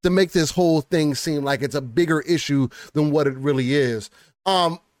juicy, to make this whole thing seem like it's a bigger issue than what it really is?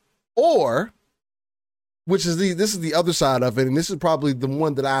 Or, this is the other side of it, and this is probably the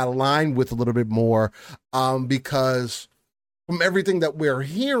one that I align with a little bit more, because from everything that we're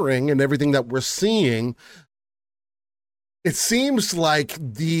hearing and everything that we're seeing, it seems like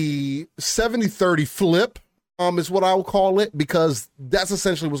the 70-30 flip is what I would call it, because that's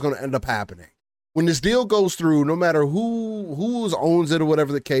essentially what's going to end up happening. When this deal goes through, no matter who owns it or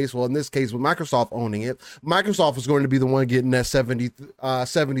whatever the case, well, in this case, with Microsoft owning it, Microsoft is going to be the one getting that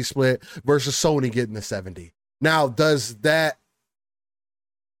 70 split versus Sony getting the 70. Now, does that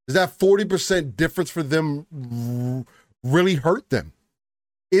 40% difference for them really hurt them?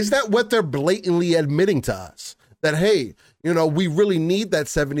 Is that what they're blatantly admitting to us? That, hey, we really need that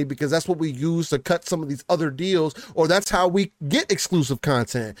 70 because that's what we use to cut some of these other deals, or that's how we get exclusive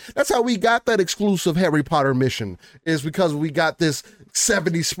content. That's how we got that exclusive Harry Potter mission, is because we got this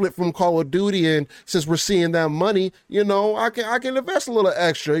 70 split from Call of Duty, and since we're seeing that money, I can invest a little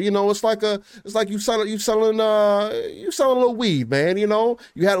extra. It's like you selling a little weed, man. You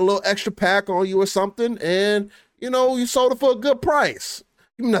had a little extra pack on you or something, and you sold it for a good price.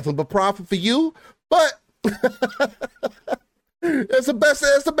 Nothing but profit for you, but it's the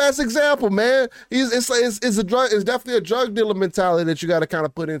best example, man. It's definitely a drug dealer mentality that you got to kind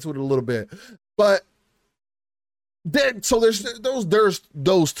of put into it a little bit. But there's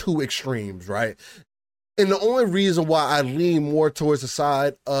those two extremes, right? And the only reason why I lean more towards the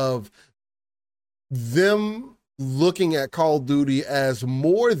side of them looking at Call of Duty as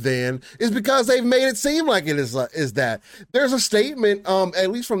more than is because they've made it seem like it is that. There's a statement,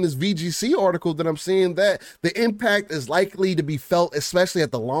 at least from this VGC article, that I'm seeing that the impact is likely to be felt, especially at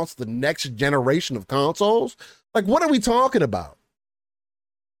the launch of the next generation of consoles. Like, what are we talking about?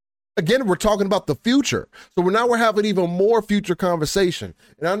 again, we're talking about the future. So we're having even more future conversation.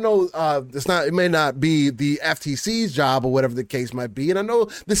 And I know it may not be the FTC's job or whatever the case might be. And I know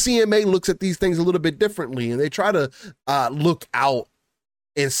the CMA looks at these things a little bit differently, and they try to look out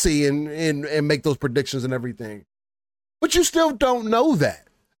and see and make those predictions and everything. But you still don't know that.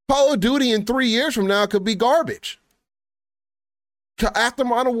 Call of Duty in 3 years from now could be garbage. After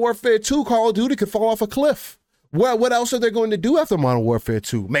Modern Warfare 2, Call of Duty could fall off a cliff. What else are they going to do after Modern Warfare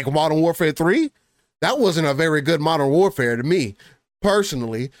 2? Make Modern Warfare 3? That wasn't a very good Modern Warfare to me,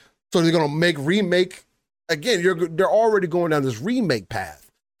 personally. So they're going to remake. Again, they're already going down this remake path.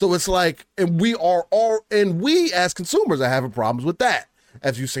 So it's like, and we as consumers are having problems with that.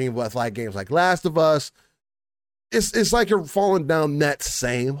 As you've seen with like games like Last of Us, it's like you're falling down that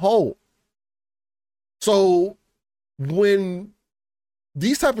same hole. So when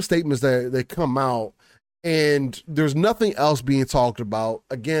these type of statements that they come out, and there's nothing else being talked about.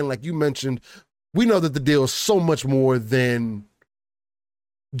 Again, like you mentioned, we know that the deal is so much more than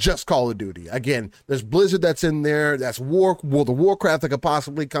just Call of Duty. Again, there's Blizzard that's in there. That's World of Warcraft that could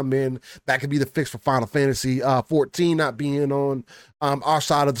possibly come in. That could be the fix for Final Fantasy 14 not being on our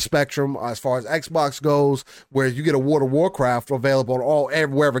side of the spectrum as far as Xbox goes, where you get a World of Warcraft available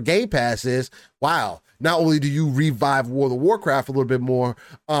on wherever Game Pass is. Wow. Not only do you revive World of Warcraft a little bit more,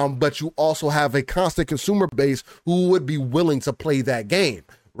 but you also have a constant consumer base who would be willing to play that game,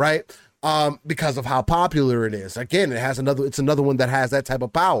 right? Because of how popular it is. Again, it's another one that has that type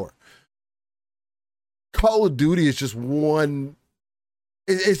of power. Call of Duty is just one.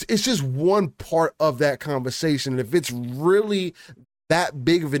 It's just one part of that conversation. And if it's really that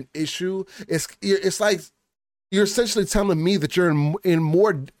big of an issue, it's like you're essentially telling me that you're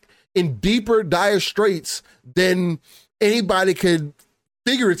in deeper, dire straits than anybody could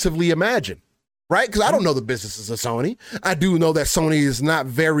figuratively imagine, right? Because I don't know the businesses of Sony. I do know that Sony is not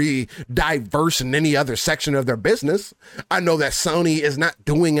very diverse in any other section of their business. I know that Sony is not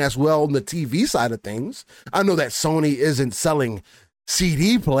doing as well on the TV side of things. I know that Sony isn't selling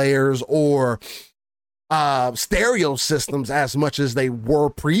CD players or stereo systems as much as they were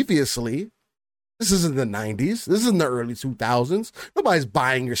previously. This isn't the 90s. This isn't the early 2000s. Nobody's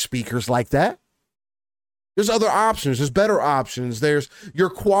buying your speakers like that. There's other options. There's better options. There's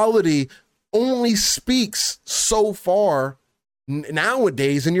your quality only speaks so far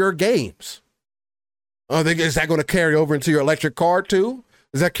nowadays in your games. Is that going to carry over into your electric car too?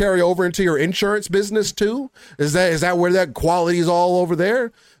 Does that carry over into your insurance business too? Is that where that quality is all over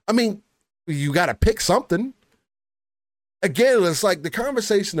there? I mean, you got to pick something. Again, it's like the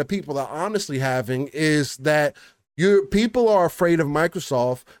conversation that people are honestly having is that people are afraid of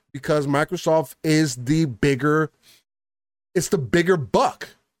Microsoft because Microsoft is the bigger buck,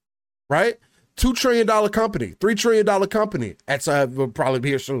 right? $2 trillion company, $3 trillion company. That's will probably be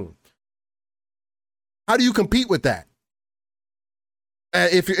here soon. How do you compete with that?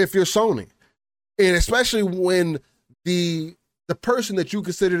 If you're Sony, and especially when the person that you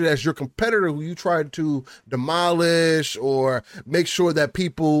considered as your competitor, who you tried to demolish or make sure that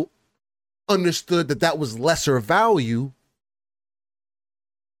people understood that was lesser value,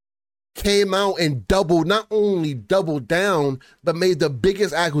 came out and not only doubled down, but made the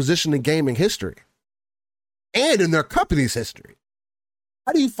biggest acquisition in gaming history and in their company's history.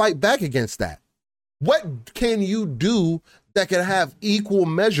 How do you fight back against that? What can you do that can have equal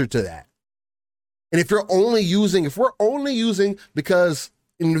measure to that? And if we're only using, because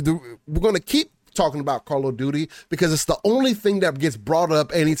we're going to keep talking about Call of Duty because it's the only thing that gets brought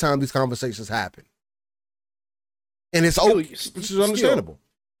up anytime these conversations happen. And it's which is understandable.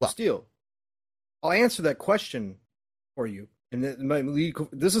 Steele, I'll answer that question for you. And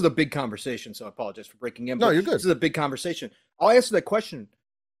this is a big conversation, so I apologize for breaking in. No, you're good. This is a big conversation. I'll answer that question.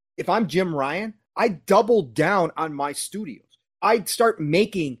 If I'm Jim Ryan, I double down on my studios. I'd start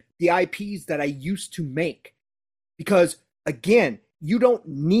making the IPs that I used to make. Because, again, you don't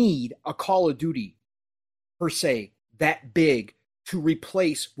need a Call of Duty, per se, that big to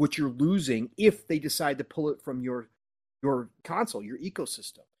replace what you're losing if they decide to pull it from your console, your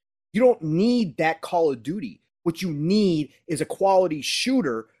ecosystem. You don't need that Call of Duty. What you need is a quality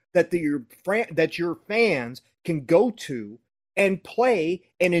shooter that your fans can go to and play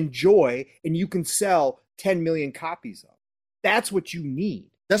and enjoy, and you can sell 10 million copies of. That's what you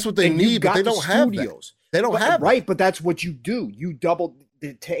need. That's what they need, but they don't have that. They don't have right, but that's what you do. You double.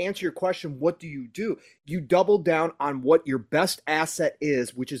 To answer your question, what do? You double down on what your best asset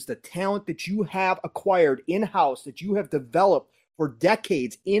is, which is the talent that you have acquired in-house, that you have developed for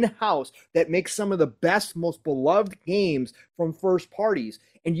decades in-house, that makes some of the best, most beloved games from first parties.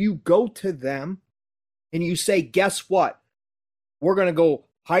 And you go to them and you say, guess what? We're going to go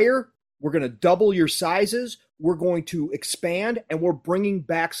higher. We're going to double your sizes. We're going to expand, and we're bringing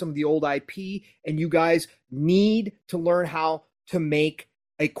back some of the old IP. And you guys need to learn how to make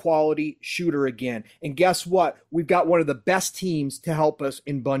a quality shooter again. And guess what? We've got one of the best teams to help us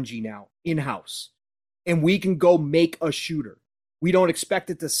in Bungie now, in-house. And we can go make a shooter. We don't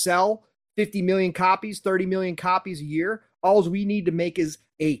expect it to sell 50 million copies, 30 million copies a year. All we need to make is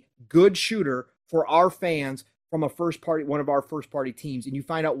a good shooter for our fans from one of our first party teams, and you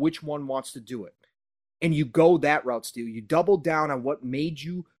find out which one wants to do it. And you go that route, Steel. You double down on what made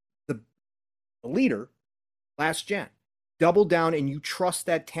you the leader last gen. Double down, and you trust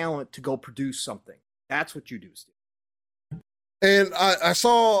that talent to go produce something. That's what you do, Steve. And I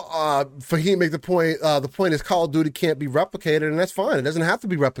saw Fahim make the point is Call of Duty can't be replicated, and that's fine. It doesn't have to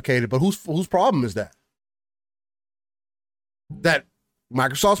be replicated, but whose problem is that? That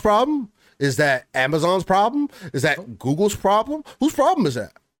Microsoft's problem? Is that Amazon's problem? Is that Google's problem? Whose problem is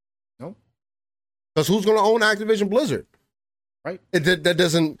that? No. Because who's going to own Activision Blizzard? Right. That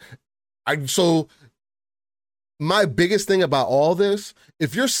doesn't... So my biggest thing about all this,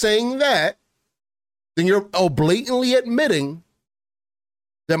 if you're saying that, then you're blatantly admitting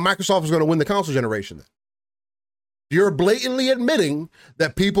that Microsoft is going to win the console generation. Then you're blatantly admitting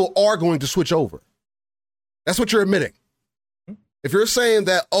that people are going to switch over. That's what you're admitting. If you're saying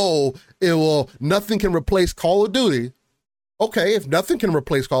that, nothing can replace Call of Duty, okay, if nothing can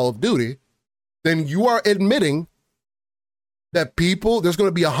replace Call of Duty, then you are admitting that there's going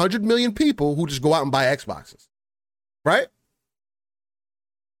to be 100 million people who just go out and buy Xboxes, right?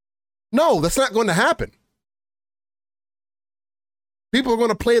 No, that's not going to happen. People are going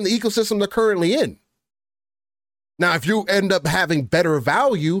to play in the ecosystem they're currently in. Now, if you end up having better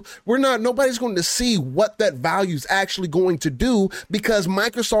value, nobody's going to see what that value is actually going to do, because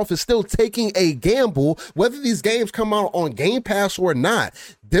Microsoft is still taking a gamble, whether these games come out on Game Pass or not.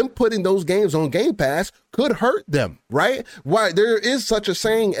 Them putting those games on Game Pass could hurt them, right? Why? There is such a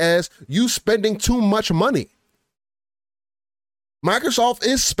saying as you spending too much money. Microsoft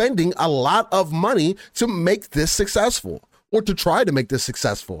is spending a lot of money to make this successful, or to try to make this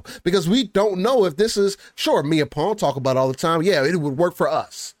successful, because we don't know if this is, sure, me and Paul talk about it all the time. Yeah, it would work for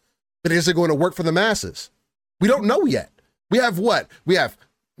us, but is it going to work for the masses? We don't know yet. We have what? We have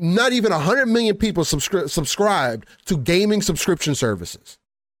not even 100 million people subscribed to gaming subscription services.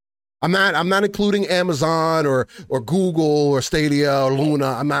 I'm not including Amazon or Google or Stadia or Luna.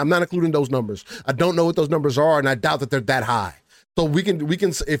 I'm not including those numbers. I don't know what those numbers are, and I doubt that they're that high. So we can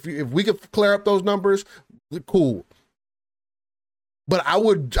if we could clear up those numbers, cool. But I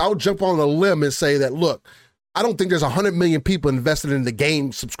would jump on a limb and say that, look, I don't think there's 100 million people invested in the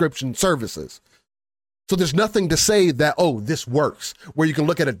game subscription services. So there's nothing to say that, this works, where you can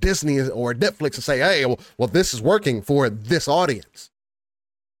look at a Disney or a Netflix and say, hey, well, this is working for this audience.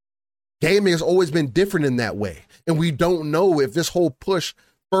 Gaming has always been different in that way. And we don't know if this whole push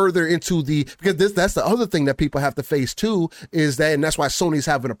further into because that's the other thing that people have to face too, is that, and that's why Sony's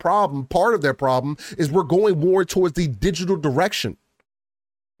having a problem. Part of their problem is we're going more towards the digital direction.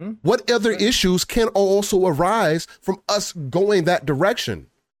 What other issues can also arise from us going that direction?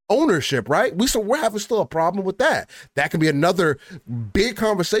 Ownership, right? We're having still a problem with that. That can be another big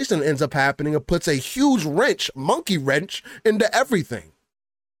conversation that ends up happening and puts a huge monkey wrench into everything,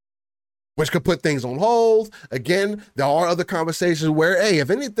 which could put things on hold. Again, there are other conversations where, hey, if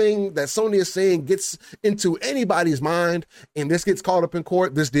anything that Sony is saying gets into anybody's mind and this gets caught up in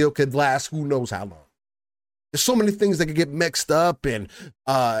court, this deal could last who knows how long. There's so many things that could get mixed up and,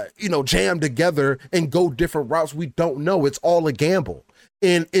 jammed together and go different routes. We don't know. It's all a gamble.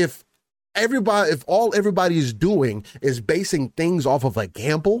 And if all everybody is doing is basing things off of a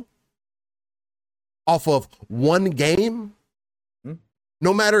gamble, off of one game,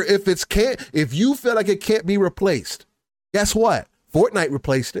 no matter if you feel like it can't be replaced, guess what? Fortnite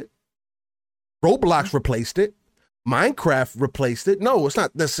replaced it. Roblox replaced it. Minecraft replaced it. No, it's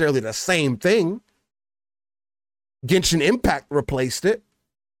not necessarily the same thing. Genshin Impact replaced it.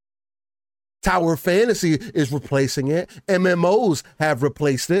 Tower of Fantasy is replacing it. MMOs have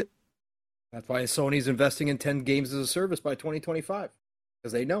replaced it. That's why Sony's investing in 10 games as a service by 2025,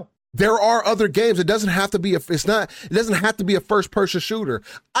 because they know. There are other games. It doesn't have to be it doesn't have to be a first-person shooter.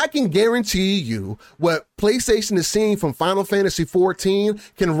 I can guarantee you what PlayStation is seeing from Final Fantasy 14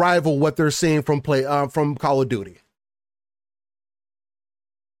 can rival what they're seeing from Call of Duty.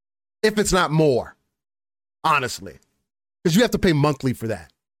 If it's not more. Honestly, because you have to pay monthly for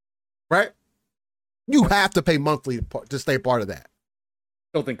that, right? You have to pay monthly to stay part of that.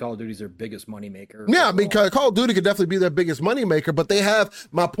 Still think Call of Duty's their biggest moneymaker. Yeah, I mean, Call of Duty could definitely be their biggest moneymaker, but they have,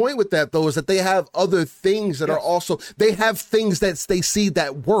 my point with that, though, is that they have other things that are also, they have things that they see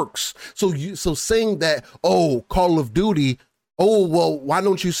that works. So saying that, oh, Call of Duty, oh, well, why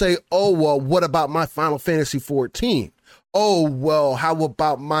don't you say, oh, well, what about my Final Fantasy 14? Oh, well, how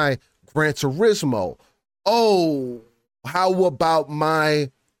about my Gran Turismo? Oh, how about my,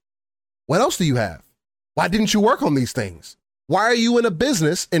 what else do you have? Why didn't you work on these things? Why are you in a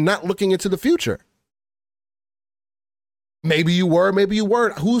business and not looking into the future? Maybe you were, maybe you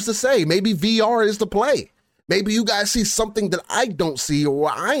weren't. Who's to say? Maybe VR is the play. Maybe you guys see something that I don't see or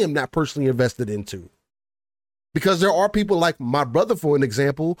I am not personally invested into. Because there are people like my brother, for an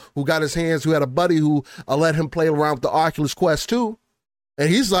example, who got his hands, who had a buddy who let him play around with the Oculus Quest 2. And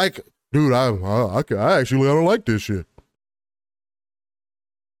he's like, dude, I actually don't like this shit.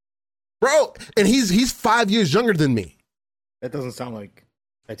 Bro, and he's 5 years younger than me. That doesn't sound like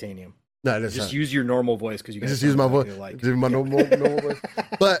Titanium. No, that's just use your normal voice because you guys just use my voice. Like. My normal voice.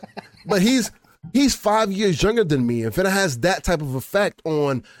 But he's 5 years younger than me. If it has that type of effect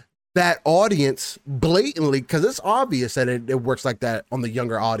on that audience blatantly, because it's obvious that it works like that on the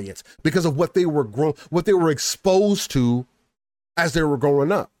younger audience because of what they were exposed to as they were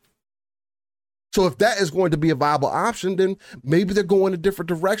growing up. So if that is going to be a viable option, then maybe they're going a different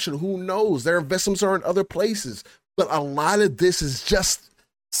direction. Who knows? Their investments are in other places. But a lot of this is just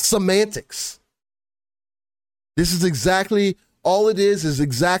semantics. This is exactly, all it is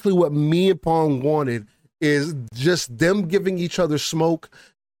exactly what me and Pong wanted, is just them giving each other smoke,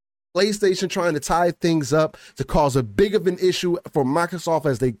 PlayStation trying to tie things up to cause a big of an issue for Microsoft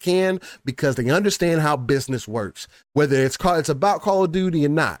as they can, because they understand how business works, whether it's about Call of Duty or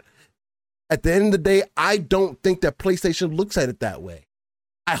not. At the end of the day, I don't think that PlayStation looks at it that way.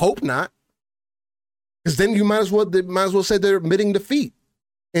 I hope not. Because then you might as well say they're admitting defeat.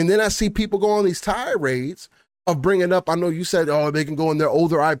 And then I see people go on these tirades of bringing up, I know you said, oh, they can go in their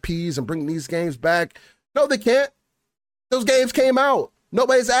older IPs and bring these games back. No, they can't. Those games came out.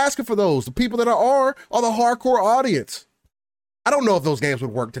 Nobody's asking for those. The people that are the hardcore audience. I don't know if those games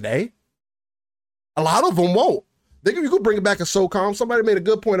would work today. A lot of them won't. You could bring it back a SOCOM. Somebody made a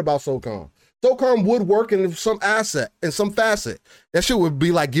good point about SOCOM. SOCOM would work in some facet. That shit would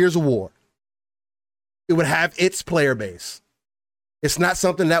be like Gears of War. It would have its player base. It's not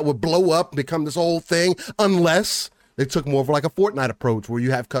something that would blow up and become this whole thing unless they took more of like a Fortnite approach where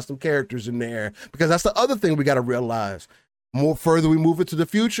you have custom characters in there. Because that's the other thing we got to realize. More further we move into the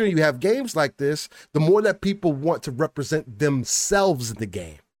future, you have games like this, the more that people want to represent themselves in the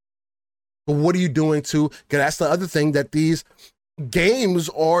game. But what are you doing to, because that's the other thing that these games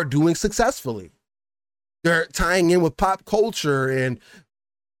are doing successfully. They're tying in with pop culture, and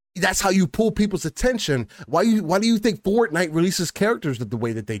that's how you pull people's attention. Why do you think Fortnite releases characters the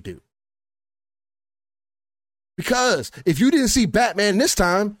way that they do? Because if you didn't see Batman this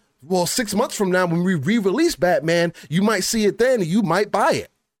time, well, 6 months from now when we re-release Batman, you might see it then and you might buy it.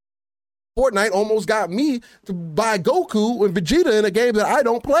 Fortnite almost got me to buy Goku and Vegeta in a game that I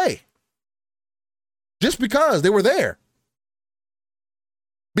don't play. Just because they were there.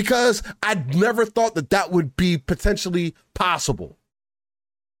 Because I never thought that would be potentially possible.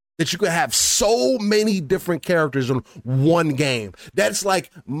 That you could have so many different characters in one game. That's like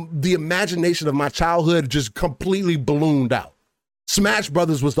the imagination of my childhood just completely ballooned out. Smash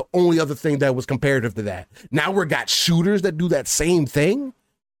Brothers was the only other thing that was comparative to that. Now we've got shooters that do that same thing.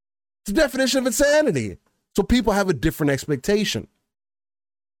 It's the definition of insanity. So people have a different expectation.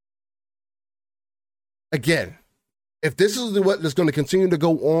 Again, if this is what is going to continue to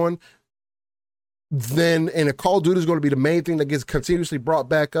go on, then, and a Call of Duty is going to be the main thing that gets continuously brought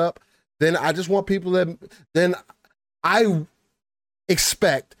back up, then I just want people then I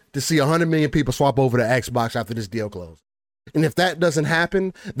expect to see 100 million people swap over to Xbox after this deal closes. And if that doesn't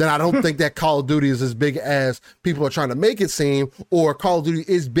happen, then I don't think that Call of Duty is as big as people are trying to make it seem, or Call of Duty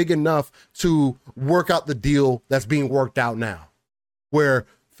is big enough to work out the deal that's being worked out now. Where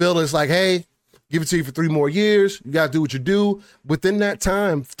Phil is like, hey, give it to you for 3 more years. You got to do what you do. Within that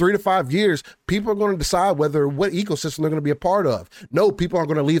time, 3 to 5 years, people are going to decide what ecosystem they're going to be a part of. No, people aren't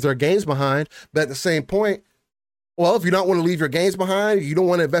going to leave their games behind. But at the same point, well, if you don't want to leave your games behind, you don't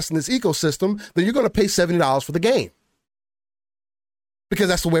want to invest in this ecosystem, then you're going to pay $70 for the game. Because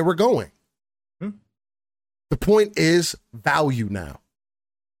that's the way we're going. The point is value now.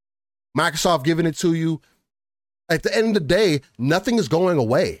 Microsoft giving it to you. At the end of the day, nothing is going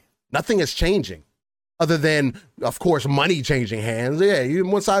away. Nothing is changing. other than, of course, money changing hands. Yeah,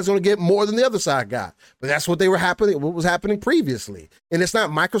 one side's going to get more than the other side got. But that's what what was happening previously. And it's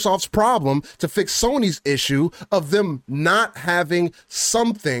not Microsoft's problem to fix Sony's issue of them not having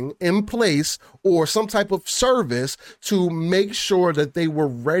something in place or some type of service to make sure that they were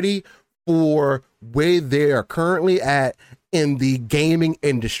ready for where they are currently at in the gaming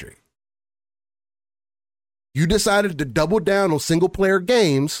industry. You decided to double down on single player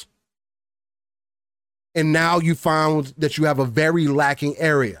games, and now you found that you have a very lacking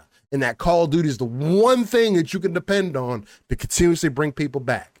area, and that Call of Duty is the one thing that you can depend on to continuously bring people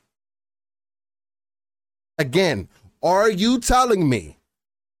back. Again, are you telling me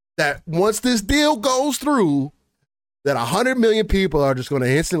that once this deal goes through, that 100 million people are just going to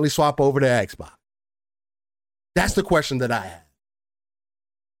instantly swap over to Xbox? That's the question that I have.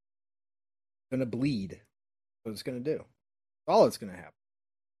 Going to bleed. What it's going to do. All it's going to happen.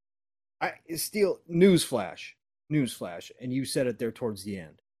 It's still newsflash, and you said it there towards the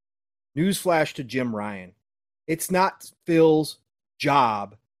end. Newsflash to Jim Ryan. It's not Phil's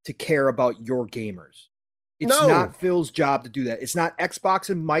job to care about your gamers. It's not Phil's job to do that. It's not Xbox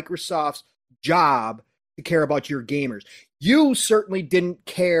and Microsoft's job to care about your gamers. You certainly didn't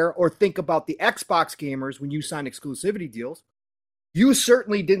care or think about the Xbox gamers when you signed exclusivity deals. You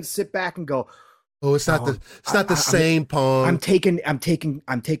certainly didn't sit back and go, oh, it's not the same, Pong. I'm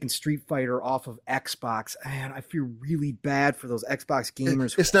taking Street Fighter off of Xbox. Man, I feel really bad for those Xbox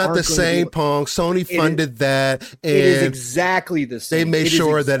gamers. It's not the same, Pong. Sony funded that, and it is exactly the same. They made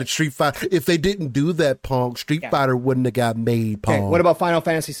sure that it's Street Fighter. If they didn't do that, Pong, Street Fighter wouldn't have got made, Pong. Okay, what about Final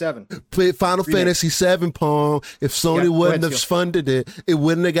Fantasy VII? Final Fantasy VII, Pong. If Sony wouldn't have funded it, it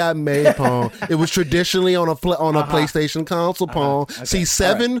wouldn't have got made, Pong. It was traditionally on a PlayStation console, Pong. Okay. See,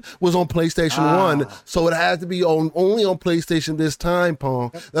 7 was on PlayStation 1. So it had to be only on PlayStation this time, Pong.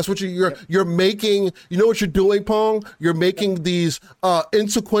 That's what you're making. You know what you're doing, Pong? You're making these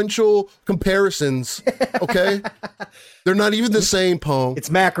insequential comparisons. Okay, they're not even the same, Pong. It's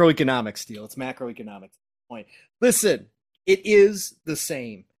macroeconomics, Steel. It's macroeconomics. Point. Listen, it is the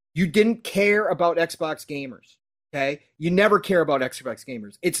same. You didn't care about Xbox gamers. Okay, you never care about Xbox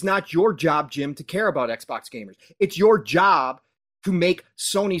gamers. It's not your job, Jim, to care about Xbox gamers. It's your job to make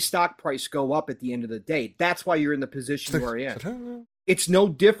Sony's stock price go up at the end of the day. That's why you're in the position you're in. It's no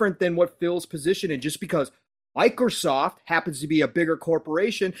different than what Phil's position in. Just because Microsoft happens to be a bigger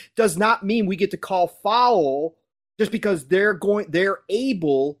corporation does not mean we get to call foul just because they're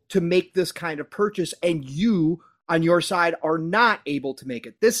able to make this kind of purchase and you on your side are not able to make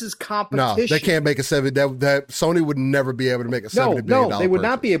it. This is competition. No, they can't make a that Sony would never be able to make a $70 billion No, they would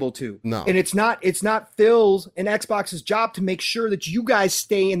not be able to. No. And it's not Phil's and Xbox's job to make sure that you guys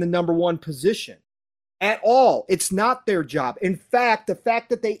stay in the number one position at all. It's not their job. In fact, the fact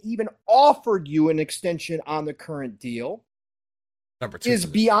that they even offered you an extension on the current deal is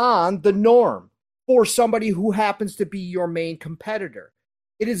beyond the norm for somebody who happens to be your main competitor.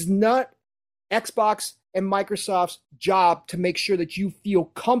 It is not Xbox and Microsoft's job to make sure that you feel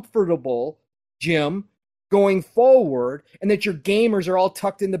comfortable, Jim, going forward, and that your gamers are all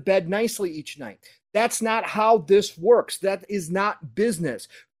tucked in the bed nicely each night. That's not how this works. That is not business.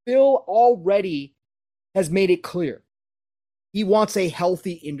 Phil already has made it clear. He wants a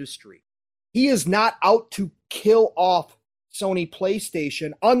healthy industry. He is not out to kill off Sony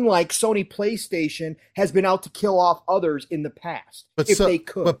PlayStation, unlike Sony PlayStation has been out to kill off others in the past, they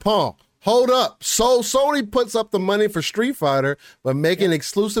could. But Paul, hold up. So Sony puts up the money for Street Fighter, but making it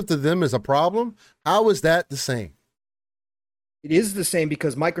exclusive to them is a problem? How is that the same? It is the same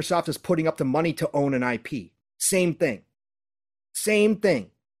because Microsoft is putting up the money to own an IP. Same thing. Same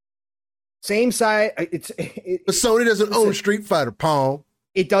side. But Sony doesn't own Street Fighter, Paul.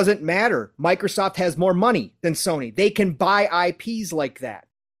 It doesn't matter. Microsoft has more money than Sony. They can buy IPs like that.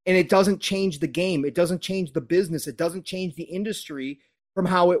 And it doesn't change the game. It doesn't change the business. It doesn't change the industry from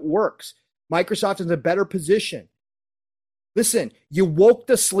how it works. Microsoft is in a better position. Listen, you woke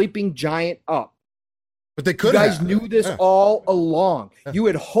the sleeping giant up. But they could have. You guys knew this all along. You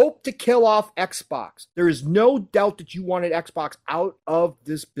had hoped to kill off Xbox. There is no doubt that you wanted Xbox out of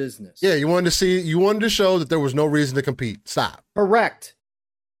this business. Yeah, you wanted to show that there was no reason to compete. Stop. Correct.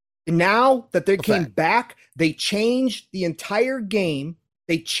 And now that they came back, they changed the entire game.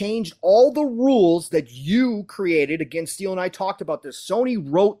 They changed all the rules that you created. Again, Steele and I talked about this. Sony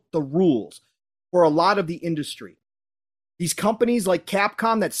wrote the rules for a lot of the industry. These companies like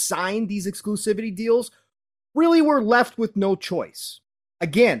Capcom that signed these exclusivity deals really were left with no choice.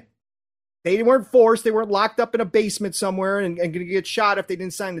 Again, they weren't forced. They weren't locked up in a basement somewhere and going to get shot if they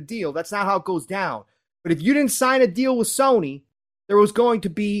didn't sign the deal. That's not how it goes down. But if you didn't sign a deal with Sony, there was going to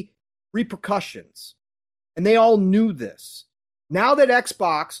be repercussions. And they all knew this. Now that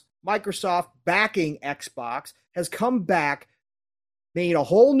Xbox, Microsoft backing Xbox, has come back, made a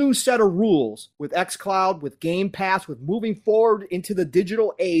whole new set of rules with xCloud, with Game Pass, with moving forward into the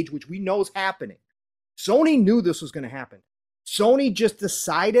digital age, which we know is happening. Sony knew this was going to happen. Sony just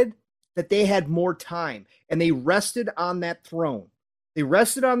decided that they had more time, and they rested on that throne. They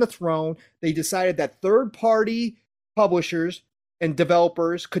rested on the throne. They decided that third-party publishers and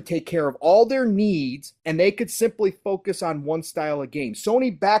developers could take care of all their needs, and they could simply focus on one style of game.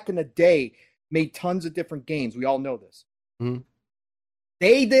 Sony back in the day made tons of different games. We all know this. Mm-hmm.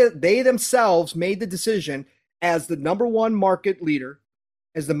 They themselves made the decision as the number one market leader,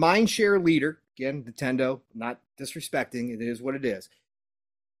 as the mindshare leader. Again, Nintendo, not disrespecting, it is what it is.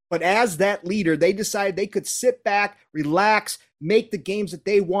 But as that leader, they decided they could sit back, relax, make the games that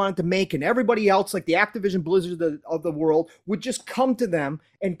they wanted to make, and everybody else, like the Activision Blizzard of the world, would just come to them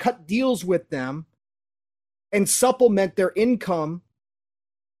and cut deals with them and supplement their income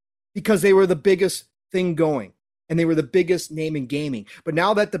because they were the biggest thing going and they were the biggest name in gaming. But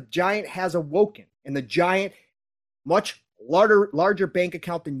now that the giant has awoken, and the giant, much larger bank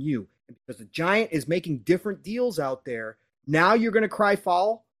account than you, and because the giant is making different deals out there, now you're going to cry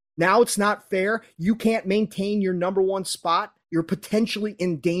foul. Now it's not fair. You can't maintain your number one spot. You're potentially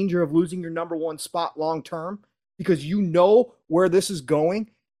in danger of losing your number one spot long term because you know where this is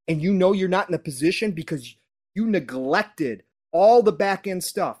going, and you know you're not in a position because you neglected all the back end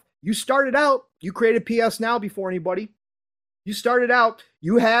stuff. You started out, you created PS Now before anybody. You started out,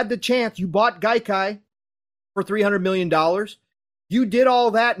 you had the chance. You bought Gaikai for $300 million. You did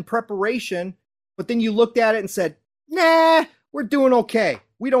all that in preparation, but then you looked at it and said, nah, we're doing okay.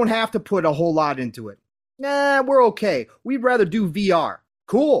 We don't have to put a whole lot into it. Nah, we're okay. We'd rather do VR.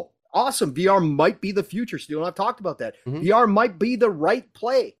 Cool. Awesome. VR might be the future. Still, I've talked about that. Mm-hmm. VR might be the right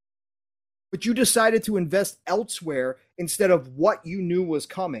play. But you decided to invest elsewhere instead of what you knew was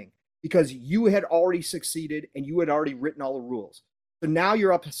coming because you had already succeeded and you had already written all the rules. So now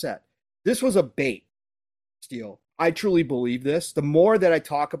you're upset. This was a bait, Steele. I truly believe this. The more that I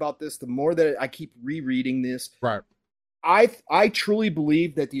talk about this, the more that I keep rereading this. Right. I truly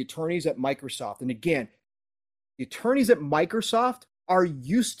believe that the attorneys at Microsoft, and again, the attorneys at Microsoft are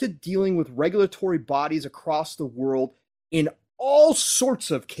used to dealing with regulatory bodies across the world in all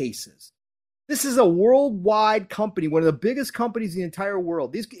sorts of cases. This is a worldwide company, one of the biggest companies in the entire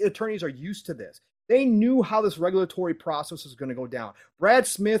world. These attorneys are used to this. They knew how this regulatory process is going to go down. Brad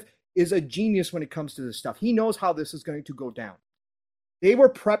Smith is a genius when it comes to this stuff. He knows how this is going to go down. They were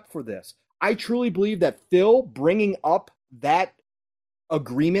prepped for this. I truly believe that Phil bringing up that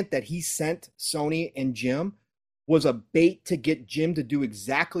agreement that he sent Sony and Jim was a bait to get Jim to do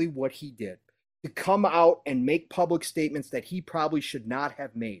exactly what he did, to come out and make public statements that he probably should not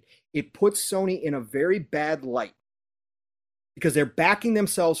have made. It puts Sony in a very bad light because they're backing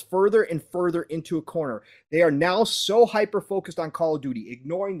themselves further and further into a corner. They are now so hyper-focused on Call of Duty,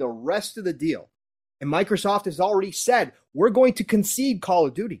 ignoring the rest of the deal. And Microsoft has already said, we're going to concede Call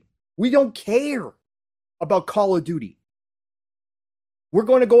of Duty. We don't care about Call of Duty. We're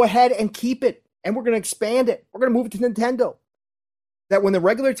going to go ahead and keep it, and we're going to expand it. We're going to move it to Nintendo. That when the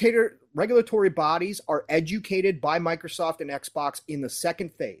regulatory bodies are educated by Microsoft and Xbox in the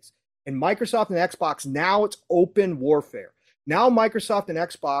second phase, and Microsoft and Xbox, now it's open warfare. Now Microsoft and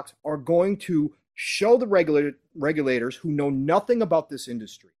Xbox are going to show the regulators who know nothing about this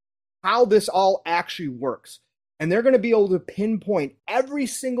industry how this all actually works. And they're going to be able to pinpoint every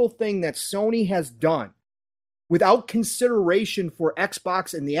single thing that Sony has done without consideration for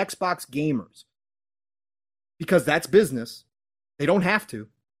Xbox and the Xbox gamers. Because that's business. They don't have to.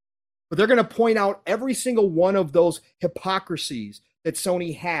 But they're going to point out every single one of those hypocrisies that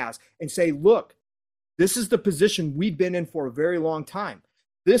Sony has and say, look, this is the position we've been in for a very long time.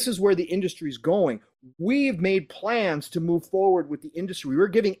 This is where the industry is going. We've made plans to move forward with the industry. We're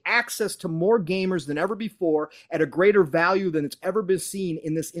giving access to more gamers than ever before at a greater value than it's ever been seen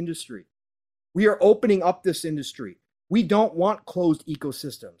in this industry. We are opening up this industry. We don't want closed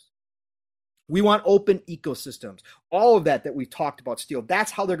ecosystems. We want open ecosystems. All of that we've talked about, Steele.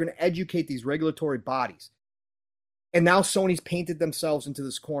 That's how they're going to educate these regulatory bodies. And now Sony's painted themselves into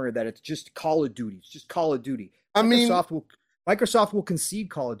this corner that it's just Call of Duty. It's just Call of Duty. Microsoft will concede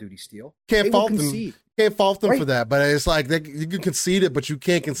Call of Duty, Steele. Can't fault them for that, but it's like you can concede it, but you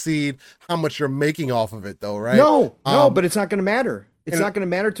can't concede how much you're making off of it, though, right? No, but it's not going to matter. It's not going to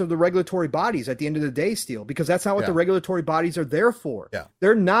matter to the regulatory bodies at the end of the day, Steele, because that's not what the regulatory bodies are there for. Yeah.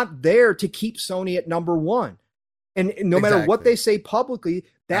 They're not there to keep Sony at number one. And no matter what they say publicly,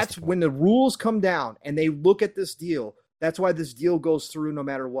 that's when the rules come down and they look at this deal, That's why this deal goes through no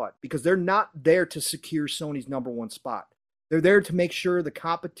matter what, because they're not there to secure Sony's number one spot. They're there to make sure the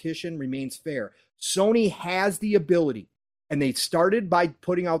competition remains fair. Sony has the ability, and they started by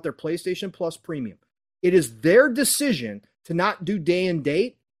putting out their PlayStation Plus Premium. It is their decision to not do day and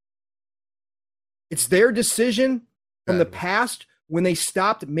date. It's their decision from the past when they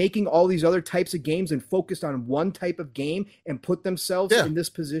stopped making all these other types of games and focused on one type of game and put themselves in this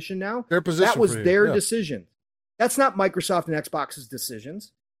position now. Their position. That was their decision. That's not Microsoft and Xbox's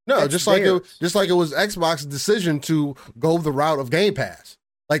decisions. No, That's just like it was Xbox's decision to go the route of Game Pass.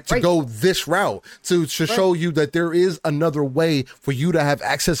 Like to go this route to show you that there is another way for you to have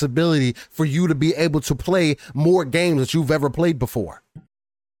accessibility, for you to be able to play more games that you've ever played before.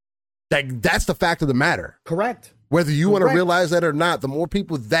 That's the fact of the matter. Correct. Whether you want to realize that or not, the more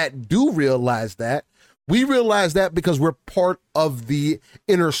people that do realize that, we realize that because we're part of the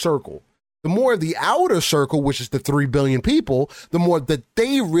inner circle. The more the outer circle, which is the 3 billion people, the more that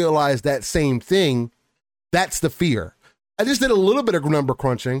they realize that same thing, that's the fear. I just did a little bit of number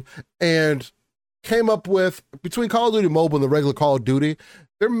crunching and came up with, between Call of Duty Mobile and the regular Call of Duty,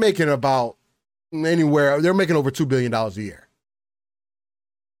 they're making over $2 billion a year.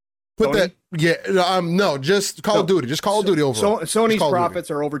 Put Sony? No, just Call of Duty. Just Call of Duty overall. Sony's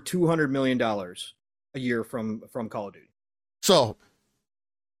profits are over $200 million a year from Call of Duty. So,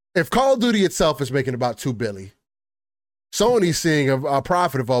 if Call of Duty itself is making about $2 billion, Sony's seeing a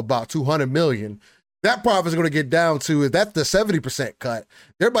profit of about $200 million. That profit is going to get down to, if that's the 70% cut,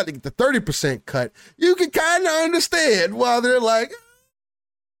 they're about to get the 30% cut. You can kind of understand why they're like,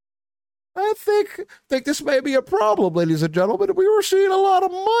 I think this may be a problem, ladies and gentlemen. We were seeing a lot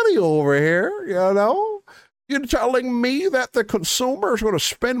of money over here, you know? You're telling me that the consumer is going to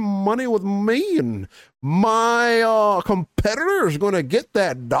spend money with me and my competitor is going to get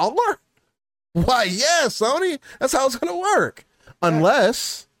that dollar? Why, yeah, Sony. That's how it's going to work.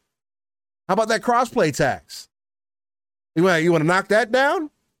 Unless, how about that crossplay tax? You want to knock that down?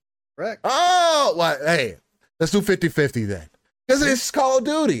 Correct. Oh, well, hey, let's do 50-50 then. Because it's Call of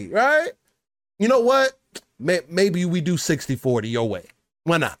Duty, right? You know what? Maybe we do 60-40 your way.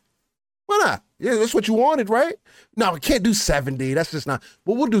 Why not? Why not? Yeah, that's what you wanted, right? No, we can't do 70. That's just not.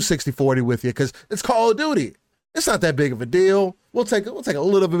 But we'll do 60-40 with you because it's Call of Duty. It's not that big of a deal. We'll take a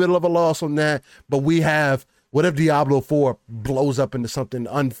little bit of a loss on that. But we have, what if Diablo 4 blows up into something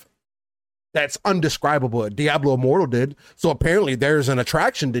that's undescribable? Diablo Immortal did. So apparently there's an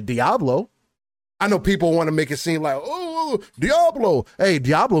attraction to Diablo. I know people want to make it seem like, oh, Diablo. Hey,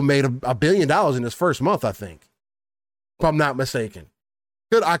 Diablo made $1 billion in his first month, I think, if I'm not mistaken.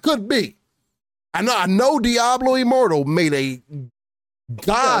 I could be. I know Diablo Immortal made a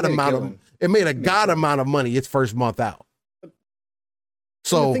amount of money its first month out.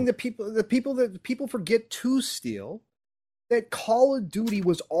 So the thing that people forget to steal, that Call of Duty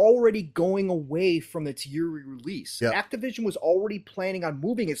was already going away from its yearly release. Yep. Activision was already planning on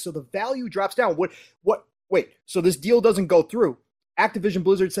moving it, so the value drops down. Wait, so this deal doesn't go through. Activision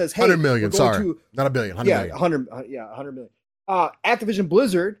Blizzard says, hey, 100 million, not $1 billion, 100 million. 100 million. Activision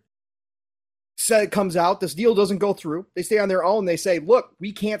Blizzard comes out, this deal doesn't go through. They stay on their own. They say, look,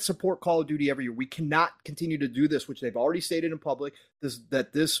 we can't support Call of Duty every year. We cannot continue to do this, which they've already stated in public,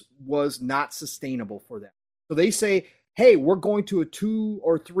 that this was not sustainable for them. So they say, hey, we're going to a 2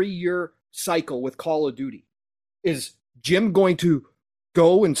 or 3 year cycle with Call of Duty. Is Jim going to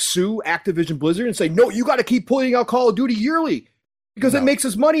go and sue Activision Blizzard and say, no, you got to keep putting out Call of Duty yearly because it makes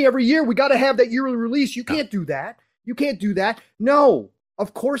us money every year. We got to have that yearly release. You can't do that. You can't do that. No,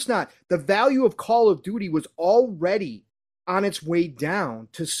 of course not. The value of Call of Duty was already on its way down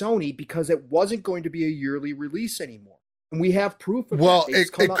to Sony because it wasn't going to be a yearly release anymore. And we have proof of that.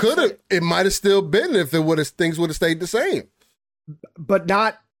 It could have. It might have still been if things would have stayed the same. But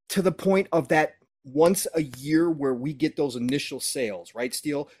not to the point of that once a year where we get those initial sales, right,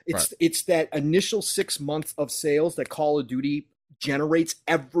 Steele? It's that initial 6 months of sales that Call of Duty generates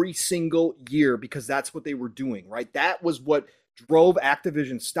every single year because that's what they were doing, right? That was what drove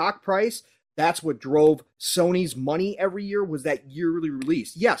Activision's stock price. That's what drove Sony's money every year, was that yearly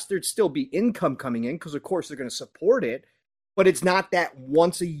release. Yes, there'd still be income coming in because, of course, they're going to support it, but it's not that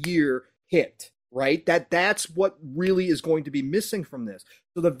once a year hit, right? That's what really is going to be missing from this.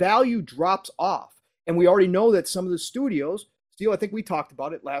 So the value drops off. And we already know that some of the studios, Steel, I think we talked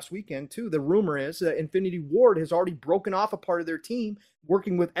about it last weekend too. The rumor is that Infinity Ward has already broken off a part of their team,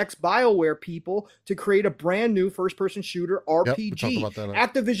 working with ex-BioWare people to create a brand new first-person shooter RPG. Yep,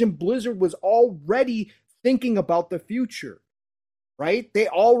 Activision Blizzard was already thinking about the future, right? They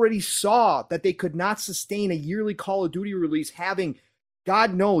already saw that they could not sustain a yearly Call of Duty release having,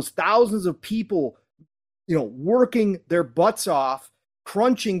 God knows, thousands of people, working their butts off,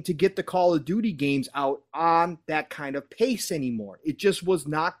 crunching to get the Call of Duty games out on that kind of pace anymore. It just was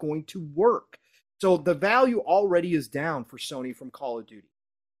not going to work. So the value already is down for Sony from Call of Duty.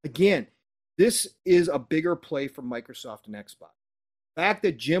 Again, this is a bigger play for Microsoft and Xbox. The fact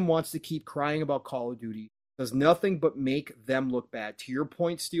that Jim wants to keep crying about Call of Duty does nothing but make them look bad. To your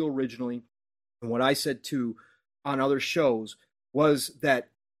point, Steel, originally, and what I said too on other shows was that,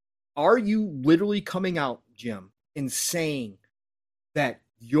 are you literally coming out, Jim, and saying that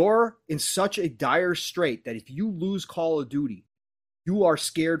you're in such a dire strait that if you lose Call of Duty, you are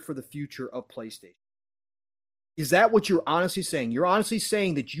scared for the future of PlayStation? Is that what you're honestly saying? You're honestly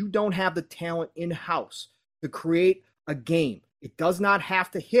saying that you don't have the talent in-house to create a game. It does not have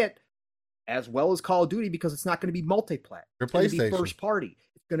to hit as well as Call of Duty because it's not going to be multiplayer. It's going to be first party.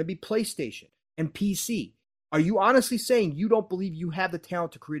 It's going to be PlayStation and PC. Are you honestly saying you don't believe you have the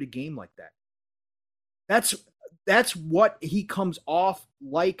talent to create a game like that? That's what he comes off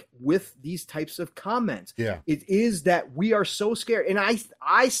like with these types of comments. Yeah. It is that we are so scared. And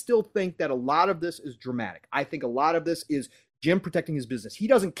I still think that a lot of this is dramatic. I think a lot of this is Jim protecting his business. He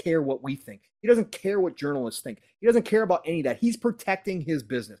doesn't care what we think. He doesn't care what journalists think. He doesn't care about any of that. He's protecting his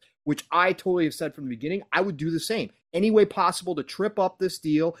business, which I totally have said from the beginning. I would do the same. Any way possible to trip up this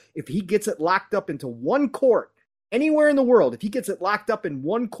deal. If he gets it locked up into one court, anywhere in the world, if he gets it locked up in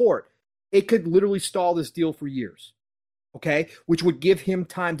one court, it could literally stall this deal for years, okay? Which would give him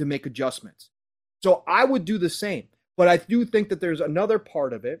time to make adjustments. So I would do the same. But I do think that there's another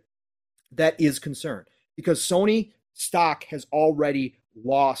part of it that is concerned because Sony stock has already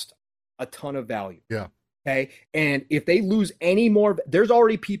lost a ton of value. Yeah. Okay. And if they lose any more, there's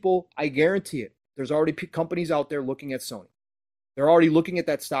already people, I guarantee it, there's already companies out there looking at Sony. They're already looking at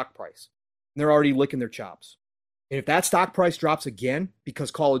that stock price. And they're already licking their chops. And if that stock price drops again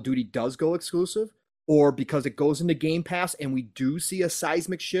because Call of Duty does go exclusive or because it goes into Game Pass and we do see a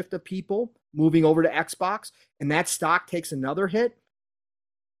seismic shift of people moving over to Xbox and that stock takes another hit,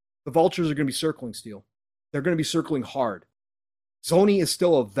 the vultures are going to be circling, Steel. They're going to be circling hard. Sony is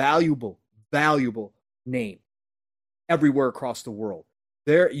still a valuable name everywhere across the world.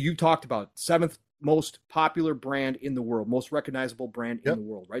 There, you talked about 7th most popular brand in the world, most recognizable brand in the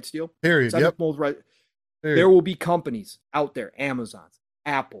world, right, Steel? Period. 7th most There will be companies out there, Amazons,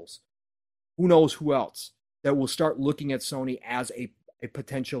 Apples, who knows who else, that will start looking at Sony as a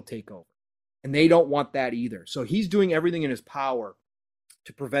potential takeover. And they don't want that either. So he's doing everything in his power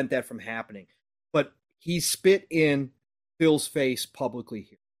to prevent that from happening. But he spit in Phil's face publicly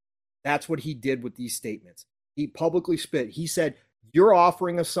here. That's what he did with these statements. He publicly spit. He said, you're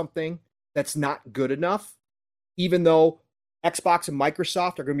offering us something that's not good enough, even though Xbox and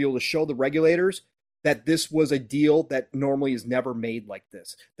Microsoft are going to be able to show the regulators that this was a deal that normally is never made like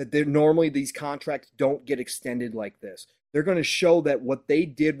this, that normally these contracts don't get extended like this. They're going to show that what they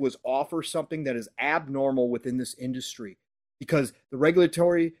did was offer something that is abnormal within this industry because the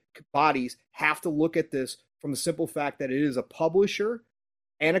regulatory bodies have to look at this from the simple fact that it is a publisher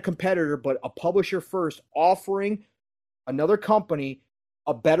and a competitor, but a publisher first offering another company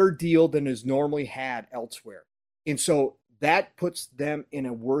a better deal than is normally had elsewhere. And so that puts them in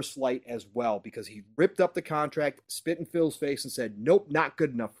a worse light as well because he ripped up the contract, spit in Phil's face and said, nope, not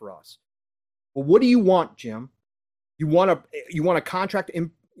good enough for us. Well, what do you want, Jim? You want a contract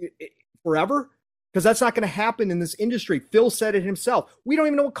in forever? Because that's not going to happen in this industry. Phil said it himself. We don't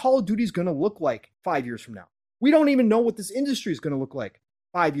even know what Call of Duty is going to look like 5 years from now. We don't even know what this industry is going to look like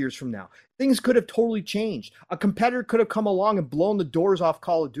 5 years from now. Things could have totally changed. A competitor could have come along and blown the doors off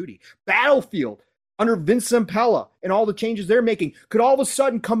Call of Duty. Battlefield, under Vince Zampella and all the changes they're making, could all of a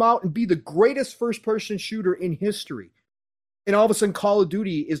sudden come out and be the greatest first-person shooter in history. And all of a sudden, Call of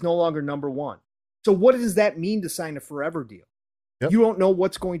Duty is no longer number one. So what does that mean to sign a forever deal? Yep. You don't know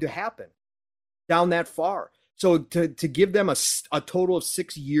what's going to happen down that far. So to give them a total of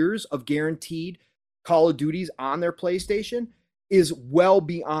 6 years of guaranteed Call of Duties on their PlayStation is well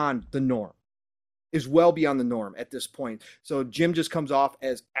beyond the norm. Is well beyond the norm at this point. So Jim just comes off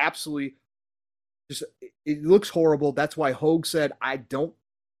as absolutely just, it looks horrible. That's why Hogue said, I don't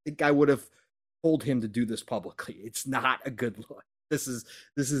think I would have told him to do this publicly. It's not a good look. This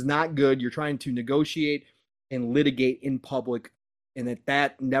is not good. You're trying to negotiate and litigate in public, and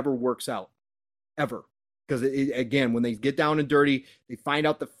that never works out, ever. Because, again, when they get down and dirty, they find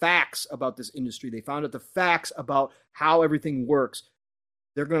out the facts about this industry. They found out the facts about how everything works.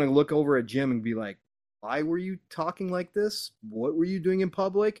 They're going to look over at Jim and be like, why were you talking like this? What were you doing in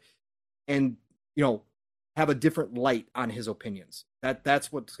public? And, have a different light on his opinions.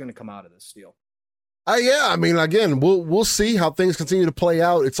 That's what's going to come out of this deal. Yeah, I mean, again, we'll see how things continue to play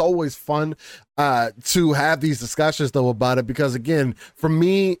out. It's always fun to have these discussions though about it because, again, for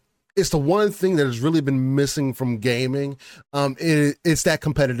me, it's the one thing that has really been missing from gaming. It's that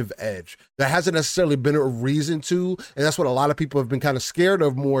competitive edge. There hasn't necessarily been a reason to, and that's what a lot of people have been kind of scared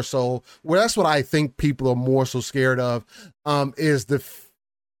of more so. Well, that's what I think people are more so scared of, is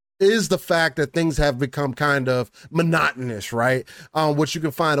the fact that things have become kind of monotonous, right? What you can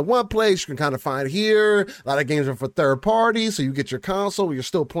find in one place, you can kind of find here. A lot of games are for third parties, so you get your console, you're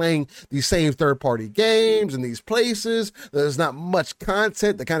still playing these same third party games in these places. There's not much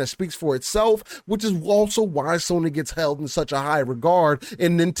content that kind of speaks for itself, which is also why Sony gets held in such a high regard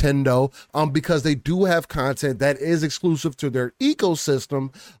in Nintendo, because they do have content that is exclusive to their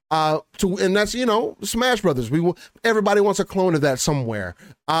ecosystem. And that's, Smash Brothers. Everybody wants a clone of that somewhere.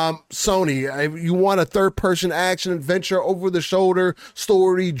 Sony, you want a third-person action adventure, over-the-shoulder,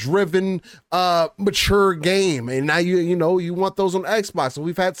 story-driven, mature game, and now you want those on Xbox. So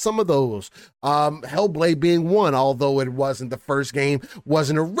we've had some of those. Hellblade being one, although it wasn't the first game,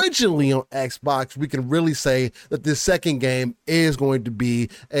 wasn't originally on Xbox. We can really say that this second game is going to be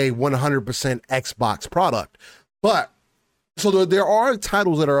a 100% Xbox product, but. So there are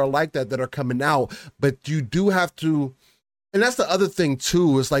titles that are like that are coming out, but you do have to, and that's the other thing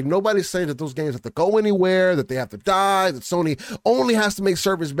too, is like nobody's saying that those games have to go anywhere, that they have to die, that Sony only has to make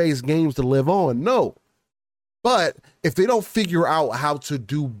service-based games to live on. No. But if they don't figure out how to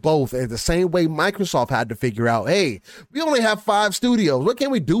do both, and the same way Microsoft had to figure out, hey, we only have 5 studios. What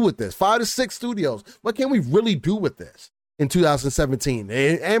can we do with this? 5 to 6 studios. What can we really do with this in 2017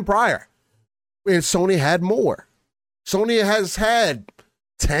 and prior? And Sony had more. Sony has had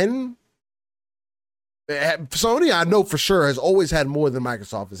 10. Sony, I know for sure, has always had more than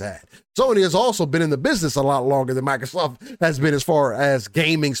Microsoft has had. Sony has also been in the business a lot longer than Microsoft has been as far as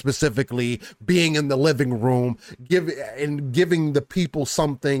gaming specifically, being in the living room, giving the people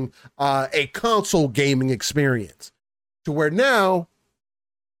something, a console gaming experience. To where now,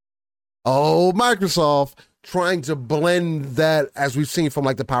 Microsoft trying to blend that, as we've seen from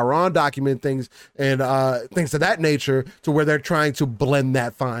like the Power On document things and things of that nature, to where they're trying to blend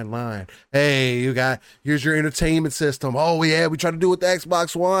that fine line. Hey, here's your entertainment system. Oh yeah, we try to do it with the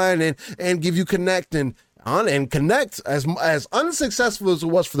Xbox One and give you Kinect and Kinect, as unsuccessful as it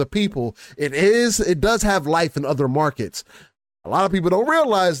was for the people, it does have life in other markets. A lot of people don't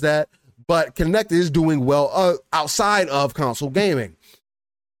realize that, but Kinect is doing well outside of console gaming.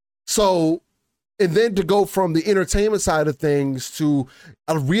 So, and then to go from the entertainment side of things to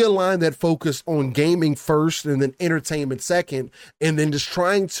realign that focus on gaming first and then entertainment second, and then just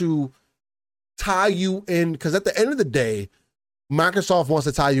trying to tie you in, because at the end of the day, Microsoft wants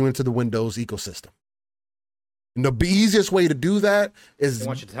to tie you into the Windows ecosystem. And the easiest way to do that is they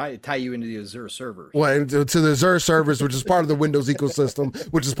want you to tie you into the Azure servers. Well, to the Azure servers, which is part of the Windows ecosystem,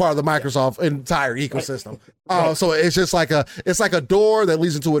 which is part of the Microsoft entire ecosystem. Right. So it's just like a door that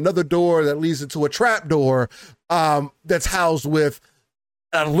leads into another door that leads into a trap door that's housed with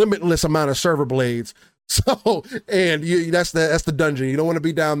a limitless amount of server blades. So, and that's the dungeon. You don't want to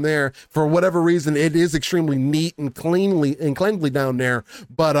be down there for whatever reason. It is extremely neat and cleanly down there,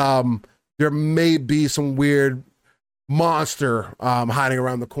 but there may be some weird monster hiding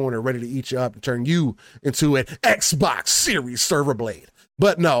around the corner, ready to eat you up and turn you into an Xbox Series server blade.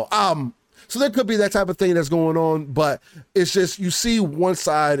 But no, so there could be that type of thing that's going on. But it's just, you see, one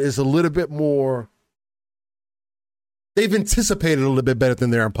side is a little bit more. They've anticipated a little bit better than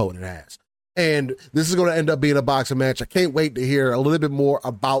their opponent has. And this is going to end up being a boxing match. I can't wait to hear a little bit more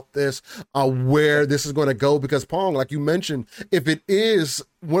about this, where this is going to go, because Pong, like you mentioned, if it is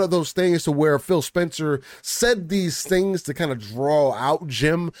one of those things to where Phil Spencer said these things to kind of draw out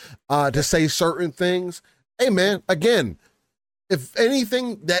Jim to say certain things, hey man, again, if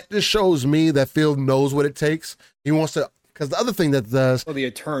anything, that just shows me that Phil knows what it takes. He wants to. Because the other thing that does... Well, the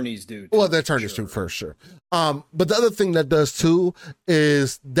attorneys do. Well, the attorneys do, for sure. But the other thing that does, too,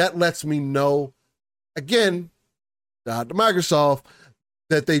 is that lets me know, again, to Microsoft,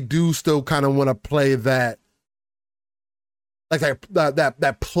 that they do still kind of want to play that, like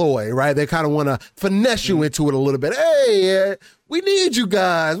that ploy, right? They kind of want to finesse you into it a little bit. Hey, we need you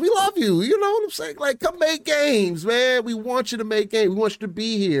guys. We love you. You know what I'm saying? Like, come make games, man. We want you to make games. We want you to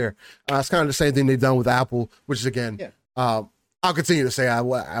be here. It's kind of the same thing they've done with Apple, which is, again... Yeah. I'll continue to say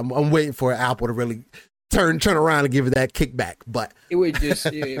I'm waiting for Apple to really turn around and give it that kickback, but it would be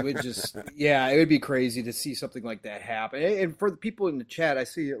crazy to see something like that happen. And for the people in the chat, I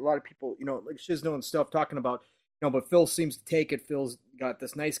see a lot of people, like Shizno and stuff talking about, but Phil seems to take it. Phil's got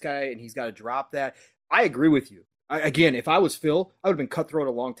this nice guy and he's got to drop that. I agree with you. Again, if I was Phil, I would have been cutthroat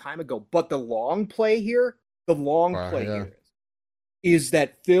a long time ago. But the long play here is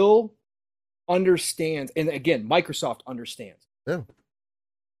that Phil understands, and again, Microsoft understands. Yeah.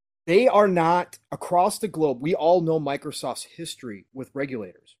 They are not across the globe. We all know Microsoft's history with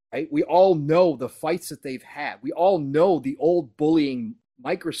regulators, right? We all know the fights that they've had. We all know the old bullying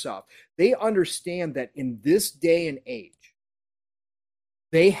Microsoft. They understand that in this day and age,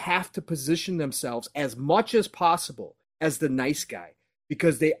 they have to position themselves as much as possible as the nice guy,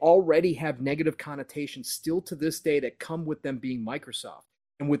 because they already have negative connotations still to this day that come with them being Microsoft.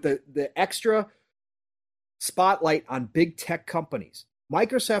 And with the extra spotlight on big tech companies,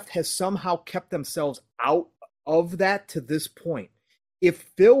 Microsoft has somehow kept themselves out of that to this point. If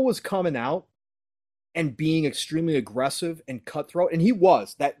Phil was coming out and being extremely aggressive and cutthroat, and he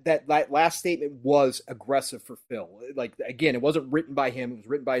was, that last statement was aggressive for Phil. Like, again, it wasn't written by him. It was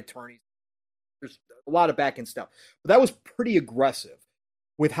written by attorneys. There's a lot of back-end stuff. But that was pretty aggressive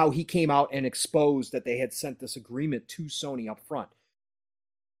with how he came out and exposed that they had sent this agreement to Sony up front.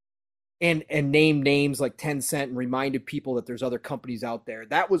 And named names like Tencent and reminded people that there's other companies out there.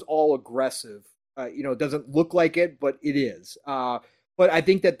 That was all aggressive. It doesn't look like it, but it is. But I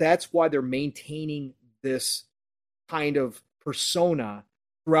think that's why they're maintaining this kind of persona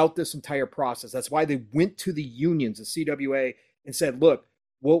throughout this entire process. That's why they went to the unions, the CWA, and said, look,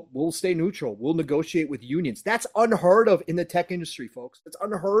 we'll stay neutral. We'll negotiate with unions. That's unheard of in the tech industry, folks. That's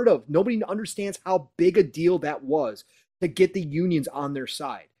unheard of. Nobody understands how big a deal that was to get the unions on their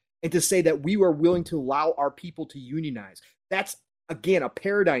side and to say that we were willing to allow our people to unionize. That's, again, a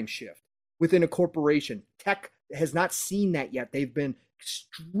paradigm shift within a corporation. Tech has not seen that yet. They've been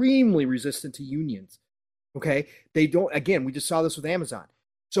extremely resistant to unions. Okay? They don't, again, we just saw this with Amazon.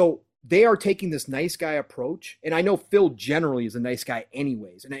 So they are taking this nice guy approach. And I know Phil generally is a nice guy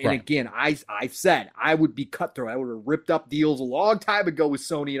anyways. And again, I've said I would be cutthroat. I would have ripped up deals a long time ago with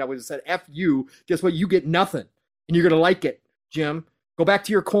Sony, and I would have said, F you. Guess what? You get nothing. And you're going to like it, Jim. Go back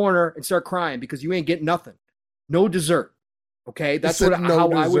to your corner and start crying because you ain't getting nothing. No dessert. Okay? That's how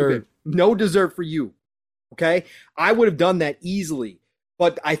I would have been. No dessert for you. Okay? I would have done that easily.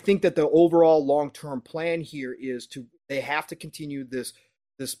 But I think that the overall long-term plan here is they have to continue this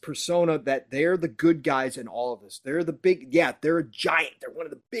persona that they're the good guys in all of this. They're the they're a giant. They're one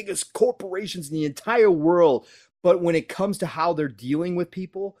of the biggest corporations in the entire world. But when it comes to how they're dealing with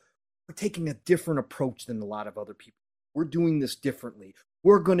people, we're taking a different approach than a lot of other people. We're doing this differently.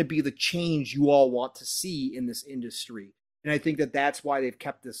 We're going to be the change you all want to see in this industry. And I think that's why they've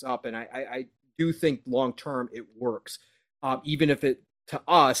kept this up. And I do think long-term it works. Even if it, to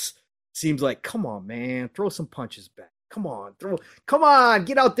us, seems like, come on, man, throw some punches back. Come on,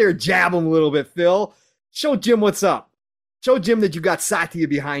 get out there, jab him a little bit, Phil. Show Jim what's up. Show Jim that you got Satya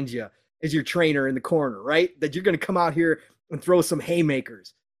behind you as your trainer in the corner, right? That you're going to come out here and throw some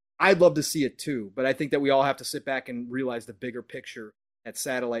haymakers. I'd love to see it too, but I think that we all have to sit back and realize the bigger picture at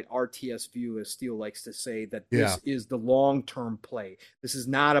Satellite RTS View, as Steele likes to say, that this is the long-term play. This is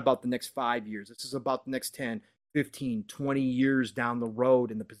not about the next 5 years. This is about the next 10, 15, 20 years down the road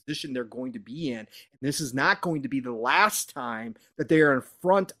and the position they're going to be in. And this is not going to be the last time that they are in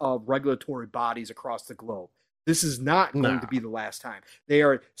front of regulatory bodies across the globe. This is not going to be the last time. They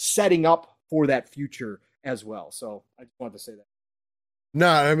are setting up for that future as well. So I just wanted to say that. No,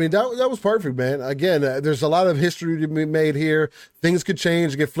 I mean, that was perfect, man. Again, there's a lot of history to be made here. Things could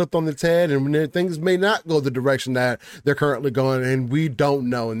change, get flipped on its head, and things may not go the direction that they're currently going, and we don't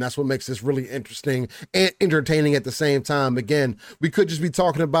know. And that's what makes this really interesting and entertaining at the same time. Again, we could just be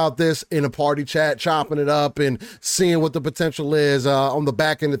talking about this in a party chat, chopping it up and seeing what the potential is on the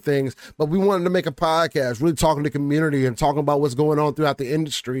back end of things. But we wanted to make a podcast, really talking to the community and talking about what's going on throughout the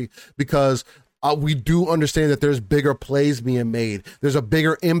industry, because we do understand that there's bigger plays being made. There's a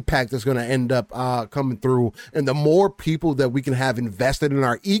bigger impact that's going to end up coming through. And the more people that we can have invested in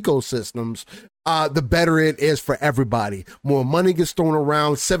our ecosystems, the better it is for everybody. More money gets thrown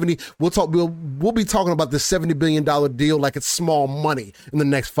around. We'll be talking about this $70 billion deal like it's small money in the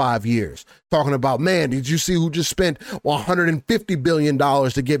next 5 years. Talking about, man, did you see who just spent $150 billion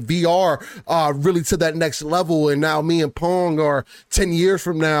to get VR really to that next level? And now me and Pong are 10 years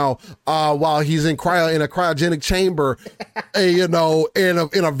from now, while he's in a cryogenic chamber, in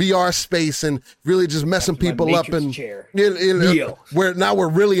a VR space and really just messing people up. And we're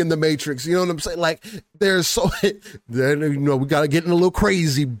really in the Matrix. You know what I'm saying? Like, there's we got to get in a little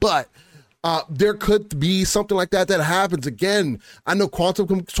crazy, but there could be something like that happens again. I know quantum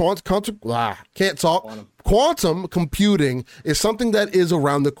quantum computing is something that is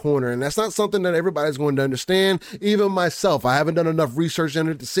around the corner, and that's not something that everybody's going to understand. Even myself, I haven't done enough research in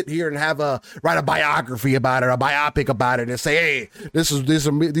it to sit here and write a biography about it, a biopic about it, and say, hey,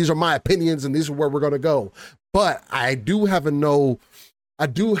 these are my opinions and these are where we're going to go. But I do have enough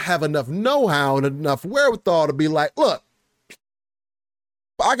know-how and enough wherewithal to be like, look,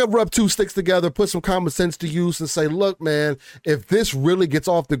 I could rub two sticks together, put some common sense to use and say, look, man, if this really gets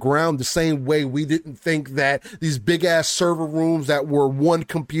off the ground the same way we didn't think that these big ass server rooms that were one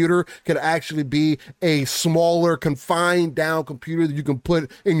computer could actually be a smaller, confined down computer that you can put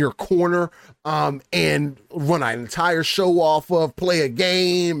in your corner and run an entire show off of, play a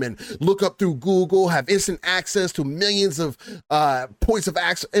game and look up through Google, have instant access to millions of points of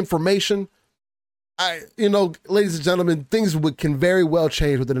information. Ladies and gentlemen, things can very well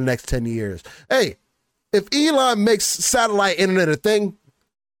change within the next 10 years. Hey, if Elon makes satellite internet a thing,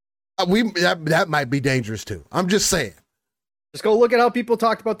 that might be dangerous too. I'm just saying. Just go look at how people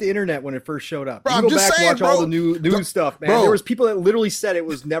talked about the internet when it first showed up. Bro, you go back and watch all the news stuff, man. Bro, there was people that literally said it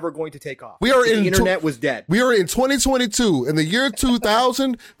was never going to take off. The internet was dead. We are in 2022. In the year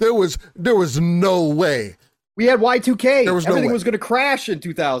 2000, there was no way. We had Y2K. Everything way. Was going to crash in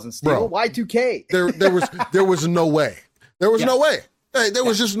 2000. Still, Y2K. There was no way. There was no way. Hey, there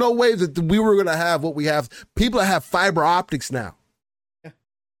was just no way that we were going to have what we have. People that have fiber optics now. Yeah.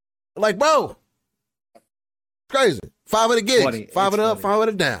 Like, bro, it's crazy. 500 gigs. Funny. 500 up,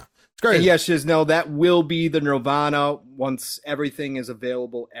 500 down. It's crazy. And yes, Shizno, that will be the nirvana once everything is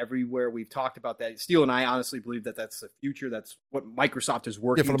available everywhere. We've talked about that. Steele and I honestly believe that that's the future. That's what Microsoft is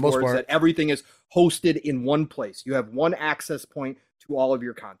working for the towards, most part. that everything is hosted in one place. You have one access point to all of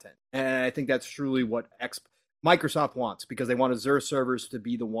your content. And I think that's truly what Microsoft wants, because they want Azure servers to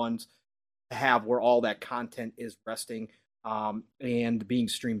be the ones to have where all that content is resting and being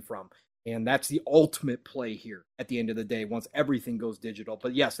streamed from. And that's the ultimate play here at the end of the day, once everything goes digital.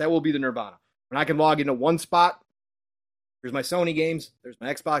 But yes, that will be the nirvana. When I can log into one spot, there's my Sony games, there's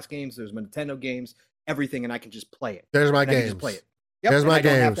my Xbox games, there's my Nintendo games, everything, and I can just play it. There's my games. I can just play it. Yep. There's my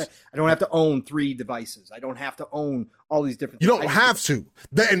games. I don't have to own 3 devices. I don't have to own all these different things. You don't have to.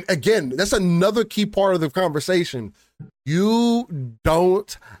 And again, that's another key part of the conversation. You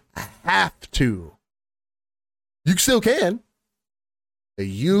don't have to. You still can.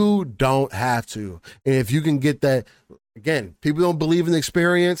 You don't have to. And if you can get that, again, people don't believe in the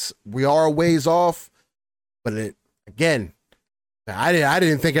experience. We are a ways off. But again, I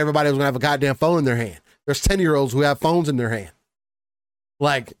didn't think everybody was going to have a goddamn phone in their hand. There's 10-year-olds who have phones in their hand.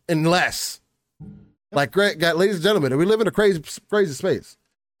 Like, unless. Like, ladies and gentlemen, we live in a crazy space.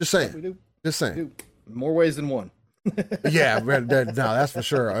 Just saying. We do. Just saying. We do. More ways than one. Yeah, no, that's for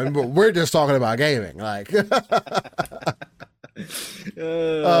sure. And we're just talking about gaming. Like,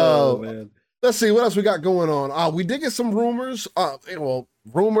 oh man. Let's see what else we got going on. We did get some rumors.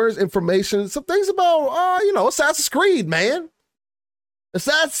 Rumors, information, some things about Assassin's Creed, man.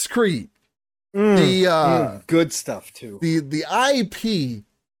 Assassin's Creed. Good stuff too. The IP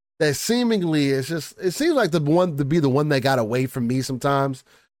that seemingly is just, it seems like the one to be the one that got away from me sometimes,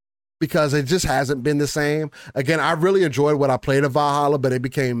 because it just hasn't been the same. Again, I really enjoyed what I played of Valhalla, but it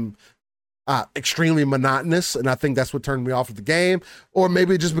became extremely monotonous, and I think that's what turned me off of the game. Or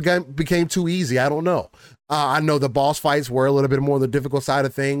maybe it just became too easy. I don't know. I know the boss fights were a little bit more on the difficult side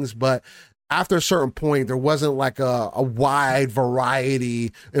of things, but after a certain point, there wasn't like a wide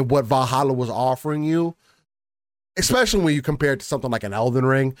variety in what Valhalla was offering you, especially when you compare it to something like an Elden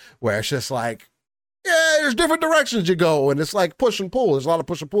Ring, where it's just like, yeah, there's different directions you go, and it's like push and pull. There's a lot of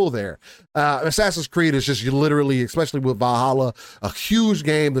push and pull there. Assassin's Creed is just, you literally, especially with Valhalla, a huge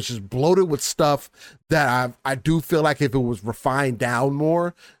game that's just bloated with stuff that I do feel like if it was refined down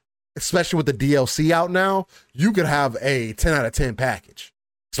more, especially with the DLC out now, you could have a 10 out of 10 package,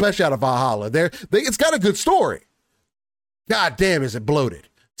 especially out of Valhalla. It's got a good story. God damn, is it bloated,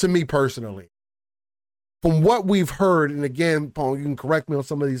 to me personally. From what we've heard, and again, Paul, you can correct me on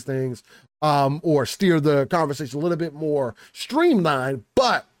some of these things, or steer the conversation a little bit more streamlined,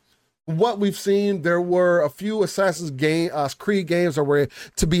 but what we've seen, there were a few Assassin's Creed games that were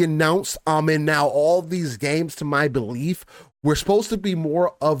to be announced, and now all these games, to my belief, were supposed to be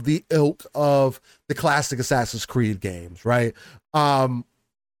more of the ilk of the classic Assassin's Creed games, right?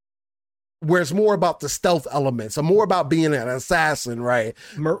 Where it's more about the stealth elements, and more about being an assassin, right?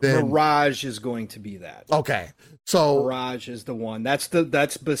 Mirage is going to be that. Okay, so Mirage is the one. That's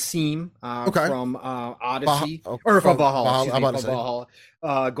Basim from Odyssey, or from Valhalla.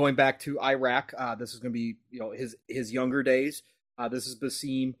 Going back to Iraq, this is going to be his younger days. This is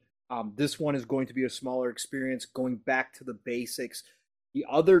Basim. This one is going to be a smaller experience, going back to the basics. The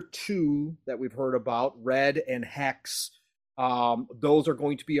other two that we've heard about, Red and Hex, those are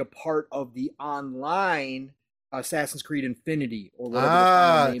going to be a part of the online Assassin's Creed Infinity, or whatever the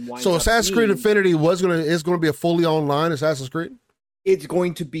final name winds so up Assassin's Creed being. Infinity is gonna be a fully online Assassin's Creed. It's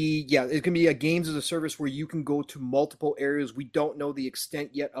going to be, yeah, it's going to be a games as a service where you can go to multiple areas. We don't know the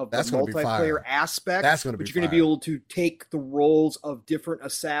extent yet of the multiplayer aspect. That's going to be But you're going to be able to take the roles of different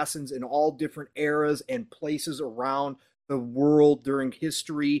assassins in all different eras and places around the world during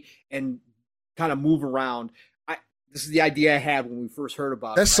history and kind of move around. This is the idea I had when we first heard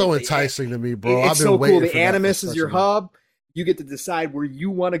about it. That's so enticing to me, bro. It's so cool. The Animus is your hub. You get to decide where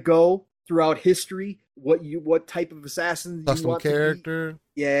you want to go throughout history, what type of assassin you want character. To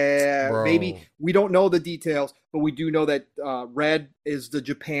be. Yeah, bro. Maybe we don't know the details, but we do know that Red is the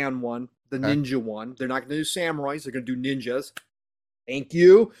Japan one, the ninja one. They're not going to do samurais; they're going to do ninjas. Thank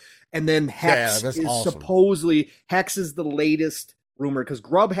you. And then Hex is awesome. Supposedly Hex is the latest rumor because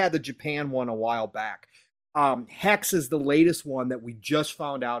Grub had the Japan one a while back. Hex is the latest one that we just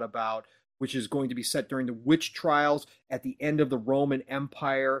found out about, which is going to be set during the witch trials at the end of the Roman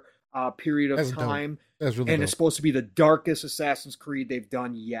Empire period of time. That's really dope. It's supposed to be the darkest Assassin's Creed they've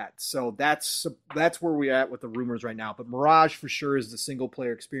done yet. So that's where we're at with the rumors right now. But Mirage for sure is the single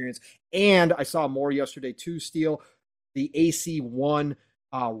player experience. And I saw more yesterday too, Steel. The AC1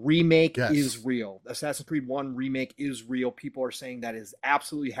 remake is real. Assassin's Creed 1 remake is real. People are saying that is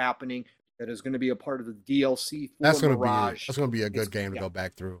absolutely happening. That is going to be a part of the DLC for Mirage. That's going to be a good game to go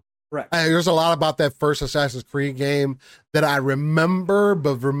back through. Correct. There's a lot about that first Assassin's Creed game that I remember,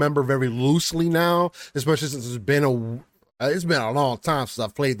 but remember very loosely now, especially since it's been a long time since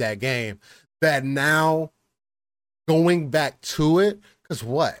I've played that game. That now going back to it, because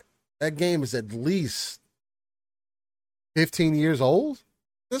that game is at least 15 years old at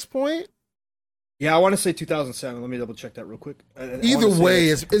this point. Yeah, I want to say 2007. Let me double check that real quick. Either way,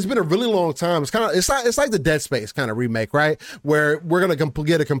 it's been a really long time. It's like the Dead Space kind of remake, right? Where we're gonna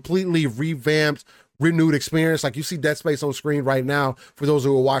get a completely revamped, renewed experience. Like you see Dead Space on screen right now. For those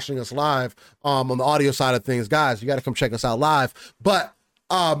who are watching us live on the audio side of things, guys, you got to come check us out live. But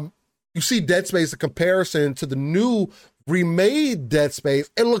you see Dead Space, a comparison to the new remade Dead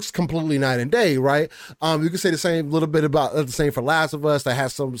Space, it looks completely night and day, right? You can say the same little bit about the same for Last of Us. That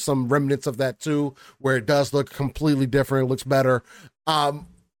has some remnants of that too, where it does look completely different, it looks better.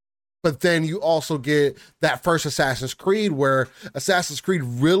 But then you also get that first Assassin's Creed, where Assassin's Creed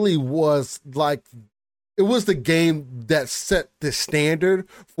really was like, it was the game that set the standard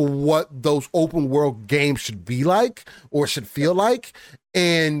for what those open world games should be like or should feel like.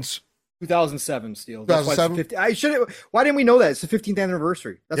 And 2007, Steel. 2007. Why didn't we know that? It's the 15th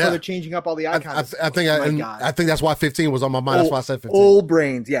anniversary. That's why they're changing up all the icons. I think that's why 15 was on my mind. That's why I said 15. Old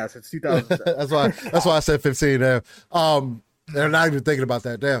brains. Yes, it's 2007. that's why I said 15. They're not even thinking about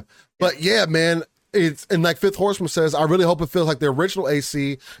that. Damn. But yeah, man. And like Fifth Horseman says, I really hope it feels like the original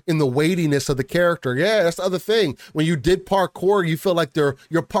AC in the weightiness of the character. Yeah, that's the other thing. When you did parkour, you feel like your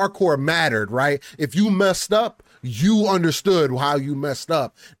parkour mattered, right? If you messed up, you understood how you messed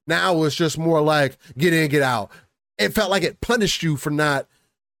up. Now it's just more like get in, get out. It felt like it punished you for not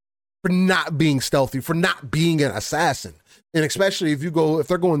being stealthy, for not being an assassin. And especially if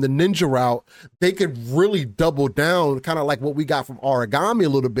they're going the ninja route, they could really double down, kind of like what we got from Origami a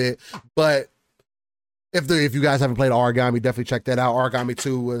little bit. But if you guys haven't played Origami, definitely check that out. Origami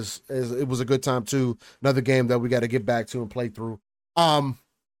 2 was a good time too. Another game that we got to get back to and play through.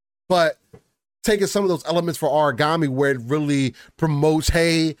 But taking some of those elements for Origami where it really promotes,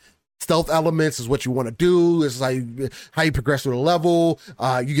 hey, stealth elements is what you want to do. This is how you progress through the level.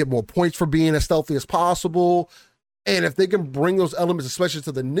 You get more points for being as stealthy as possible. And if they can bring those elements, especially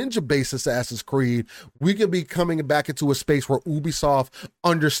to the ninja-based Assassin's Creed, we can be coming back into a space where Ubisoft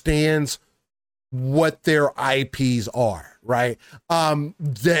understands what their IPs are, right?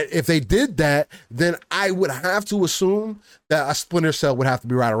 That if they did that, then I would have to assume that a Splinter Cell would have to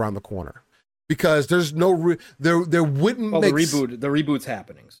be right around the corner. Because there's no there wouldn't make the reboot's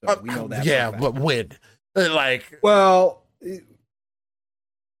happening, so we know that. Yeah, but when? Well,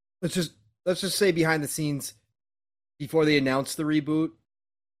 let's just say behind the scenes, before they announced the reboot,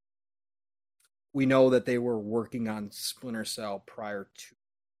 we know that they were working on Splinter Cell prior to.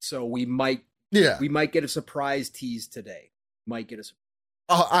 So we might get a surprise tease today.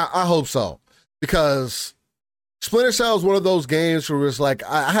 I hope so, because Splinter Cell is one of those games where it's like,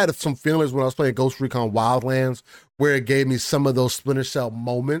 I had some feelings when I was playing Ghost Recon Wildlands, where it gave me some of those Splinter Cell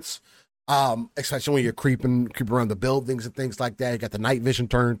moments, especially when you're creeping around the buildings and things like that. You got the night vision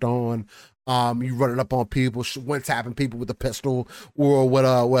turned on. You running up on people, one tapping people with a pistol or with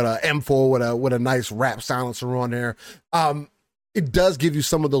a M4 with a nice rap silencer on there. it does give you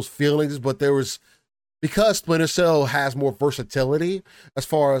some of those feelings, but because Splinter Cell has more versatility as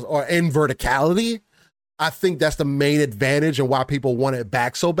far as, or in verticality, I think that's the main advantage and why people want it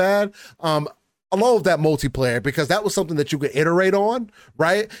back so bad. Along with that multiplayer, because that was something that you could iterate on,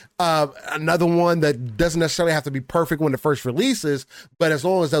 right? Another one that doesn't necessarily have to be perfect when it first releases, but as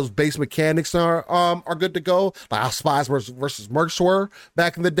long as those base mechanics are good to go, like how Spies versus Mercs were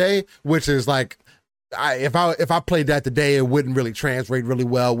back in the day, which is like, if I played that today, it wouldn't really translate really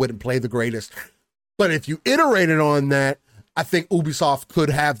well, wouldn't play the greatest. But if you iterated on that, I think Ubisoft could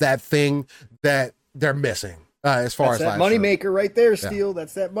have that thing that they're missing. As far that's as that moneymaker right there, Steel. Yeah.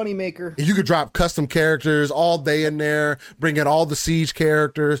 That's that moneymaker. You could drop custom characters all day in there, bring in all the Siege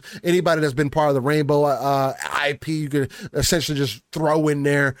characters. Anybody that's been part of the Rainbow IP, you could essentially just throw in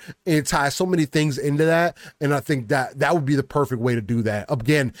there and tie so many things into that. And I think that would be the perfect way to do that.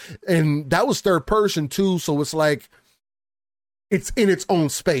 Again, and that was third person too, so it's like it's in its own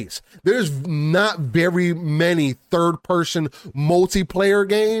space. There's not very many third person multiplayer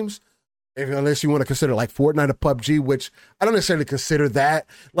games, unless you want to consider like Fortnite or PUBG, which I don't necessarily consider that.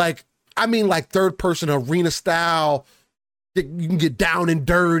 Like, I mean, like third person arena style, you can get down and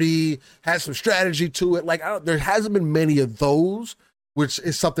dirty, has some strategy to it. Like, there hasn't been many of those, which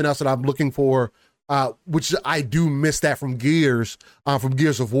is something else that I'm looking for. Which I do miss that from Gears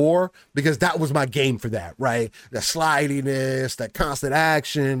of War, because that was my game for that, right? The slidiness, that constant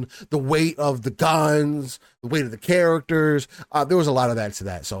action, the weight of the guns, the weight of the characters. There was a lot of that to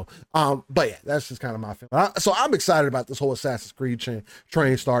that. So, but yeah, that's just kind of my feeling. So I'm excited about this whole Assassin's Creed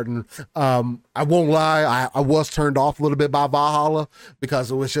train starting. I won't lie, I was turned off a little bit by Valhalla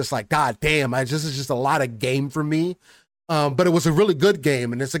because it was just like, God damn, it's just a lot of game for me. But it was a really good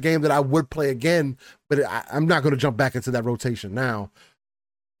game, and it's a game that I would play again, but I'm not going to jump back into that rotation now.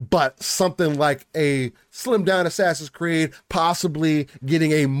 But something like a slimmed down Assassin's Creed, possibly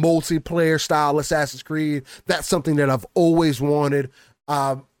getting a multiplayer style Assassin's Creed, that's something that I've always wanted.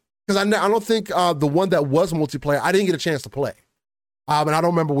 Because I don't think the one that was multiplayer, I didn't get a chance to play. And I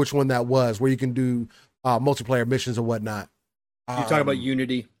don't remember which one that was, where you can do multiplayer missions and whatnot. You're talking about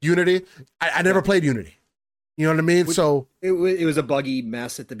Unity? Unity? I never played Unity. You know what I mean? So it was a buggy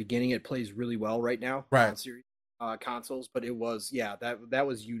mess at the beginning. It plays really well right now, right? On series consoles, but it was that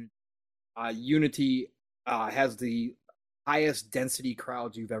was Unity. Unity has the highest density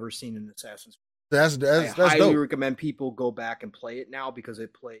crowds you've ever seen in Assassin's Creed. That's I highly recommend people go back and play it now because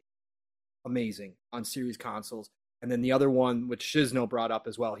it plays amazing on series consoles. And then the other one, which Shizno brought up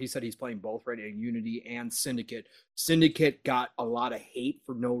as well, he said he's playing both right now, Unity and Syndicate. Syndicate got a lot of hate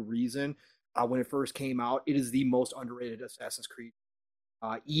for no reason. When it first came out, it is the most underrated Assassin's Creed.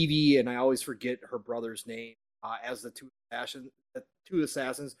 Evie, and I always forget her brother's name, as the two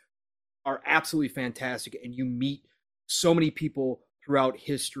assassins are absolutely fantastic, and you meet so many people throughout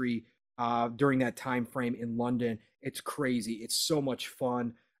history during that time frame in London. It's crazy. It's so much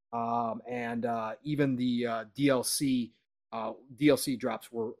fun, and even the DLC drops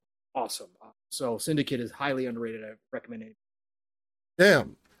were awesome. So Syndicate is highly underrated. I recommend it.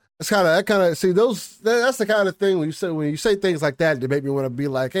 Damn. That's that's the kind of thing when you say things like that make me want to be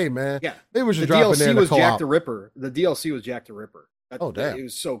like, hey man, yeah, maybe we should drop in there. The DLC was Jack the Ripper. The DLC was Jack the Ripper. Damn. It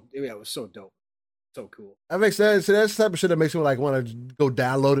was so dope. So cool. That makes sense. So that's the type of shit that makes me like want to go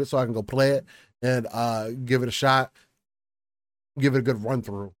download it so I can go play it and give it a shot. Give it a good run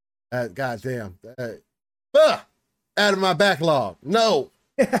through. God damn. Out of my backlog. No.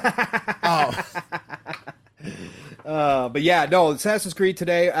 But yeah, no, Assassin's Creed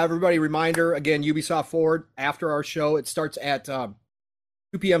today. Everybody, reminder again, Ubisoft Forward after our show. It starts at 2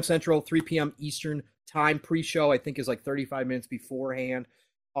 p.m. Central, 3 p.m. Eastern time. Pre-show, I think, is like 35 minutes beforehand.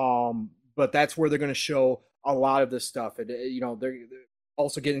 But that's where they're going to show a lot of this stuff. And they're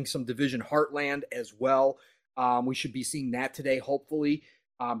also getting some Division Heartland as well. We should be seeing that today, hopefully.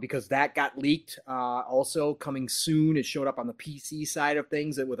 Because that got leaked. Also coming soon. It showed up on the PC side of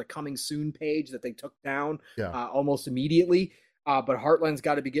things with a coming soon page that they took down almost immediately. But Heartland's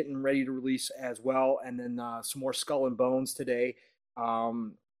got to be getting ready to release as well. And then some more Skull and Bones today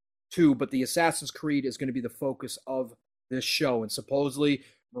too. But the Assassin's Creed is going to be the focus of this show. And supposedly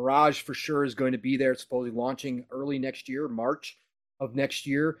Mirage for sure is going to be there. It's supposedly launching early next year, March of next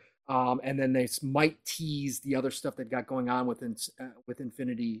year. And then they might tease the other stuff they've got going on with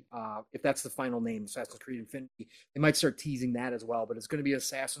Infinity. If that's the final name, Assassin's Creed Infinity, they might start teasing that as well. But it's going to be an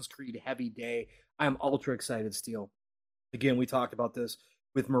Assassin's Creed heavy day. I am ultra excited still. Again, we talked about this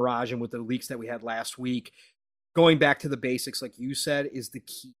with Mirage and with the leaks that we had last week. Going back to the basics, like you said, is the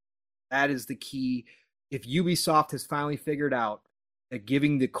key. That is the key. If Ubisoft has finally figured out that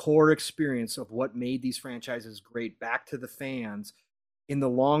giving the core experience of what made these franchises great back to the fans in the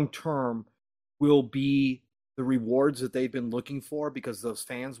long term will be the rewards that they've been looking for, because those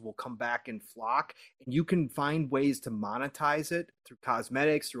fans will come back and flock, and you can find ways to monetize it through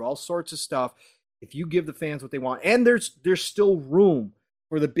cosmetics, through all sorts of stuff, if you give the fans what they want. And there's still room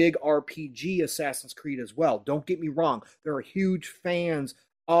for the big RPG Assassin's Creed as well. Don't get me wrong. There are huge fans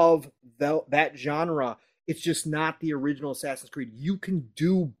of that genre. It's just not the original Assassin's Creed. You can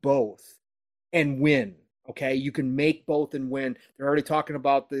do both and win. Okay, you can make both and win. They're already talking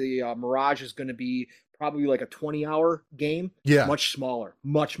about the Mirage is going to be probably like a 20-hour game. Yeah. Much smaller,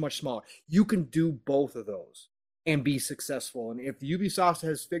 much smaller. You can do both of those and be successful. And if Ubisoft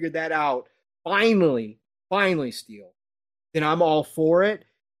has figured that out, finally, Steel, then I'm all for it.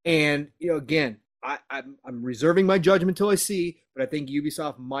 And, again, I'm reserving my judgment until I see, but I think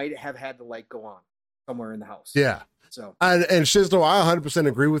Ubisoft might have had the light go on somewhere in the house. Yeah. So and Shizdo, I 100%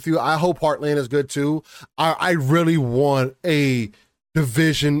 agree with you. I hope Heartland is good too. I really want a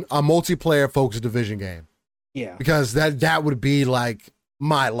multiplayer focused Division game. Yeah. Because that would be like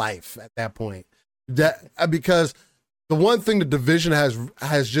my life at that point. Because the one thing the Division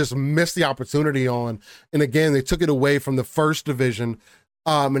has just missed the opportunity on, and again, they took it away from the first Division,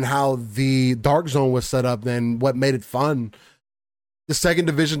 and how the Dark Zone was set up, then what made it fun. The second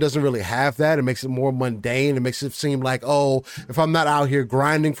Division doesn't really have that. It makes it more mundane. It makes it seem like, oh, if I'm not out here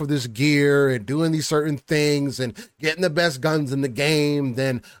grinding for this gear and doing these certain things and getting the best guns in the game,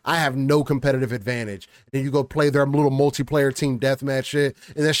 then I have no competitive advantage. And you go play their little multiplayer team deathmatch shit,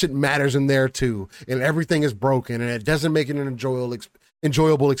 and that shit matters in there too. And everything is broken, and it doesn't make it an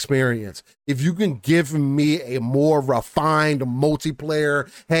enjoyable experience. If you can give me a more refined multiplayer,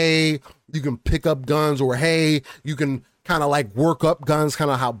 hey, you can pick up guns, or hey, you can kind of like work up guns,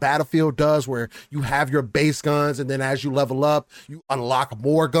 kind of how Battlefield does, where you have your base guns, and then as you level up, you unlock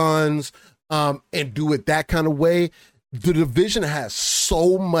more guns, and do it that kind of way. The Division has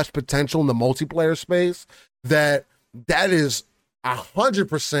so much potential in the multiplayer space that is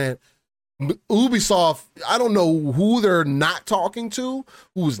 100%. Ubisoft, I don't know who they're not talking to,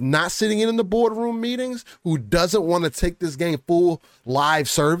 who's not sitting in the boardroom meetings, who doesn't want to take this game full live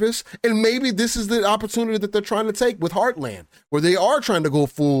service. And maybe this is the opportunity that they're trying to take with Heartland, where they are trying to go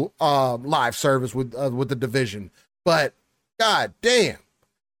full live service with the Division. But god damn,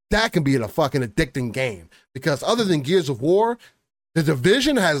 that can be a fucking addicting game, because other than Gears of War, the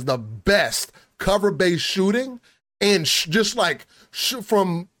Division has the best cover-based shooting, and just like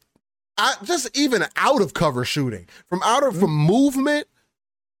from just even out of cover shooting, from movement,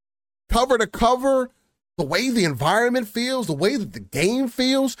 cover to cover, the way the environment feels, the way that the game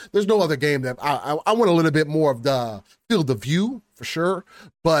feels. There's no other game that I want a little bit more of the field of view for sure.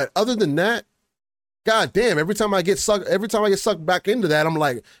 But other than that, god damn, every time I get sucked back into that, I'm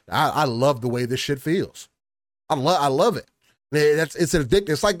like, I love the way this shit feels. I love it. It's addictive.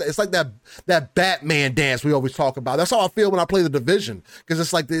 It's like that Batman dance we always talk about. That's how I feel when I play the Division, because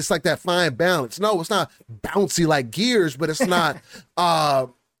it's like that fine balance. No, it's not bouncy like Gears, but it's not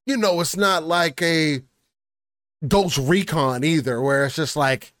it's not like a Ghost Recon either, where it's just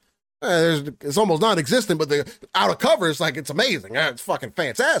like it's almost non-existent, but the out of cover is like it's amazing. It's fucking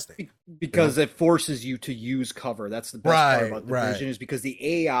fantastic. Because it forces you to use cover. That's the best part about Division, is because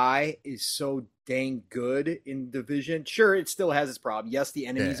the AI is so dang good in Division. Sure, it still has its problem. Yes, the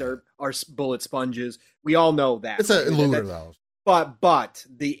enemies are bullet sponges. We all know that. It's a looter though. But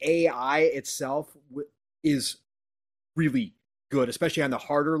the AI itself is really good, especially on the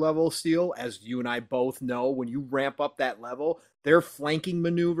harder level. Steel, as you and I both know, when you ramp up that level, their flanking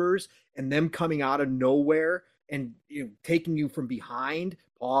maneuvers and them coming out of nowhere and taking you from behind,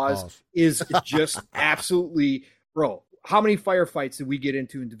 is just absolutely, bro. How many firefights did we get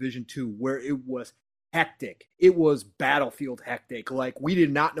into in Division 2 where it was hectic? It was Battlefield hectic. Like, we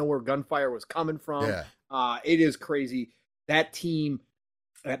did not know where gunfire was coming from. Yeah. It is crazy. That team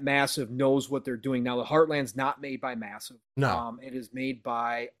at Massive knows what they're doing. Now, the Heartland's not made by Massive. No. It is made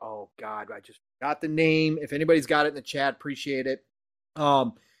by, oh, God, I just forgot the name. If anybody's got it in the chat, appreciate it.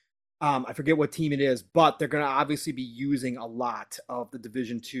 I forget what team it is, but they're going to obviously be using a lot of the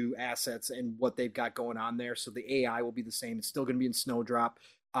Division 2 assets and what they've got going on there. So the AI will be the same. It's still going to be in Snowdrop.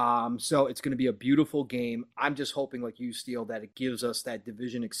 So it's going to be a beautiful game. I'm just hoping, like you, Steel, that it gives us that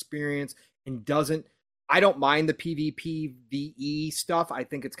Division experience and I don't mind the PvP VE stuff. I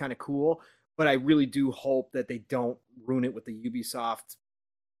think it's kind of cool, but I really do hope that they don't ruin it with the Ubisoft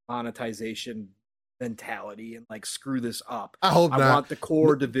monetization mentality and like screw this up. I hope not. I want the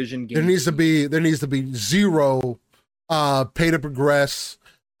core Division game. There needs to be zero pay to progress.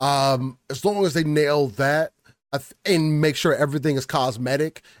 As long as they nail that, and make sure everything is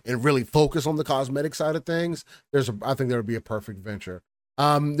cosmetic and really focus on the cosmetic side of things, I think there would be a perfect venture.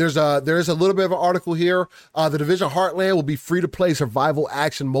 There is a little bit of an article here. The Division Heartland will be free to play survival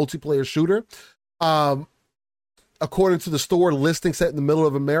action multiplayer shooter. According to the store listing set in the middle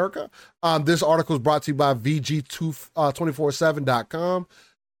of America. This article is brought to you by VG247.com.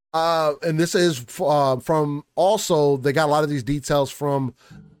 And this is from also, they got a lot of these details from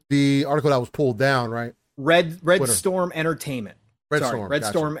the article that was pulled down, right? Red Storm Entertainment. Red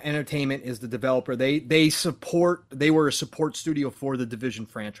Storm Entertainment is the developer. They were a support studio for the Division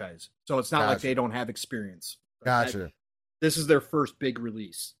franchise. So it's not like they don't have experience. Gotcha. This is their first big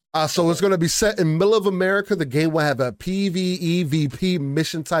release. So it's going to be set in middle of America. The game will have a PvEVP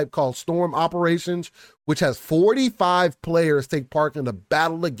mission type called Storm Operations, which has 45 players take part in a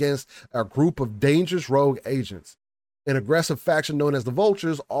battle against a group of dangerous rogue agents, an aggressive faction known as the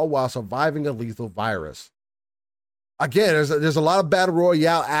Vultures, all while surviving a lethal virus. Again, there's a lot of battle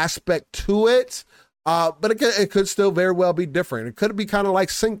royale aspect to it, but it could still very well be different. It could be kind of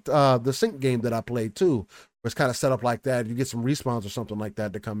like the Sync game that I played too. It's kind of set up like that. You get some respawns or something like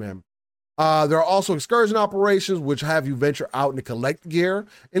that to come in. There are also excursion operations, which have you venture out and collect gear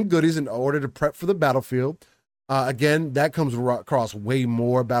and goodies in order to prep for the battlefield. Again, that comes across way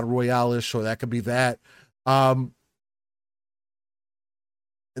more battle royale-ish, so that could be that. And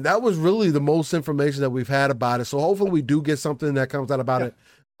that was really the most information that we've had about it. So hopefully we do get something that comes out about it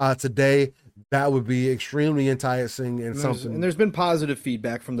today. That would be extremely enticing and something. And there's been positive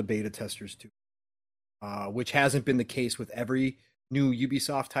feedback from the beta testers too. Which hasn't been the case with every new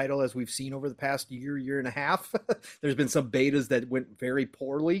Ubisoft title as we've seen over the past year and a half. There's been some betas that went very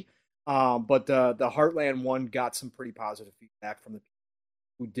poorly, but the Heartland one got some pretty positive feedback from the people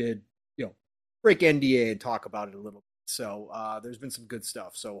who did, break NDA and talk about it a little bit. So there's been some good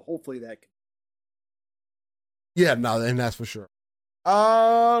stuff. So hopefully that can. Yeah, no, and that's for sure.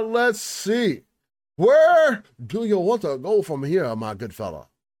 Let's see. Where do you want to go from here, my good fella?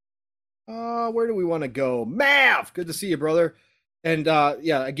 Where do we want to go? Mav, good to see you, brother. And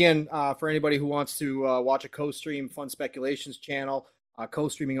again, for anybody who wants to watch a co-stream, Fun Speculations channel,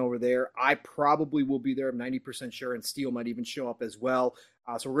 co-streaming over there. I probably will be there. I'm 90% sure, and Steel might even show up as well.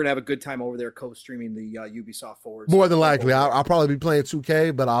 So we're gonna have a good time over there co-streaming the Ubisoft Forward. More than likely, I'll probably be playing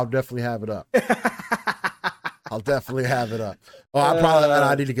 2K, but I'll definitely have it up. I'll definitely have it up. Oh,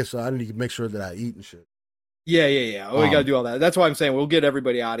 I need to make sure that I eat and shit. Yeah. We got to do all that. That's why I'm saying we'll get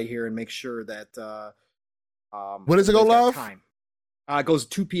everybody out of here and make sure that. When does it go live? Time. It goes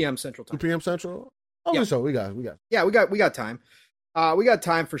 2 p.m. Central Time. 2 p.m. Central. Oh, so we got. Yeah, we got time. We got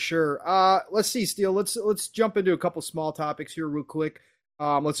time for sure. Let's see, Steel. Let's jump into a couple small topics here real quick.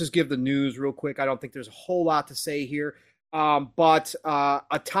 Let's just give the news real quick. I don't think there's a whole lot to say here. But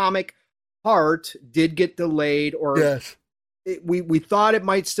Atomic Heart did get delayed, or yes. We thought it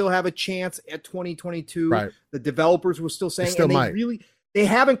might still have a chance at 2022. Right. The developers were still saying, and they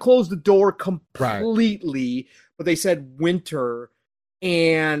haven't closed the door completely, but they said winter,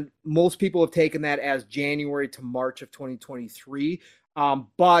 and most people have taken that as January to March of 2023.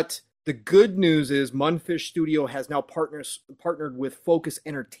 But the good news is Mundfish Studio has now partnered with Focus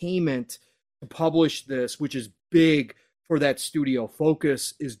Entertainment to publish this, which is big for that studio.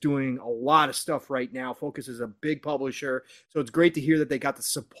 Focus is doing a lot of stuff right now. Focus is a big publisher, so it's great to hear that they got the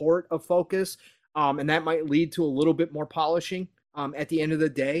support of Focus, and that might lead to a little bit more polishing at the end of the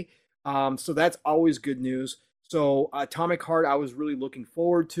day. So that's always good news. So Atomic Heart, I was really looking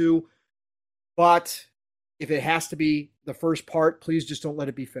forward to, but if it has to be the first part, please just don't let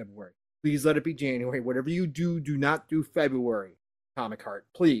it be February. Please let it be January. Whatever you do, do not do February, Atomic Heart,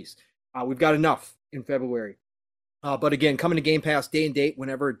 please. We've got enough in February. But again, coming to Game Pass day and date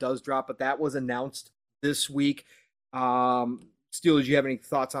whenever it does drop. But that was announced this week. Steel, did you have any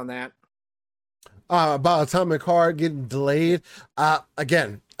thoughts on that? About Atomic Heart getting delayed.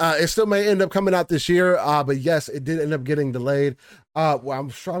 Again, it still may end up coming out this year. But yes, it did end up getting delayed. Well, I'm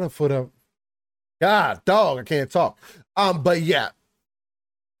trying to put up. God, dog, I can't talk. But yeah.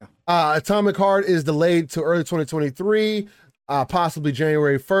 Atomic Heart is delayed to early 2023, possibly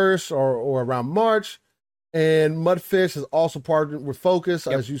January 1st or around March. And Mundfish is also partnered with Focus,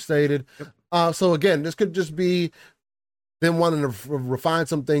 as you stated. So again, this could just be them wanting to refine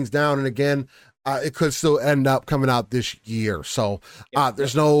some things down. And again, it could still end up coming out this year. So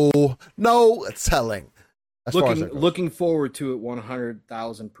there's no telling. Looking forward to it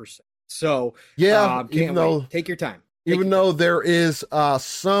 100,000%. So yeah, take your time. Even though there is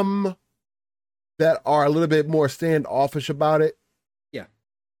some that are a little bit more standoffish about it. Yeah,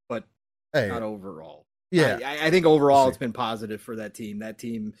 but hey, not overall. Yeah. I think overall it's been positive for that team. That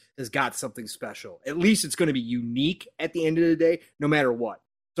team has got something special. At least it's going to be unique at the end of the day, no matter what.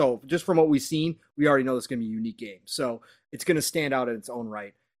 So just from what we've seen, we already know it's going to be a unique game. So it's going to stand out in its own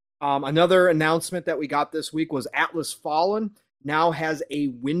right. Another announcement that we got this week was Atlas Fallen now has a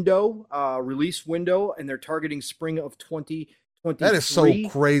window, release window, and they're targeting spring of 2023. That is so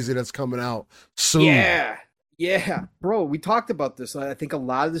crazy that's coming out soon. Yeah, bro, we talked about this. I think a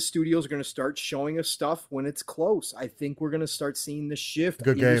lot of the studios are going to start showing us stuff when it's close. I think we're going to start seeing the shift.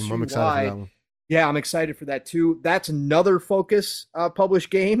 Good game. I'm excited for that one. Yeah, I'm excited for that too. That's another Focus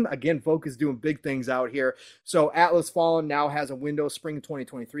published game. Again, Focus doing big things out here. So Atlas Fallen now has a window spring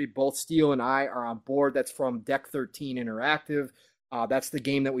 2023. Both Steele and I are on board. That's from Deck 13 Interactive. That's the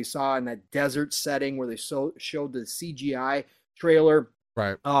game that we saw in that desert setting where they showed the CGI trailer.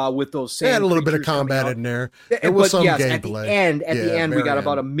 Right. With those same they had a little bit of combat in there. There was some gameplay. At the end, we got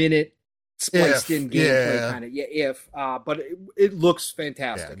about a minute spliced in gameplay kind of. But it looks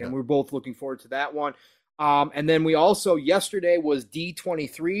fantastic, and we're both looking forward to that one. And then we also, yesterday was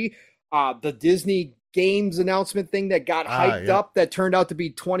D23, the Disney Games announcement thing that got hyped up that turned out to be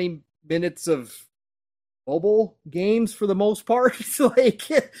 20 minutes of mobile games for the most part.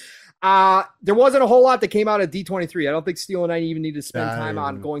 There wasn't a whole lot that came out at D23. I don't think Steele and I even need to spend time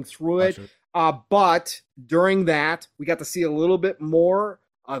on going through it. But during that, we got to see a little bit more,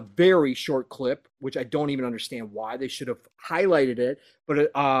 a very short clip, which I don't even understand why they should have highlighted it.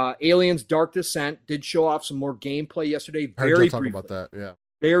 But Aliens Dark Descent did show off some more gameplay yesterday. Very briefly. About that, yeah.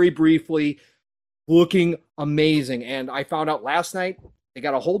 Very briefly, looking amazing. And I found out last night, they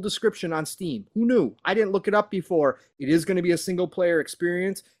got a whole description on Steam. Who knew? I didn't look it up before. It is going to be a single-player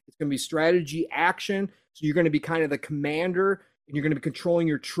experience. It's going to be strategy action. So you're going to be kind of the commander, and you're going to be controlling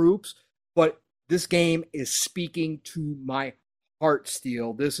your troops. But this game is speaking to my heart,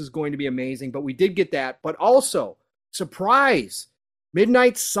 Steele. This is going to be amazing. But we did get that. But also, surprise,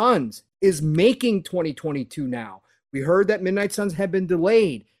 Midnight Suns is making 2022 now. We heard that Midnight Suns had been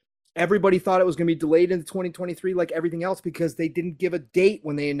delayed. Everybody thought it was going to be delayed into 2023 like everything else because they didn't give a date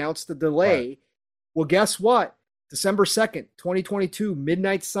when they announced the delay. Right. Well, guess what? December 2nd, 2022,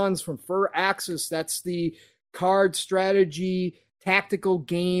 Midnight Suns from Firaxis. That's the card strategy tactical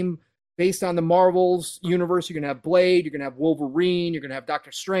game based on the Marvel's universe. You're going to have Blade. You're going to have Wolverine. You're going to have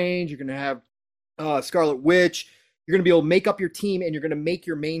Doctor Strange. You're going to have Scarlet Witch. You're going to be able to make up your team, and you're going to make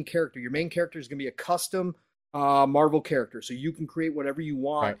your main character. Your main character is going to be a custom Marvel character, so you can create whatever you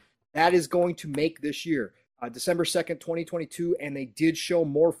want. Right. That is going to make this year, December 2nd, 2022, and they did show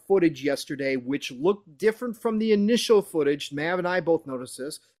more footage yesterday, which looked different from the initial footage. Mav and I both noticed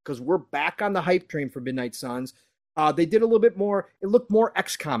this because we're back on the hype train for Midnight Suns. They did a little bit more. It looked more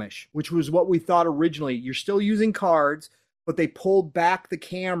XCOM-ish, which was what we thought originally. You're still using cards, but they pulled back the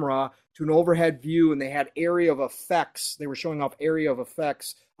camera to an overhead view, and they had area of effects. They were showing off area of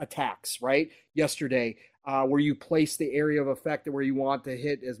effects attacks, right, yesterday. Where you place the area of effect where you want to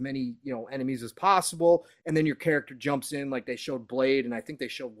hit as many, enemies as possible. And then your character jumps in like they showed Blade. And I think they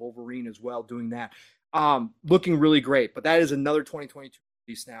showed Wolverine as well doing that. Looking really great. But that is another 2022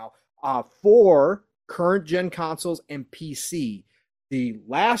 release now for current gen consoles and PC. The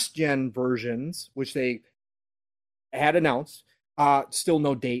last gen versions, which they had announced, still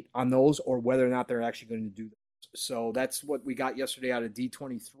no date on those or whether or not they're actually going to do those. So that's what we got yesterday out of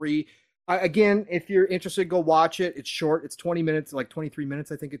D23. Again, if you're interested, go watch it. It's short. It's 20 minutes, like 23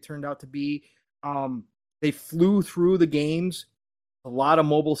 minutes, I think it turned out to be. They flew through the games. A lot of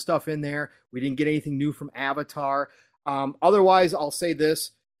mobile stuff in there. We didn't get anything new from Avatar. Otherwise, I'll say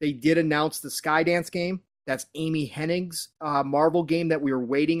this. They did announce the Skydance game. That's Amy Hennig's Marvel game that we were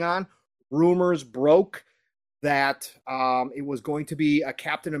waiting on. Rumors broke that it was going to be a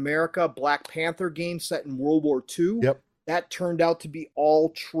Captain America, Black Panther game set in World War II. Yep. That turned out to be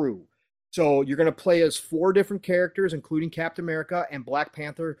all true. So you're going to play as 4 different characters, including Captain America and Black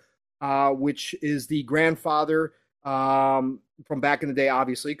Panther, which is the grandfather from back in the day,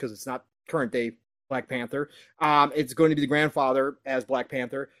 obviously, because it's not current day Black Panther. It's going to be the grandfather as Black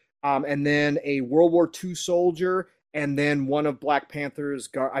Panther, and then a World War II soldier, and then one of Black Panther's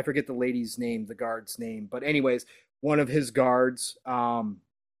guard. I forget the lady's name, the guard's name, but anyways, one of his guards. And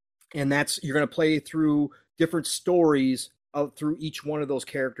that's you're going to play through different stories through each one of those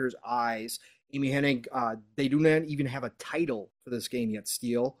characters' eyes. Amy Hennig, they do not even have a title for this game yet,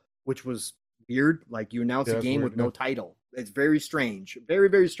 Steele, which was weird. Like you announce a game with no title. It's very strange, very,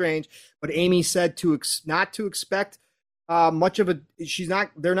 very strange. But Amy said not to expect much of a.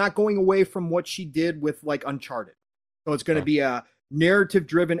 They're not going away from what she did with like Uncharted. So it's going to be a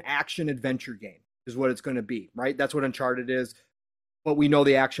narrative-driven action adventure game, is what it's going to be. Right? That's what Uncharted is. but we know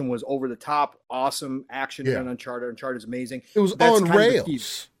the action was over the top, awesome action Yeah. in Uncharted. Uncharted is amazing. It was That's on kind of the feel.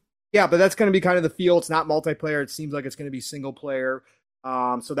 rails. Yeah, but that's going to be kind of the feel. It's not multiplayer. It seems like it's going to be single player.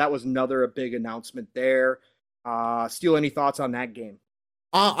 So that was a big announcement there. Steele, any thoughts on that game?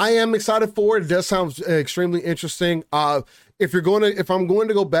 I am excited for it. It does sound extremely interesting. If I'm going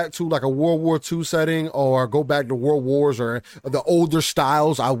to go back to like a World War II setting or go back to World Wars or the older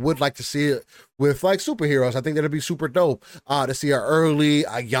styles, I would like to see it with like superheroes. I think that'd be super dope to see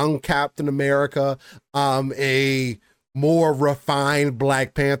a young Captain America, a more refined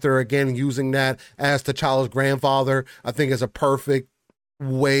Black Panther, again, using that as T'Challa's grandfather, I think is a perfect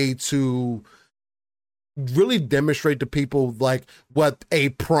way to really demonstrate to people like what a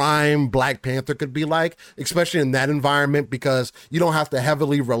prime Black Panther could be like, especially in that environment, because you don't have to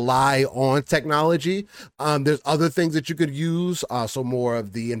heavily rely on technology. There's other things that you could use. So more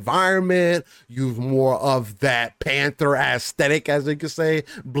of the environment, use more of that Panther aesthetic, as they could say,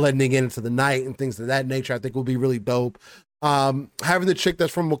 blending into the night and things of that nature, I think will be really dope. Having the chick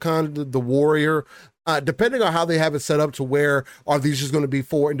that's from Wakanda, the warrior, depending on how they have it set up to where are these just going to be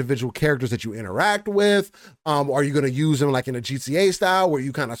 4 individual characters that you interact with? Are you going to use them like in a GTA style where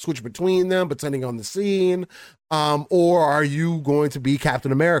you kind of switch between them depending on the scene? Or are you going to be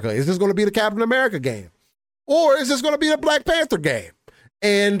Captain America? Is this going to be the Captain America game? Or is this going to be the Black Panther game?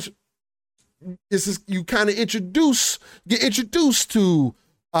 And this is, you kind of get introduced to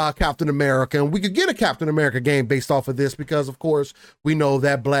Captain America, and we could get a Captain America game based off of this because, of course, we know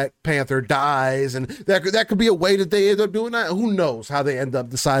that Black Panther dies, and that could be a way that they end up doing that. Who knows how they end up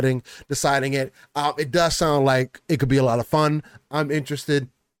deciding it? It does sound like it could be a lot of fun. I'm interested,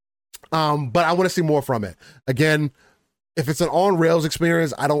 but I want to see more from it. Again, if it's an on-rails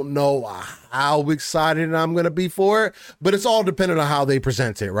experience, I don't know how excited I'm going to be for it, but it's all dependent on how they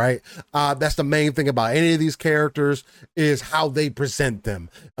present it, right? That's the main thing about any of these characters is how they present them.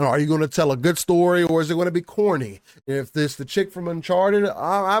 And are you going to tell a good story or is it going to be corny? If this the chick from Uncharted,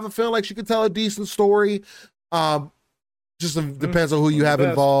 I have a feeling like she could tell a decent story. Just depends on who you have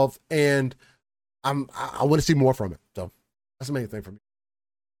involved, and I want to see more from it. So that's the main thing for me.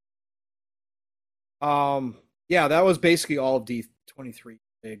 Yeah, that was basically all of D23.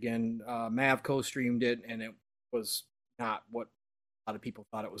 Again, Mav co-streamed it, and it was not what a lot of people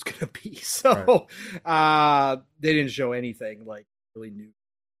thought it was going to be. So they didn't show anything like really new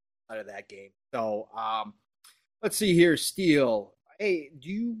out of that game. So let's see here, Steele. Hey, do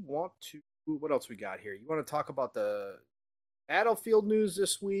you want to? What else we got here? You want to talk about the Battlefield news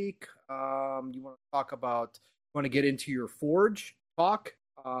this week? You want to talk about? You want to get into your Forge talk?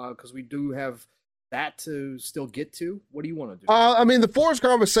 Because we do have that to still get to. What do you want to do? I mean, the Forge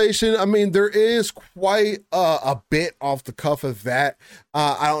conversation, I mean, there is quite a bit off the cuff of that.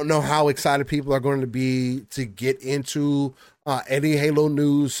 I don't know how excited people are going to be to get into any Halo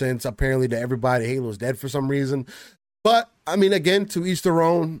news, since apparently to everybody Halo's dead for some reason. But I mean, again, to each their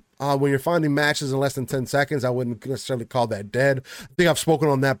own. When you're finding matches in less than 10 seconds, I wouldn't necessarily call that dead. I think I've spoken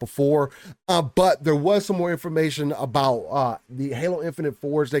on that before. But there was some more information about the Halo Infinite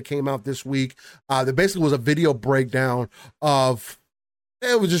Forge that came out this week. There basically was a video breakdown of,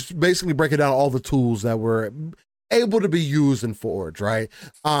 it was just basically breaking down all the tools that were able to be used in Forge, right?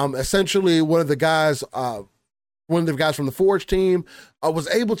 Essentially, one of the guys from the Forge team was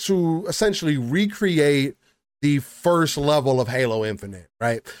able to essentially recreate the first level of Halo Infinite,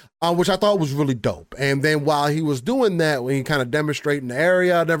 right? Which I thought was really dope. And then while he was doing that, when he kind of demonstrating the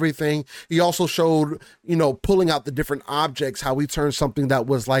area and everything, he also showed, pulling out the different objects, how he turned something that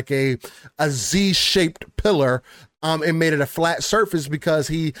was like a Z-shaped pillar and made it a flat surface because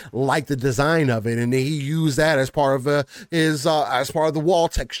he liked the design of it, and he used that as part of as part of the wall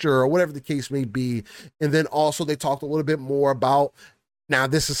texture or whatever the case may be. And then also they talked a little bit more about, now,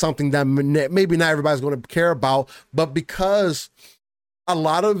 this is something that maybe not everybody's going to care about, but because a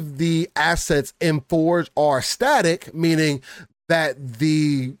lot of the assets in Forge are static, meaning that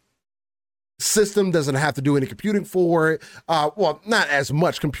the system doesn't have to do any computing for it. Well, not as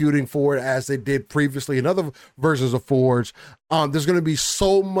much computing for it as they did previously in other versions of Forge. There's going to be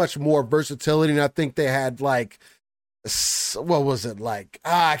so much more versatility, and I think they had what was it like?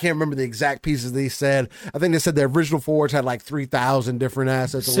 I can't remember the exact pieces they said. I think they said the original Forge had like 3,000 different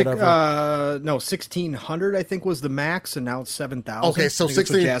assets or whatever. No, 1,600 I think was the max, and now it's 7,000. Okay, so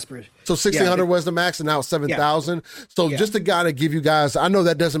 1,600 was the max, and now it's 7,000. Yeah. So just to kind of give you guys, I know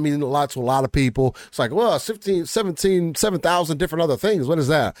that doesn't mean a lot to a lot of people. It's like, well, 7,000 different other things. What is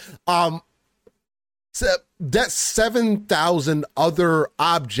that? So that's 7,000 other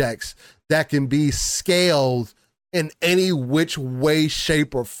objects that can be scaled in any which way,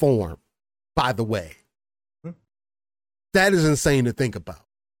 shape, or form, by the way. that is insane to think about.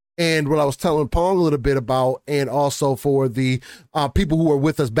 And what I was telling Pong a little bit about, and also for the people who were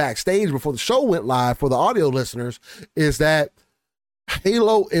with us backstage before the show went live, for the audio listeners, is that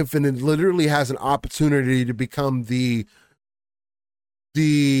Halo Infinite literally has an opportunity to become the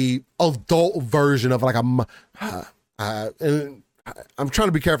adult version of like and I'm trying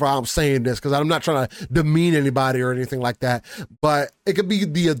to be careful how I'm saying this because I'm not trying to demean anybody or anything like that, but it could be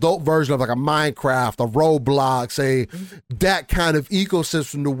the adult version of like a Minecraft, a Roblox, that kind of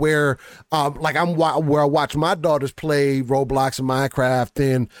ecosystem to where like where I watch my daughters play Roblox and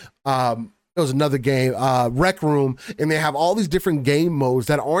Minecraft, and there was another game, Rec Room, and they have all these different game modes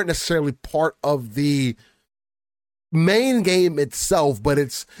that aren't necessarily part of the main game itself, but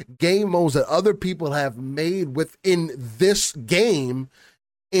it's game modes that other people have made within this game,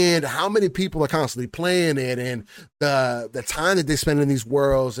 and how many people are constantly playing it, and the time that they spend in these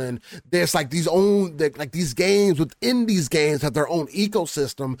worlds. And there's like these games within these games have their own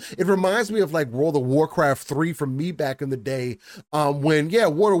ecosystem. It reminds me of like World of Warcraft 3 from me back in the day, when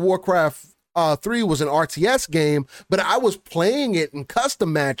World of Warcraft 3 was an RTS game, but I was playing it in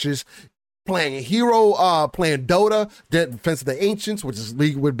custom matches, playing a hero, playing Dota, Defense of the Ancients, which is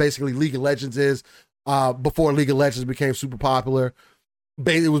what basically League of Legends is, before League of Legends became super popular.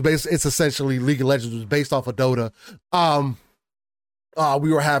 It's essentially League of Legends was based off of Dota.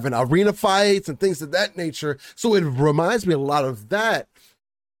 We were having arena fights and things of that nature. So it reminds me a lot of that.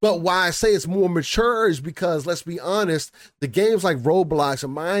 But why I say it's more mature is because, let's be honest, the games like Roblox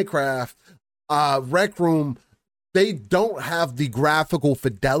and Minecraft, Rec Room, they don't have the graphical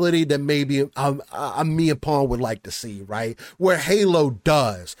fidelity that maybe me and Paul would like to see, right? Where Halo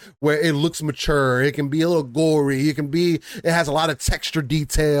does, where it looks mature, it can be a little gory, it has a lot of texture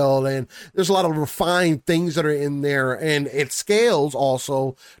detail, and there's a lot of refined things that are in there, and it scales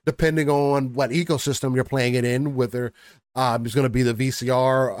also depending on what ecosystem you're playing it in, whether it's going to be the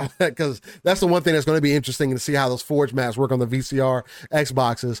VCR, because that's the one thing that's going to be interesting to see how those Forge maps work on the VCR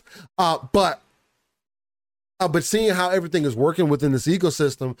Xboxes. But seeing how everything is working within this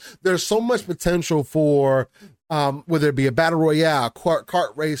ecosystem, there's so much potential for whether it be a battle royale,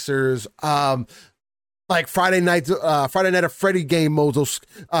 kart racers, like Friday Night at Freddy game modes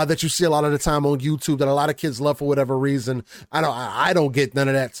that you see a lot of the time on YouTube that a lot of kids love for whatever reason. I don't get none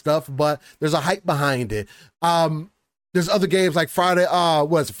of that stuff, but there's a hype behind it. There's other games like Friday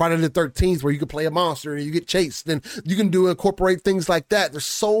the 13th, where you can play a monster and you get chased, and you can incorporate things like that. There's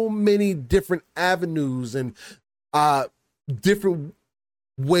so many different avenues and different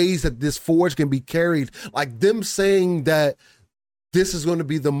ways that this Forge can be carried. Like them saying that this is going to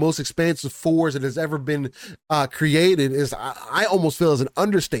be the most expansive Forge that has ever been created is, I almost feel, as an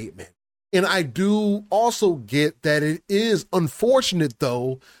understatement. And I do also get that it is unfortunate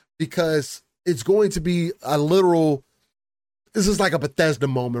though, because it's going to be this is like a Bethesda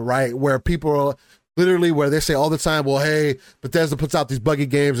moment, right? Where people are literally, where they say all the time, well, hey, Bethesda puts out these buggy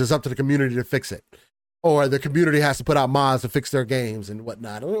games, it's up to the community to fix it. Or the community has to put out mods to fix their games and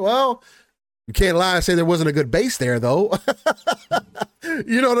whatnot. Well, you can't lie and say there wasn't a good base there, though.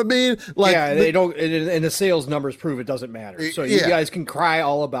 You know what I mean? Like, yeah, they don't, and the sales numbers prove it doesn't matter. So you guys can cry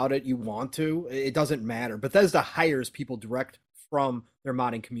all about it you want to. It doesn't matter. Bethesda hires people direct from their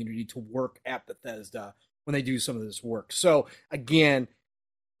modding community to work at Bethesda when they do some of this work. So again,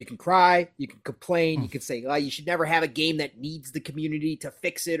 you can cry, you can complain, you can say, you should never have a game that needs the community to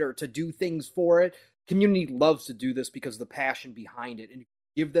fix it or to do things for it. Community loves to do this because of the passion behind it, and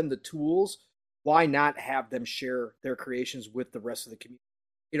give them the tools. Why not have them share their creations with the rest of the community?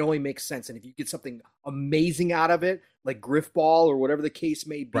 It only makes sense. And if you get something amazing out of it, like Griffball or whatever the case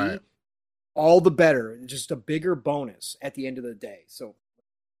may be, right, all the better. Just a bigger bonus at the end of the day. So,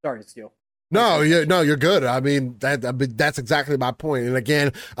 sorry, Steele. No, you're good. I mean, that's exactly my point. And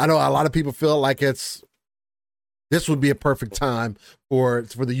again, I know a lot of people feel like this would be a perfect time for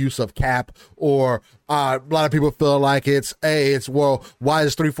the use of Cap, or a lot of people feel like why is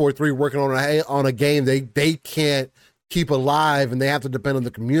 343 working on a game they can't keep alive and they have to depend on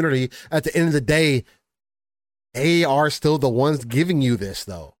the community? At the end of the day, they are still the ones giving you this,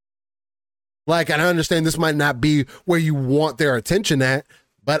 though. Like, and I understand this might not be where you want their attention at,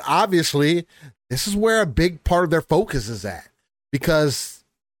 but obviously, this is where a big part of their focus is at, because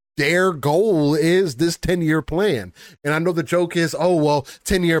their goal is this 10-year plan. And I know the joke is,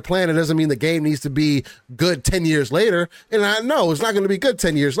 10-year plan, it doesn't mean the game needs to be good 10 years later. And I know it's not going to be good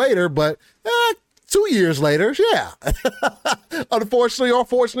 10 years later, but 2 years later, yeah. Unfortunately or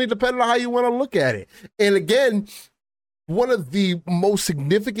fortunately, depending on how you want to look at it. And again, one of the most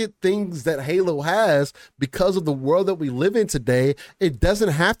significant things that Halo has, because of the world that we live in today, it doesn't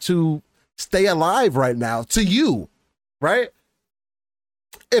have to stay alive right now to you. right?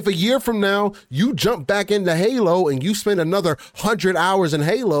 If a year from now you jump back into Halo and you spend another 100 hours in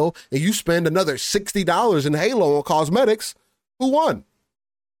Halo and you spend another $60 in Halo on cosmetics, who won?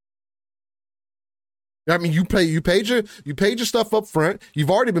 I mean, you paid your stuff up front.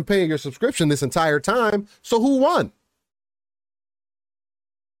 You've already been paying your subscription this entire time. So who won?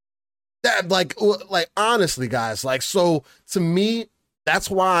 That like honestly, guys, like, so to me, that's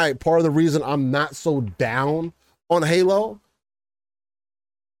why part of the reason I'm not so down on Halo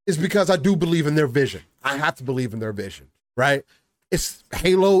is because I do believe in their vision. I have to believe in their vision, right?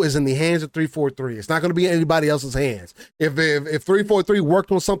 Halo is in the hands of 343. It's not going to be in anybody else's hands. If 343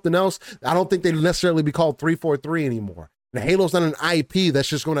 worked on something else, I don't think they'd necessarily be called 343 anymore. And Halo's not an IP that's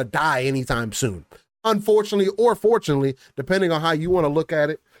just going to die anytime soon. Unfortunately or fortunately, depending on how you want to look at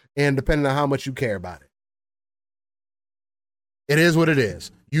it and depending on how much you care about it. It is what it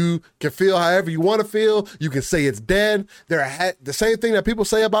is. You can feel however you want to feel. You can say it's dead. The same thing that people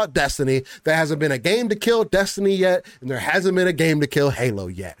say about Destiny. There hasn't been a game to kill Destiny yet, and there hasn't been a game to kill Halo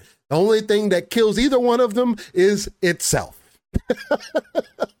yet. The only thing that kills either one of them is itself.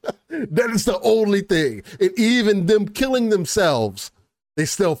 That is the only thing. And even them killing themselves, they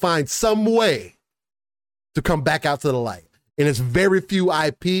still find some way to come back out to the light. And it's very few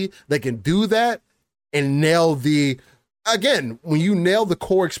IP that can do that and nail again, when you nail the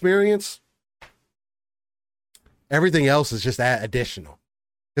core experience, everything else is just additional.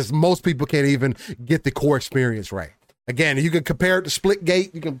 Because most people can't even get the core experience right. Again, you can compare it to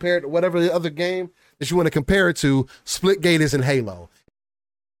Splitgate, you can compare it to whatever the other game that you want to compare it to. Splitgate is in Halo.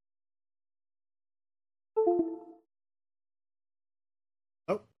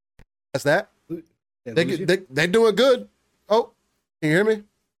 Oh, that's that. They're doing good. Oh, can you hear me?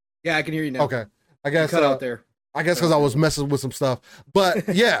 Yeah, I can hear you now. Okay, I guess cut out there. I guess because I was messing with some stuff,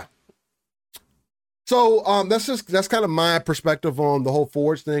 but yeah. So that's kind of my perspective on the whole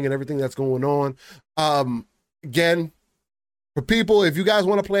Forge thing and everything that's going on. Again, for people, if you guys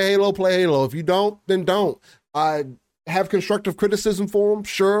want to play Halo, play Halo. If you don't, then don't. I have constructive criticism for them,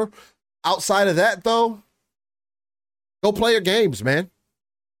 sure. Outside of that, though, go play your games, man.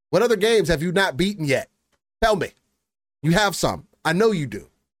 What other games have you not beaten yet? Tell me. You have some. I know you do.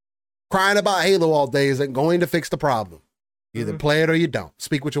 Crying about Halo all day isn't going to fix the problem. You either play it or you don't.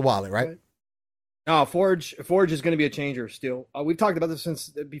 Speak with your wallet, right? No, Forge is going to be a changer still. We've talked about this since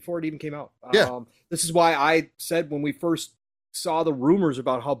before it even came out. Yeah. This is why I said when we first saw the rumors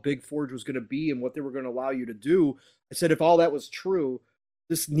about how big Forge was going to be and what they were going to allow you to do, I said if all that was true,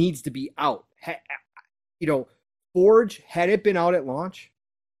 this needs to be out. Forge, had it been out at launch,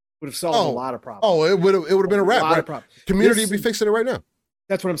 would have solved a lot of problems. Oh, it would have been a wrap. Lot of problems. Community would be fixing it right now.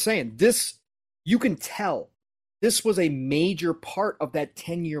 That's what I'm saying. You can tell this was a major part of that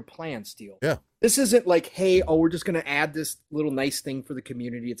 10-year plan, Steel. Yeah. This isn't like, hey, we're just going to add this little nice thing for the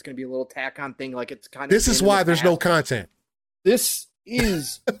community. It's going to be a little tack-on thing. Like it's kind of. This is why there's no content. This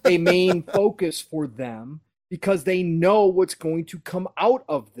is a main focus for them because they know what's going to come out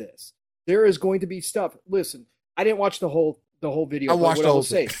of this. There is going to be stuff. Listen, I didn't watch the whole video. I watched the whole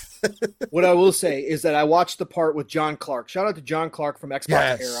thing. What I will say is that I watched the part with John Clark. Shout out to John Clark from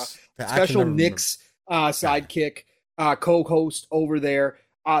Xbox Era. Special Nick's sidekick, co-host over there.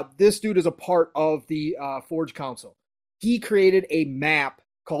 This dude is a part of the Forge Council. He created a map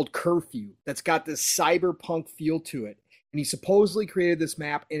called Curfew that's got this cyberpunk feel to it. And he supposedly created this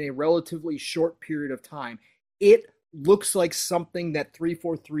map in a relatively short period of time. It looks like something that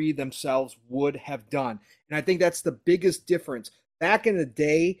 343 themselves would have done. And I think that's the biggest difference. Back in the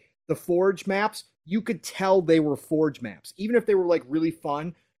day, the Forge maps, you could tell they were Forge maps. Even if they were like really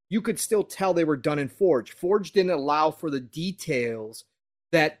fun, you could still tell they were done in Forge. Forge didn't allow for the details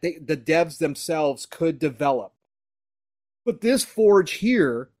that the devs themselves could develop. But this Forge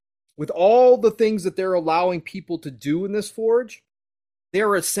here, with all the things that they're allowing people to do in this Forge,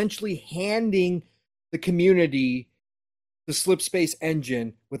 they're essentially handing the community the Slipspace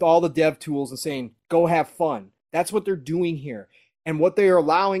engine with all the dev tools and saying, go have fun. That's what they're doing here. And what they are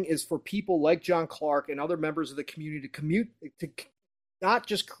allowing is for people like John Clark and other members of the community to not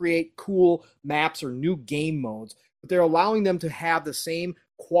just create cool maps or new game modes, but they're allowing them to have the same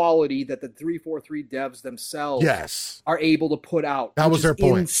quality that the 343 devs themselves are able to put out. That was their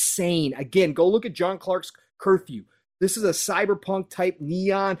point. Insane. Again, go look at John Clark's Curfew. This is a cyberpunk type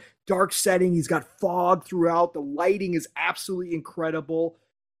neon dark setting. He's got fog throughout. The lighting is absolutely incredible.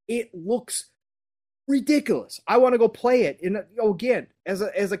 It looks ridiculous. I want to go play it. And again, as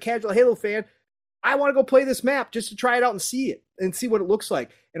a casual Halo fan, I want to go play this map just to try it out and see it and see what it looks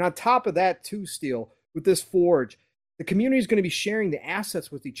like. And on top of that, too, Steel, with this Forge, the community is going to be sharing the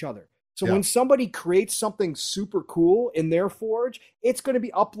assets with each other. So when somebody creates something super cool in their forge, it's going to be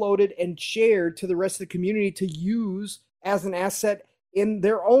uploaded and shared to the rest of the community to use as an asset in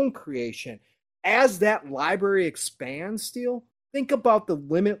their own creation. As that library expands, Steel, think about the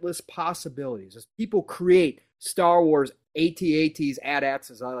limitless possibilities as people create Star Wars AT-ATs,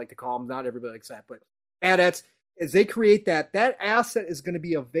 AT-ATs, as I like to call them. Not everybody likes that, but AT-ATs. As they create that asset is going to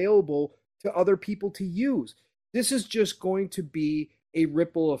be available to other people to use. This is just going to be a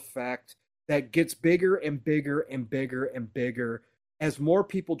ripple effect that gets bigger and bigger and bigger and bigger as more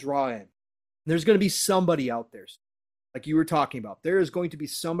people draw in. There's going to be somebody out there, like you were talking about. There is going to be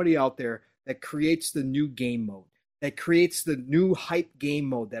somebody out there that creates the new game mode, that creates the new hype game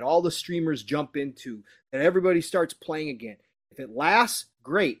mode that all the streamers jump into, that everybody starts playing again. If it lasts,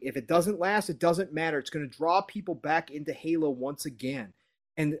 great. If it doesn't last, it doesn't matter. It's going to draw people back into Halo once again.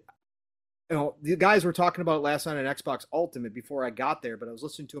 And you know, the guys were talking about it last night on Xbox Ultimate before I got there, but I was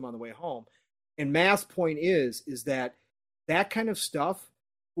listening to them on the way home. And Matt's point is that kind of stuff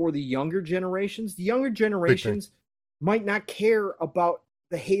for the younger generations might not care about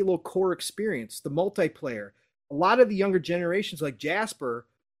the Halo core experience, the multiplayer. A lot of the younger generations like Jasper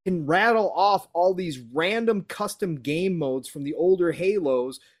can rattle off all these random custom game modes from the older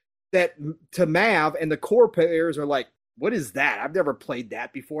Halos that to Mav and the core players are like, what is that? I've never played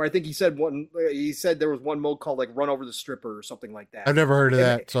that before. I think he said there was one mode called like Run Over the Stripper or something like that. I've never heard of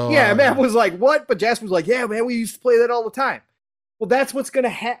that. So yeah, Mav was like, what? But Jasper was like, yeah, man, we used to play that all the time. Well, that's what's going to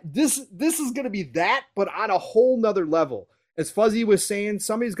happen. This is going to be that, but on a whole nother level. As Fuzzy was saying,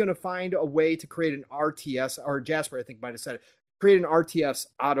 somebody's going to find a way to create an RTS, or Jasper, I think, might have said it, create an RTS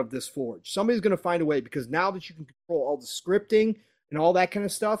out of this forge. Somebody's going to find a way, because now that you can control all the scripting and all that kind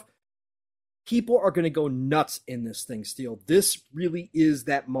of stuff, people are going to go nuts in this thing, Steel. This really is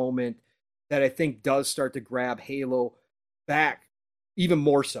that moment that I think does start to grab Halo back even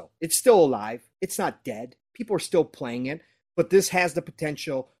more so. It's still alive. It's not dead. People are still playing it, but this has the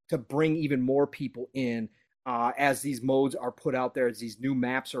potential to bring even more people in as these modes are put out there, as these new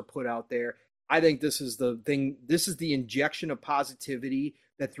maps are put out there. I think this is the thing. This is the injection of positivity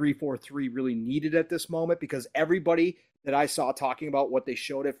that 343 really needed at this moment, because everybody that I saw talking about what they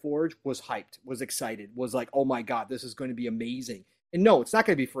showed at Forge was hyped, was excited, was like, oh my God, this is going to be amazing. And no, it's not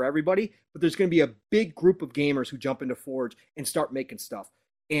going to be for everybody, but there's going to be a big group of gamers who jump into Forge and start making stuff.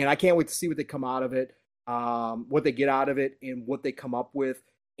 And I can't wait to see what they come out of it, what they get out of it, and what they come up with,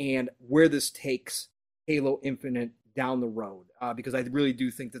 and where this takes Halo Infinite down the road, because I really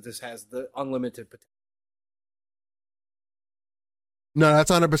do think that this has the unlimited potential. No,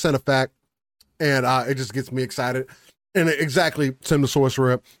 that's 100% a fact, and it just gets me excited. And exactly, Tim the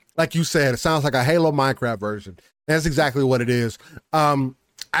Sorcerer, like you said, it sounds like a Halo Minecraft version. That's exactly what it is. I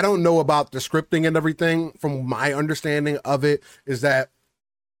don't know about the scripting and everything. From my understanding of it, is that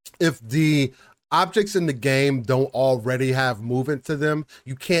if the objects in the game don't already have movement to them,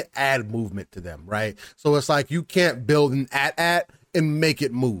 you can't add movement to them, right? So it's like you can't build an AT-AT and make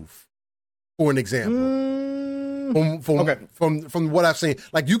it move, for an example. From what I've seen,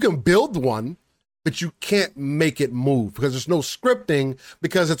 like you can build one, but you can't make it move because there's no scripting,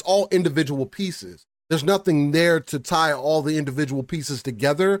 because it's all individual pieces. There's nothing there to tie all the individual pieces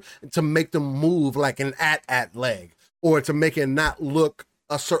together to make them move like an AT-AT leg, or to make it not look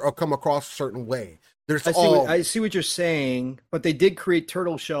or come across a certain way. I see what you're saying, but they did create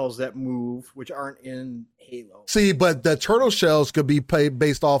turtle shells that move, which aren't in Halo. See, but the turtle shells could be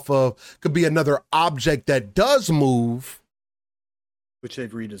based off of, could be another object that does move, which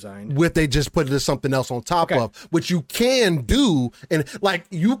they've redesigned. They just put something else on top of, which you can do. And like,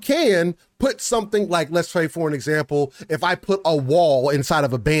 you can put something like, let's say for an example, if I put a wall inside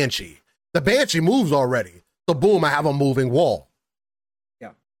of a Banshee, the Banshee moves already. So boom, I have a moving wall.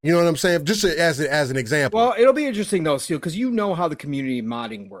 You know what I'm saying? Just as an example. Well, it'll be interesting though, Steel, because you know how the community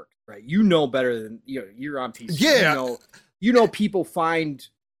modding works, right? You know better than you're on PC. Yeah. You know people find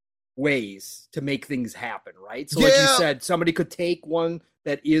ways to make things happen, right? So like you said, somebody could take one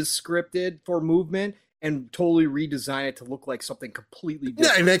that is scripted for movement and totally redesign it to look like something completely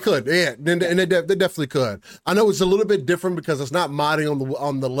different. Yeah, and they could. Yeah, and they definitely could. I know it's a little bit different because it's not modding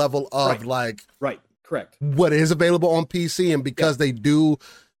on the level of correct, what is available on PC, and because they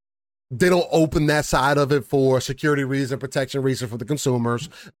don't open that side of it for security reason, protection reason for the consumers.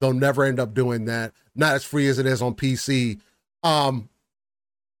 They'll never end up doing that. Not as free as it is on PC.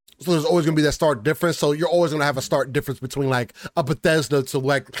 So there's always going to be that start difference. So you're always going to have a start difference between like a Bethesda to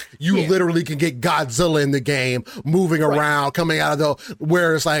like you literally can get Godzilla in the game moving around, coming out of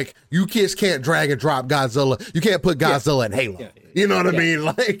where it's like you kids can't drag and drop Godzilla. You can't put Godzilla in Halo. You know what I mean?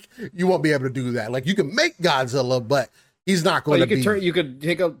 Like you won't be able to do that. Like you can make Godzilla, but He's not going to be. You could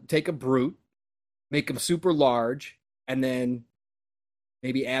take a brute, make him super large, and then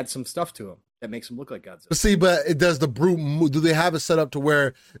maybe add some stuff to him that makes him look like Godzilla. See, but it does the brute? Do they have it set up to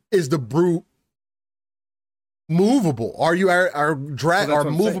where is the brute movable? Are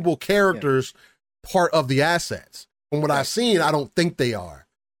movable characters part of the assets? From what I've seen, I don't think they are.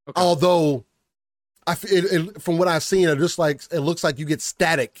 Okay. Although, from what I've seen, it looks like you get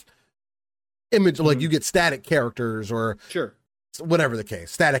static image, like you get static characters or whatever the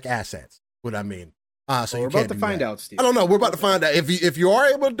case, static assets. What I mean. So we're about to find out, Steve. I don't know. We're about to find out. If you are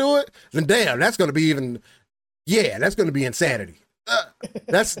able to do it, then damn, that's going to be that's going to be insanity.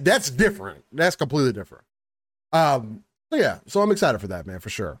 That's different. That's completely different. So I'm excited for that, man, for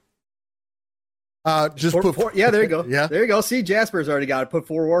sure. There you go. Yeah, there you go. See, Jasper's already got it. Put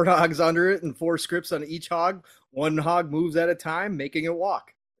 4 warthogs under it and 4 scripts on each hog. 1 hog moves at a time, making it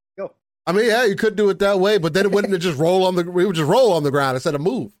walk. Go. I mean, yeah, you could do it that way, but then it wouldn't just roll on the. We would just roll on the ground instead of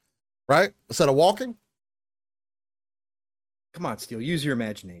move, right? Instead of walking. Come on, Steel. Use your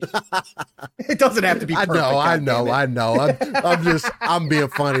imagination. It doesn't have to be perfect. I know. I'm being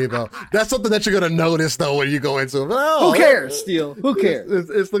funny though. That's something that you're gonna notice though when you go into it. Who cares, Steel? Who cares?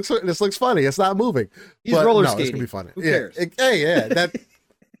 This looks funny. It's not moving. He's roller skating. It's gonna be funny. Who cares?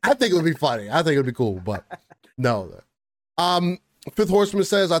 I think it would be funny. I think it would be cool, but no. Fifth Horseman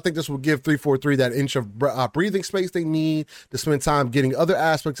says, I think this will give 343 that inch of breathing space they need to spend time getting other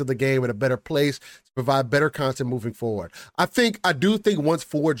aspects of the game in a better place to provide better content moving forward. I do think once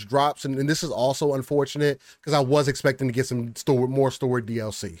Forge drops, and this is also unfortunate because I was expecting to get some more story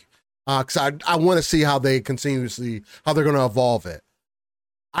DLC. Because I want to see how they're going to evolve it.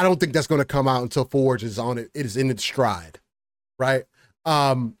 I don't think that's going to come out until Forge is on it. It is in its stride, right?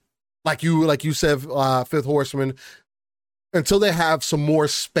 Like you said, Fifth Horseman. Until they have some more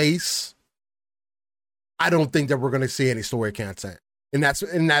space, I don't think that we're going to see any story content, and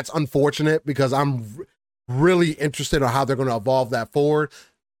that's unfortunate because I'm really interested in how they're going to evolve that forward.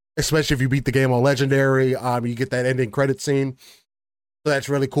 Especially if you beat the game on Legendary, you get that ending credit scene, so that's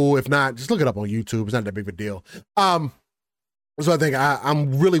really cool. If not, just look it up on YouTube. It's not that big of a deal. So I think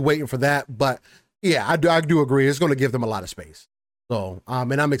I'm really waiting for that. But yeah, I do agree. It's going to give them a lot of space. So,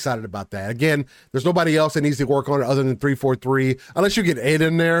 and I'm excited about that. Again, there's nobody else that needs to work on it other than 343. Unless you get Ed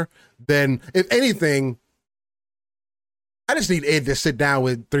in there, then if anything, I just need Ed to sit down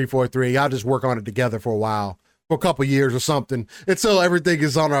with 343. Y'all just work on it together for a while, for a couple years or something, until everything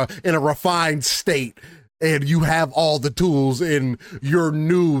is in a refined state and you have all the tools in your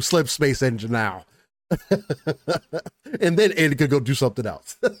new Slip Space engine now. And then Ed could go do something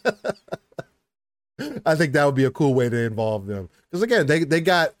else. I think that would be a cool way to involve them. Because again, they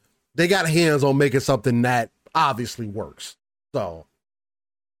got hands on making something that obviously works. So,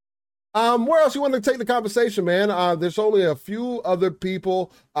 where else you want to take the conversation, man? There's only a few other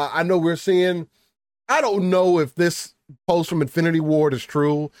people. I know we're seeing. I don't know if this post from Infinity Ward is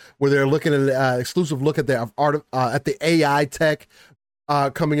true, where they're looking at exclusive look at the at the AI tech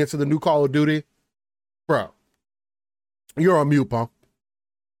coming into the new Call of Duty. Bro, you're on mute, pal.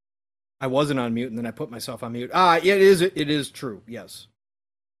 I wasn't on mute, and then I put myself on mute. Yeah, it is true. Yes,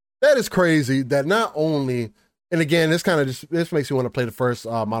 that is crazy. That not only, and again, this makes me want to play the first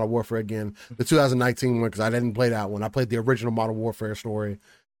Modern Warfare again, the 2019 one, because I didn't play that one. I played the original Modern Warfare story,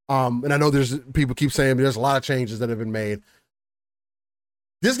 and I know there's people keep saying there's a lot of changes that have been made.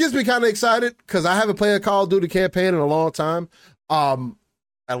 This gets me kind of excited because I haven't played a Call of Duty campaign in a long time.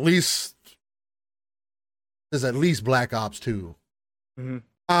 At least Black Ops 2.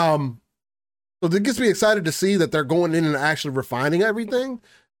 Mm-hmm. So it gets me excited to see that they're going in and actually refining everything.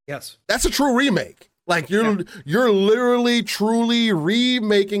 Yes. That's a true remake. Like you're literally, truly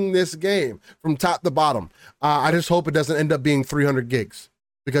remaking this game from top to bottom. I just hope it doesn't end up being 300 gigs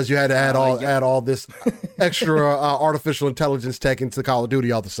because you had to add all this extra artificial intelligence tech into Call of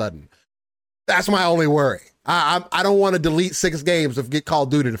Duty all of a sudden. That's my only worry. I don't want to delete 6 games to get Call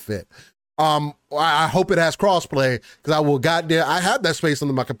of Duty to fit. I hope it has crossplay because I have that space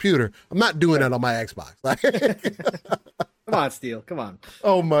on my computer. I'm not doing that on my Xbox. Come on, Steel. Come on.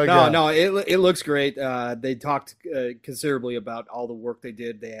 Oh my God. No, it looks great. They talked considerably about all the work they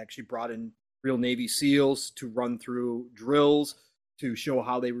did. They actually brought in real Navy SEALs to run through drills to show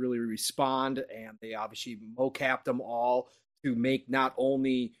how they really respond. And they obviously mocapped them all to make not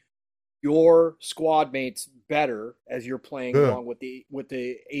only your squad mates better as you're playing along with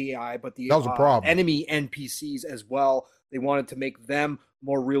the AI, but the enemy NPCs as well. They wanted to make them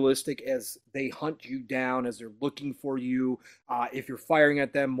more realistic as they hunt you down, as they're looking for you. If you're firing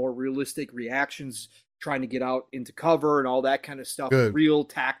at them, more realistic reactions, trying to get out into cover and all that kind of stuff. Good. Real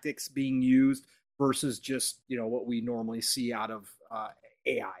tactics being used versus just, what we normally see out of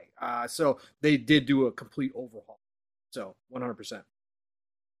AI. So they did do a complete overhaul. So 100%.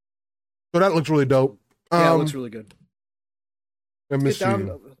 So that looks really dope. Yeah, it looks really good. Let me see.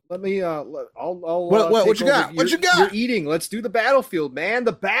 Let me. I'll. What you got? What you got? You're eating. Let's do the Battlefield, man.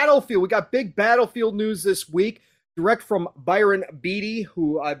 The Battlefield. We got big Battlefield news this week. Direct from Byron Beatty,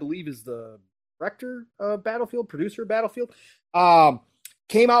 who I believe is the director of Battlefield, producer of Battlefield.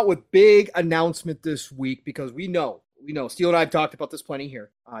 Came out with big announcement this week because we know. Steele and I have talked about this plenty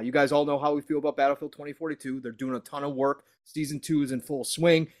here. You guys all know how we feel about Battlefield 2042. They're doing a ton of work. Season 2 is in full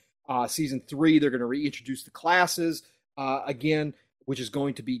swing. Season 3, they're going to reintroduce the classes again, which is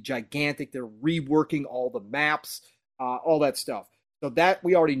going to be gigantic. They're reworking all the maps, all that stuff. So that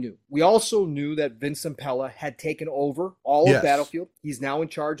we already knew. We also knew that Vince Zampella had taken over all of Battlefield. He's now in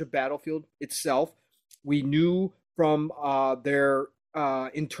charge of Battlefield itself. We knew from their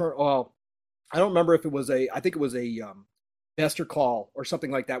internal. Well, I don't remember if it was I think it was a investor call or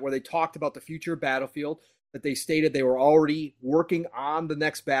something like that, where they talked about the future of Battlefield. That they stated they were already working on the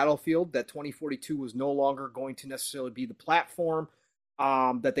next Battlefield. That 2042 was no longer going to necessarily be the platform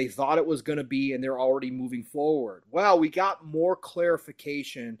that they thought it was going to be, and they're already moving forward. Well, we got more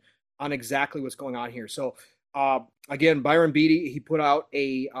clarification on exactly what's going on here. So, again, Byron Beatty, he put out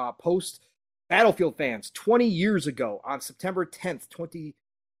a post. Battlefield fans, 20 years ago, on September 10th,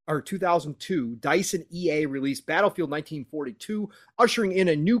 2002, DICE and EA released Battlefield 1942, ushering in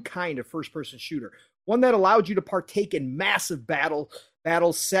a new kind of first-person shooter, one that allowed you to partake in massive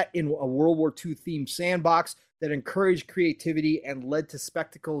battles set in a World War II themed sandbox that encouraged creativity and led to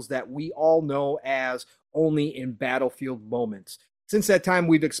spectacles that we all know as only in Battlefield moments. Since that time,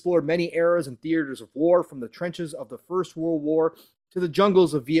 we've explored many eras and theaters of war, from the trenches of the First World War to the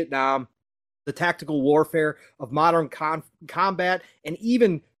jungles of Vietnam, the tactical warfare of modern combat, and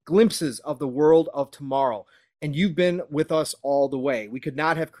even glimpses of the world of tomorrow. And you've been with us all the way. We could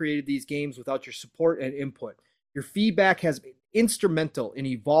not have created these games without your support and input. Your feedback has been instrumental in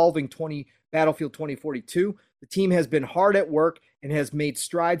evolving Battlefield 2042. The team has been hard at work and has made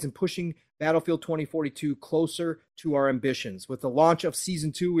strides in pushing Battlefield 2042 closer to our ambitions. With the launch of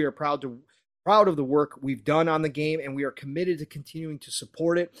Season 2, we are proud of the work we've done on the game, and we are committed to continuing to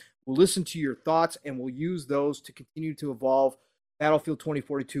support it. We'll listen to your thoughts, and we'll use those to continue to evolve Battlefield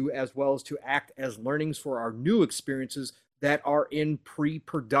 2042, as well as to act as learnings for our new experiences that are in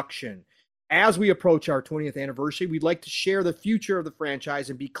pre-production. As we approach our 20th anniversary, we'd like to share the future of the franchise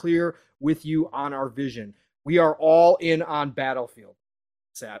and be clear with you on our vision. We are all in on Battlefield.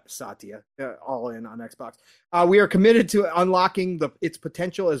 Satya, all in on Xbox. We are committed to unlocking its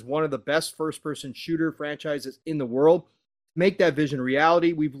potential as one of the best first-person shooter franchises in the world. To make that vision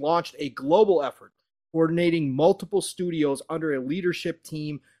reality, we've launched a global effort coordinating multiple studios under a leadership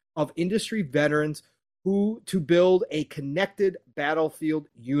team of industry veterans to build a connected Battlefield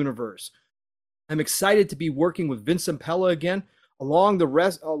universe. I'm excited to be working with Vince Zampella again,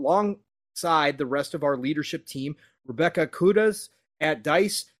 alongside the rest of our leadership team, Rebecca Kudas at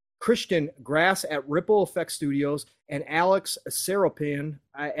DICE, Christian Grass at Ripple Effect Studios, and Alex Seropin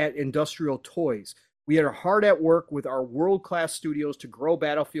at Industrial Toys. We are hard at work with our world-class studios to grow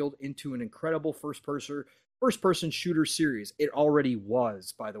Battlefield into an incredible first-person shooter series. It already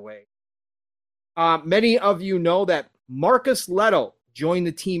was, by the way. Many of you know that Marcus Leto joined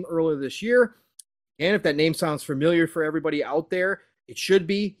the team earlier this year. And if that name sounds familiar for everybody out there, it should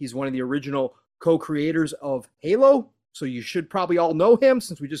be. He's one of the original co-creators of Halo. So you should probably all know him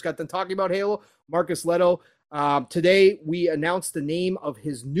since we just got done talking about Halo. Marcus Leto. Today, we announced the name of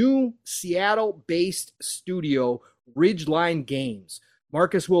his new Seattle-based studio, Ridgeline Games.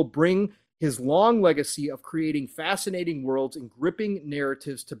 Marcus will bring his long legacy of creating fascinating worlds and gripping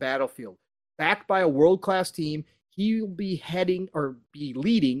narratives to Battlefield. Backed by a world-class team, he will be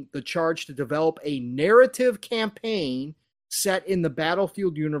leading the charge to develop a narrative campaign set in the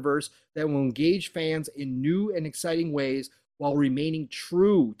Battlefield universe that will engage fans in new and exciting ways while remaining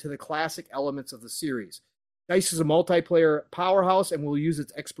true to the classic elements of the series. DICE is a multiplayer powerhouse and will use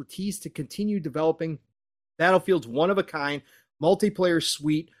its expertise to continue developing Battlefield's one-of-a-kind multiplayer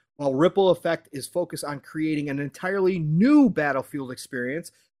suite, while Ripple Effect is focused on creating an entirely new Battlefield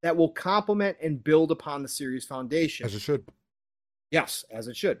experience that will complement and build upon the series' foundation. As it should. Yes, as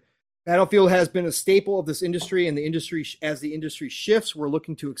it should. Battlefield has been a staple of this industry, and as the industry shifts, we're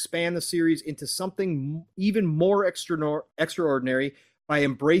looking to expand the series into something even more extraordinary by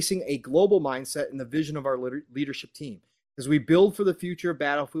embracing a global mindset and the vision of our leadership team. As we build for the future of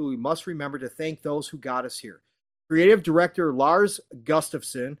Battlefield, we must remember to thank those who got us here. Creative director Lars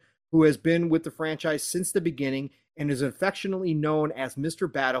Gustafsson, who has been with the franchise since the beginning and is affectionately known as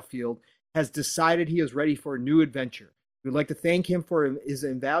Mr. Battlefield, has decided he is ready for a new adventure. We'd like to thank him for his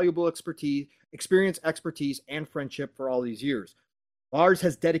invaluable experience, expertise, and friendship for all these years. Lars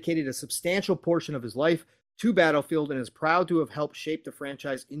has dedicated a substantial portion of his life to Battlefield and is proud to have helped shape the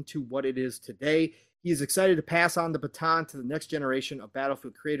franchise into what it is today. He is excited to pass on the baton to the next generation of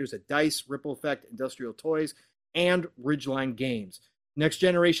Battlefield creators at DICE, Ripple Effect, Industrial Toys, and Ridgeline Games. Next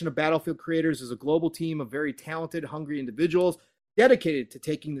generation of Battlefield creators is a global team of very talented, hungry individuals dedicated to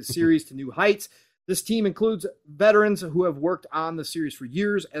taking the series to new heights. This team includes veterans who have worked on the series for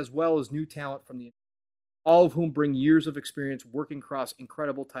years, as well as new talent from the all of whom bring years of experience working across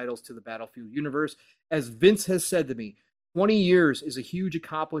incredible titles to the Battlefield universe. As Vince has said to me, 20 years is a huge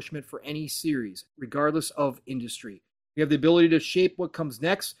accomplishment for any series, regardless of industry. We have the ability to shape what comes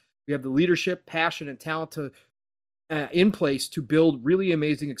next. We have the leadership, passion, and talent in place to build really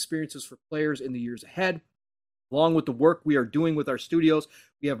amazing experiences for players in the years ahead. Along with the work we are doing with our studios,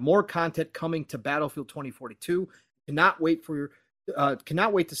 we have more content coming to Battlefield 2042. Cannot wait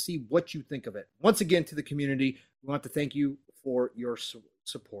to see what you think of it. Once again, to the community, we want to thank you for your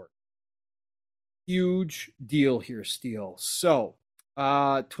support. Huge deal here, Steel. So,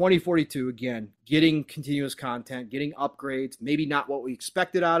 2042, again, getting continuous content, getting upgrades, maybe not what we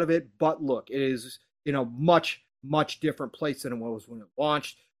expected out of it, but look, it is, much, much different place than it was when it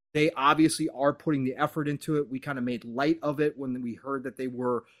launched. They obviously are putting the effort into it. We kind of made light of it when we heard that they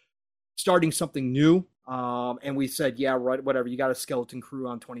were starting something new. And we said, yeah, right, whatever. You got a skeleton crew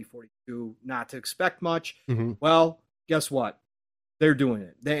on 2042, not to expect much. Mm-hmm. Well, guess what? They're doing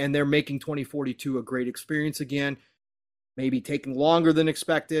it. They're making 2042 a great experience again. Maybe taking longer than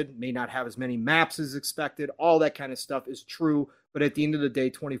expected, may not have as many maps as expected. All that kind of stuff is true. But at the end of the day,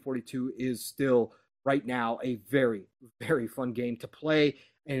 2042 is still right now a very, very fun game to play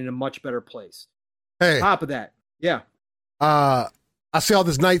and in a much better place. Hey, on top of that, yeah. I see all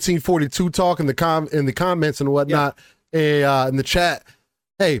this 1942 talk in the comments and whatnot in the chat.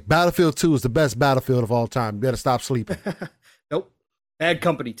 Hey, Battlefield 2 is the best Battlefield of all time. You better stop sleeping. Nope. Bad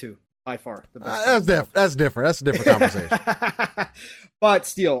Company 2, by far. The best that's different. That's a different conversation. But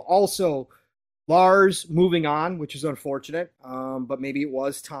still, also, Lars moving on, which is unfortunate, but maybe it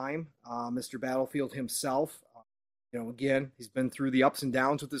was time. Mr. Battlefield himself, again, he's been through the ups and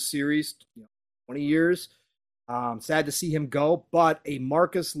downs with this series, 20 years. Sad to see him go, but a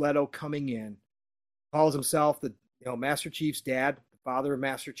Marcus Leto coming in, calls himself the Master Chief's dad, the father of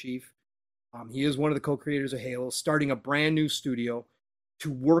Master Chief. He is one of the co-creators of Halo, starting a brand new studio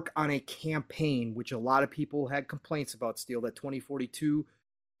to work on a campaign, which a lot of people had complaints about. Steel, that 2042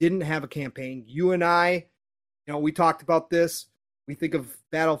 didn't have a campaign. You and I, we talked about this. We think of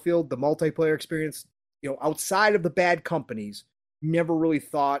Battlefield, the multiplayer experience, outside of the bad companies, never really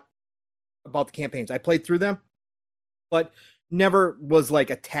thought about the campaigns. I played through them, but never was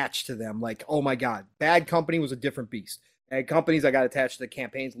attached to them. Oh my God, Bad Company was a different beast. Bad Companies, I got attached to the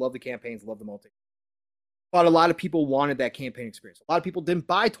campaigns, love the campaigns, love the multiplayer. But a lot of people wanted that campaign experience. A lot of people didn't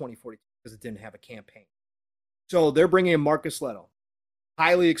buy 2042 because it didn't have a campaign. So they're bringing in Marcus Leto,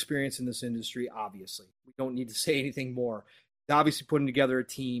 highly experienced in this industry, obviously. We don't need to say anything more. He's obviously putting together a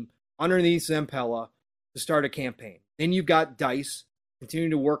team underneath Zampella to start a campaign. Then you've got DICE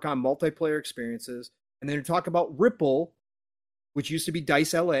continuing to work on multiplayer experiences. And then to talk about Ripple, which used to be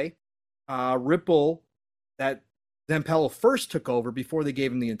DICE LA. Ripple, that Zampella first took over before they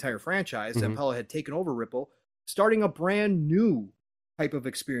gave him the entire franchise. Mm-hmm. Zampella had taken over Ripple, starting a brand new type of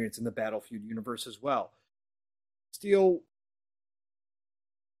experience in the Battlefield universe as well. Steel,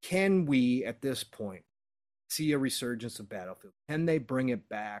 can we, at this point, see a resurgence of Battlefield? Can they bring it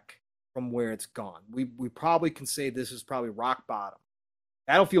back from where it's gone? We probably can say this is probably rock bottom.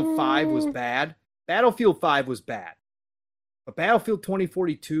 Battlefield 5 was bad. Battlefield 5 was bad. But Battlefield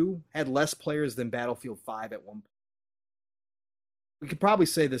 2042 had less players than Battlefield 5 at one point. We could probably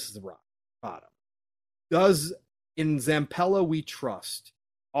say this is the rock bottom. Does, in Zampella we trust,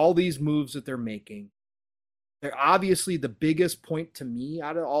 all these moves that they're making, they're obviously the biggest point to me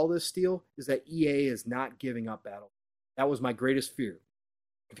out of all this, Steel, is that EA is not giving up Battlefield. That was my greatest fear.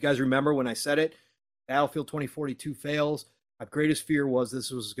 If you guys remember when I said it, Battlefield 2042 fails. My greatest fear was this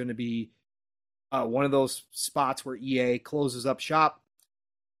was going to be one of those spots where EA closes up shop,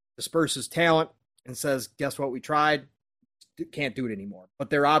 disperses talent, and says, guess what, we tried, can't do it anymore. But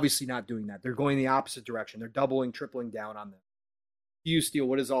they're obviously not doing that. They're going the opposite direction. They're doubling, tripling down on them. You, Steel,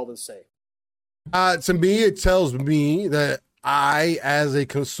 what does all this say? To me, it tells me that I, as a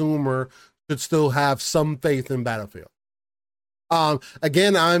consumer, should still have some faith in Battlefield.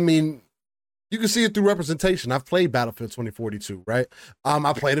 Again, I mean, you can see it through representation. I've played Battlefield 2042, right?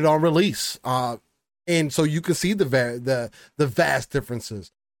 I played it on release. And so you can see the vast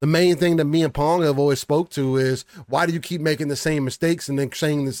differences. The main thing that me and Pong have always spoke to is, why do you keep making the same mistakes and then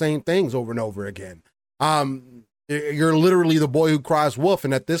saying the same things over and over again? You're literally the boy who cries wolf.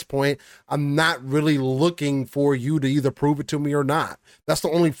 And at this point, I'm not really looking for you to either prove it to me or not. That's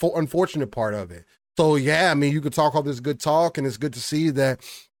the only unfortunate part of it. So yeah, I mean, you could talk all this good talk, and it's good to see that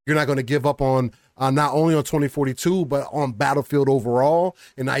you're not going to give up on not only on 2042, but on Battlefield overall.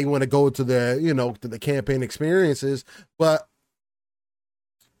 And now you want to go to the campaign experiences. But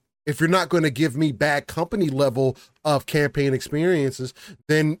if you're not going to give me Bad Company level of campaign experiences,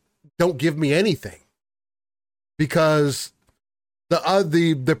 then don't give me anything. Because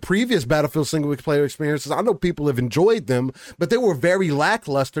the previous Battlefield single player experiences, I know people have enjoyed them, but they were very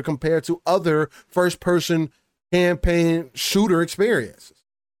lackluster compared to other first person campaign shooter experiences.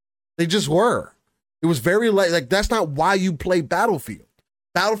 They just were. It was very like that's not why you play Battlefield.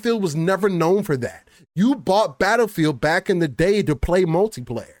 Battlefield was never known for that. You bought Battlefield back in the day to play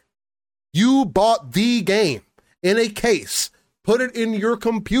multiplayer. You bought the game in a case, put it in your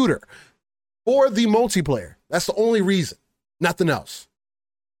computer for the multiplayer. That's the only reason, nothing else.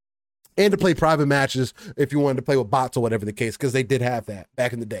 And to play private matches if you wanted to play with bots or whatever the case, because they did have that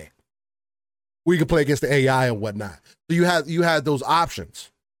back in the day. We could play against the AI and whatnot. So you had those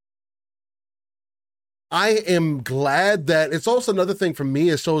options. I am glad that it's also another thing for me.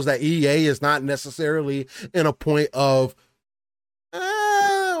 It shows that EA is not necessarily in a point of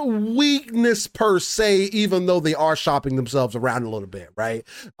weakness per se, even though they are shopping themselves around a little bit, right?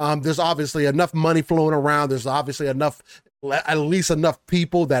 There's obviously enough money flowing around. There's obviously at least enough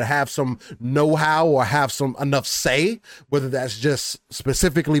people that have some know-how or have enough say, whether that's just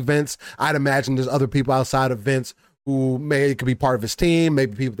specifically Vince. I'd imagine there's other people outside of Vince who could be part of his team,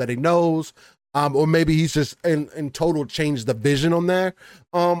 maybe people that he knows. Or maybe he's just in total changed the vision on that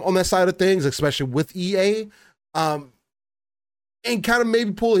side of things, especially with EA. And kind of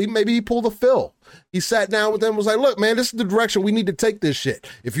maybe he pulled a Phil. He sat down with them and was like, look, man, this is the direction we need to take this shit.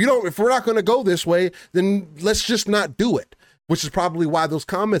 If we're not going to go this way, then let's just not do it. Which is probably why those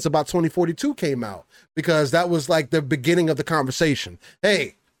comments about 2042 came out, because that was like the beginning of the conversation.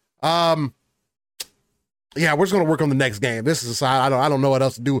 Hey, yeah, we're just going to work on the next game. This is a side. I don't know what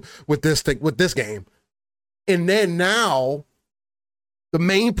else to do with this game. And then now, the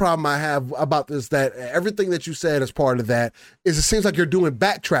main problem I have about this, that everything that you said as part of that is it seems like you're doing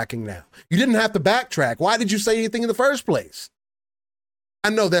backtracking now. You didn't have to backtrack. Why did you say anything in the first place?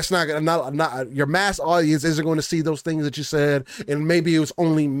 I know that's not your mass audience isn't going to see those things that you said, and maybe it was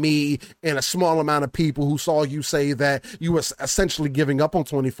only me and a small amount of people who saw you say that you were essentially giving up on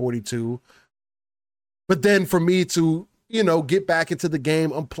 2042. But then for me to get back into the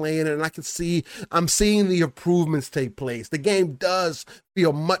game, I'm playing it, and I'm seeing the improvements take place. The game does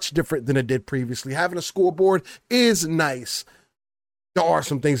feel much different than it did previously. Having a scoreboard is nice. There are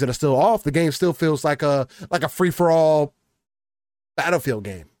some things that are still off. The game still feels like a free-for-all Battlefield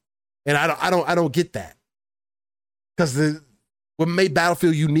game. And I don't get that. Because what made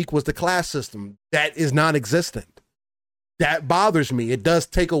Battlefield unique was the class system. That is non-existent. That bothers me. It does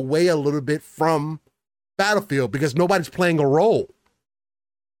take away a little bit from Battlefield because nobody's playing a role.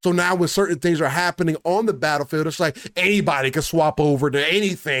 So now when certain things are happening on the battlefield, it's like anybody can swap over to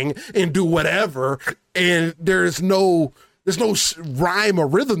anything and do whatever, and there's no rhyme or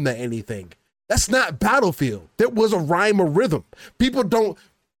rhythm to anything. That's not Battlefield. There was a rhyme or rhythm.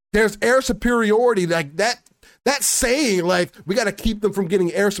 There's air superiority, like that saying, like we got to keep them from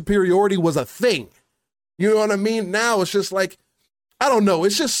getting air superiority was a thing. You know what I mean? Now it's just like, I don't know.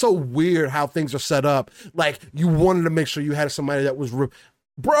 It's just so weird how things are set up. Like, you wanted to make sure you had somebody that was...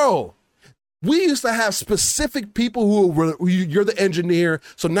 Bro, we used to have specific people you're the engineer,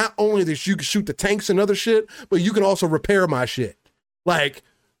 so not only that you can shoot the tanks and other shit, but you can also repair my shit. Like,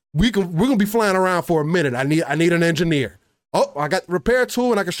 we're going to be flying around for a minute. I need an engineer. Oh, I got the repair tool,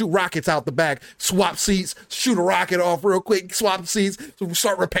 and I can shoot rockets out the back. Swap seats, shoot a rocket off real quick, swap seats, so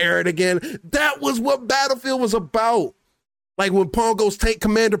start repairing again. That was what Battlefield was about. Like when Pong goes take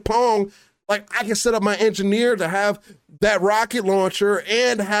Commander Pong, like I can set up my engineer to have that rocket launcher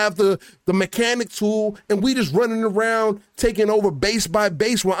and have the mechanic tool, and we just running around taking over base by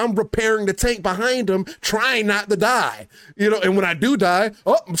base while I'm repairing the tank behind him, trying not to die. And when I do die,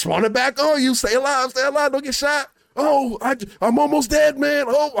 I'm spawning back on you. Stay alive, don't get shot. Oh, I'm almost dead, man.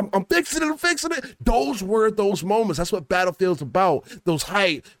 Oh, I'm fixing it. Those were those moments. That's what Battlefield's about. Those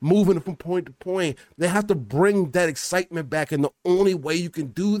height, moving from point to point. They have to bring that excitement back, and the only way you can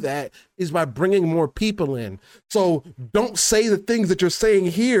do that is by bringing more people in. So don't say the things that you're saying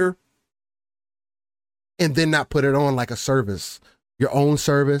here and then not put it on like a service. Your own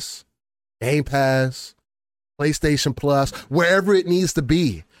service, Game Pass, PlayStation Plus, wherever it needs to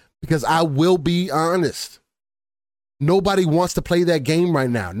be. Because I will be honest. Nobody wants to play that game right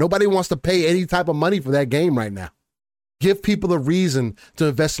now. Nobody wants to pay any type of money for that game right now. Give people a reason to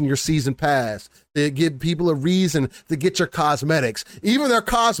invest in your season pass. To give people a reason to get your cosmetics. Even their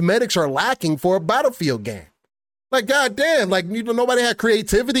cosmetics are lacking for a Battlefield game. Like, goddamn, like, nobody had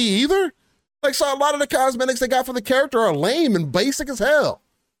creativity either. Like, so a lot of the cosmetics they got for the character are lame and basic as hell.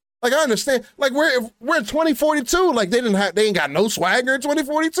 Like, I understand. Like, we're in 2042. Like, they ain't got no swagger in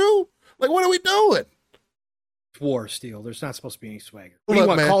 2042. Like, what are we doing? War, Steel. There's not supposed to be any swagger. Look, you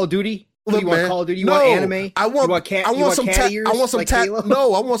want man. Call of Duty? Look, you want man. Call of Duty? You No, want anime? I want some Reaper.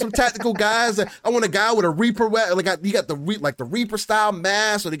 Like you got the Reaper style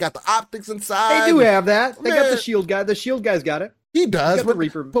mask, or they got the optics inside. They do have that. They got Man. the shield guy. The shield guy's got it. He does, the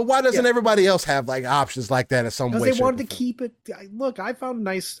Reaper. but why doesn't everybody else have like options like that in some way? Because they wanted to keep it. Look, I found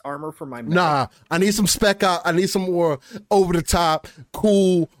nice armor for my. Nah, I need some spec out. I need some more over the top,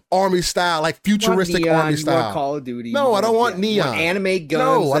 cool army style, like futuristic neon, army style. You want Call of Duty? No, I don't want neon. You want anime guns.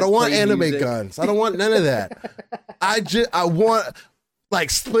 No, I don't want play anime music. guns. I don't want none of that. I want like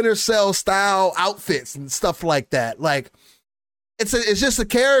Splinter Cell style outfits and stuff like that. Like it's just a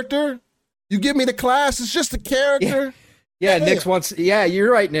character. You give me the class, it's just a character. Yeah, Nick wants. Yeah,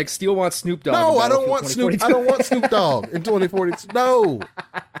 you're right, Nick. Steel wants Snoop Dogg. No, I don't want Snoop. I don't want Snoop Dogg in 2042. No,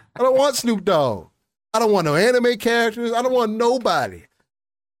 I don't want Snoop Dogg. I don't want no anime characters. I don't want nobody.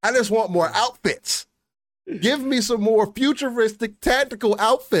 I just want more outfits. Give me some more futuristic tactical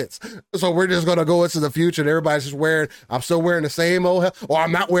outfits. So we're just gonna go into the future and everybody's just wearing. I'm still wearing the same old, or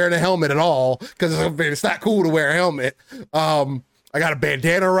I'm not wearing a helmet at all because it's not cool to wear a helmet. I got a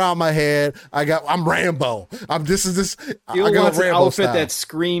bandana around my head. I'm Rambo. This. He wants an outfit that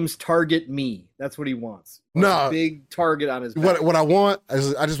screams "Target me." That's what he wants. No, a big target on his back. What I want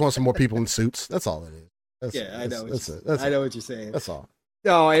is I just want some more people in suits. That's all it is. I know what you're saying. That's all.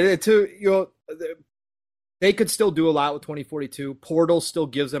 No, they could still do a lot with 2042. Portal still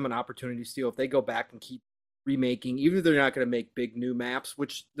gives them an opportunity still if they go back and keep remaking, even if they're not going to make big new maps,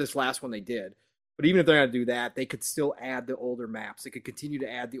 which this last one they did. But even if they're going to do that, they could still add the older maps. They could continue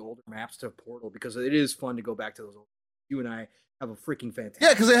to add the older maps to Portal because it is fun to go back to those old. You and I have a freaking fantastic.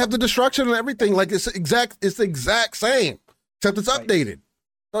 Yeah, because they have the destruction and everything. Like it's the exact same, except it's updated.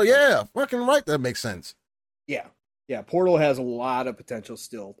 So yeah, fucking right. That makes sense. Yeah, Portal has a lot of potential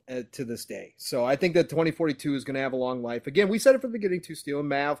still to this day. So I think that 2042 is going to have a long life. Again, we said it from the beginning too, Steel and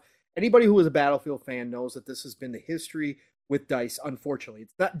Mav. Anybody who is a Battlefield fan knows that this has been the history with DICE, unfortunately.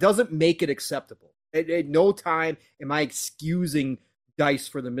 It doesn't make it acceptable. At no time am I excusing DICE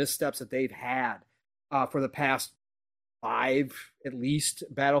for the missteps that they've had for the past 5, at least,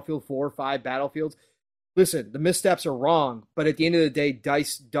 Battlefield 4 or 5 Battlefields. Listen, the missteps are wrong, but at the end of the day,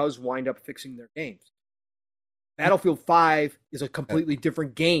 DICE does wind up fixing their games. Battlefield 5 is a completely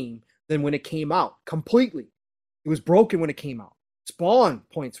different game than when it came out. Completely. It was broken when it came out. Spawn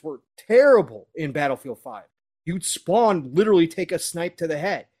points were terrible in Battlefield 5. You'd spawn, literally take a snipe to the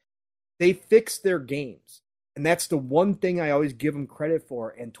head. They fixed their games. And that's the one thing I always give them credit for.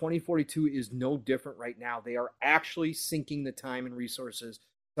 And 2042 is no different right now. They are actually sinking the time and resources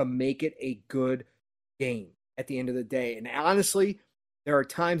to make it a good game at the end of the day. And honestly, there are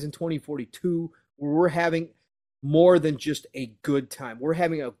times in 2042 where we're having more than just a good time. We're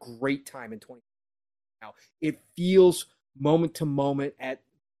having a great time in 2042 now. It feels moment to moment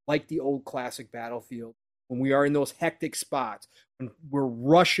like the old classic Battlefield when we are in those hectic spots, when we're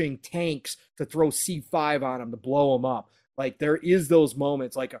rushing tanks to throw C5 on them to blow them up. Like there is those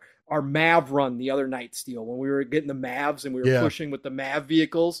moments, like our MAV run the other night, Steel, when we were getting the MAVs and we were pushing with the MAV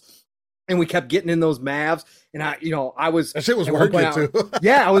vehicles. And we kept getting in those MAVs, and I was that shit was working too.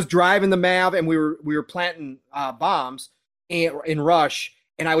 Yeah, I was driving the MAV, and we were planting bombs in Rush,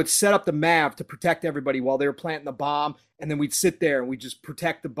 and I would set up the MAV to protect everybody while they were planting the bomb, and then we'd sit there and we'd just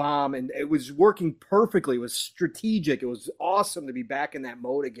protect the bomb, and it was working perfectly. It was strategic. It was awesome to be back in that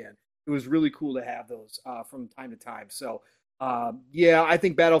mode again. It was really cool to have those from time to time. So, I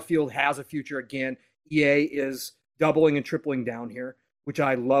think Battlefield has a future again. EA is doubling and tripling down here, which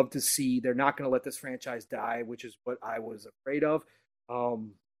I love to see. They're not going to let this franchise die, which is what I was afraid of. So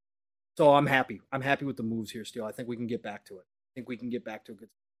I'm happy. I'm happy with the moves here still. I think we can get back to it. I think we can get back to a good.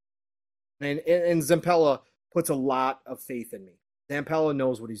 And Zampella puts a lot of faith in me. Zampella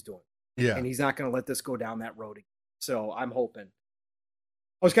knows what he's doing. Yeah. And he's not going to let this go down that road again. So I'm hoping.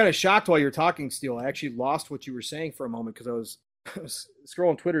 I was kind of shocked while you were talking, Steel. I actually lost what you were saying for a moment because I was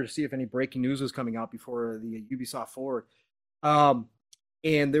scrolling Twitter to see if any breaking news was coming out before the Ubisoft Forward.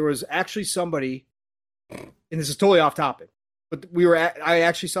 And there was actually somebody, and this is totally off topic, but I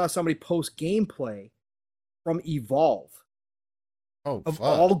actually saw somebody post gameplay from Evolve. Oh, of fuck.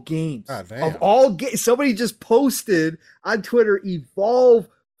 all games. God damn. Of all games. Somebody just posted on Twitter Evolve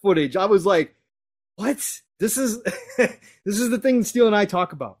footage. I was like, what? This is this is the thing Steele and I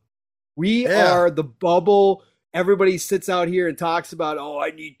talk about. We are the bubble. Everybody sits out here and talks about, oh,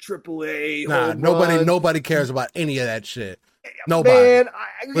 I need AAA. Nah, nobody cares about any of that shit. Nobody. Man,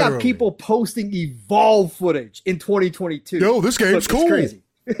 I got people posting Evolve footage in 2022. Yo, this game's cool. Crazy.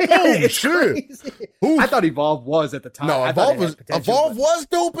 Oh shit! I thought Evolve was at the time. No, Evolve was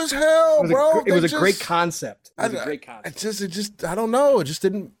dope as hell, bro. It was a great concept. It was a great concept. It just I don't know. It just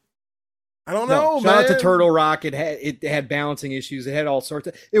didn't. I don't know. Shout out to Turtle Rock. It had balancing issues. It had all sorts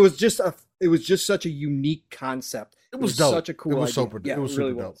of. It was just such a unique concept. It was dope. Such a cool. It was idea. super. Yeah, it was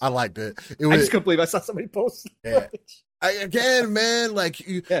really super dope. was. I liked it. I just couldn't believe I saw somebody post. Yeah. Again, man, like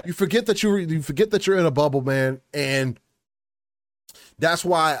you forget that you're in a bubble, man, and that's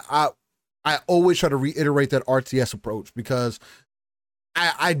why I always try to reiterate that RTS approach, because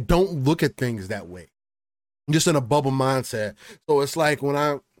I don't look at things that way. I'm just in a bubble mindset. So it's like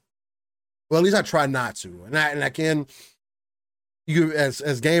at least I try not to. And I can, you as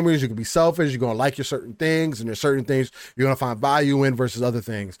gamers, you can be selfish. You're going to like your certain things, and there's certain things you're going to find value in versus other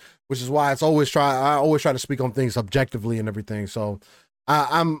things, which is why I always try to speak on things objectively and everything. So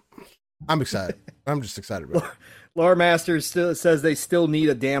I'm excited. I'm just excited about it. Lore Masters still says they still need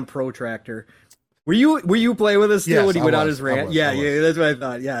a damn protractor. Were you playing with us still yes, when he went on his I rant? was. That's what I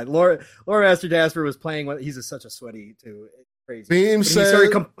thought. Yeah, Lore Master Jasper was playing with. He's such a sweaty too. It's crazy. Beam said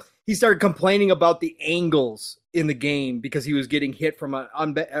he started complaining about the angles in the game because he was getting hit from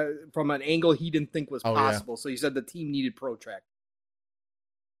an angle he didn't think was possible. So he said the team needed protractor.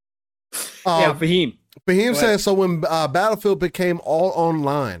 Yeah, Fahim. Fahim says, so when Battlefield became all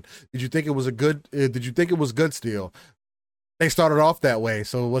online, did you think it was good still? They started off that way,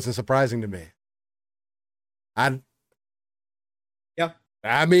 so it wasn't surprising to me. I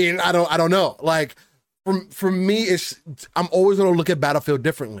mean, I don't know. Like for me, I'm always going to look at Battlefield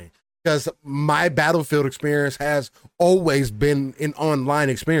differently, because my Battlefield experience has always been an online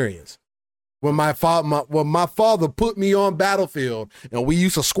experience. When my father put me on Battlefield and we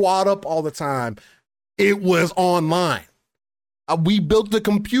used to squad up all the time, it was online. We built the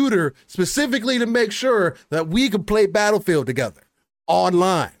computer specifically to make sure that we could play Battlefield together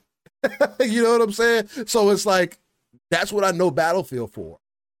online. You know what I'm saying? So it's like, that's what I know Battlefield for.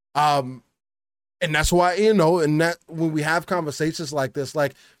 And that's why, and that when we have conversations like this,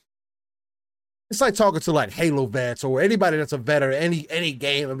 like, it's like talking to like Halo vets or anybody that's a vet or any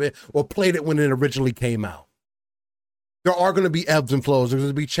game of it, or played it when it originally came out. There are going to be ebbs and flows. There's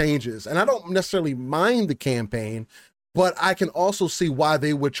going to be changes. And I don't necessarily mind the campaign, but I can also see why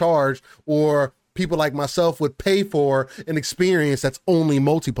they would charge, or people like myself would pay for an experience that's only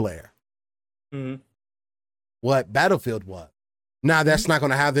multiplayer. Mm-hmm. What Battlefield was. Now, that's not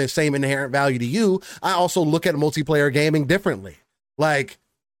going to have the same inherent value to you. I also look at multiplayer gaming differently. Like,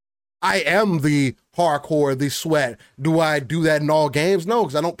 I am the hardcore, the sweat. Do I do that in all games? No,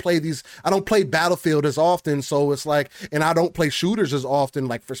 because I don't play Battlefield as often. So it's like, and I don't play shooters as often,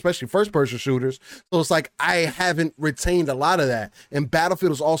 like especially first-person shooters. So it's like, I haven't retained a lot of that. And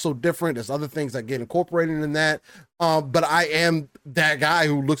Battlefield is also different. There's other things that get incorporated in that. But I am that guy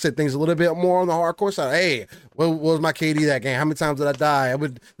who looks at things a little bit more on the hardcore side. Hey, what was my KD that game? How many times did I die?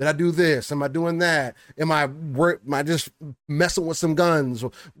 Did I do this? Am I doing that? Am I just messing with some guns?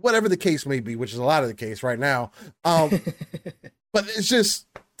 Or whatever the case may be, which is a lot of the case right now. But it's just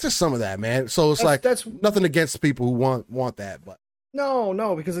some of that, man. So that's nothing against people who want that, but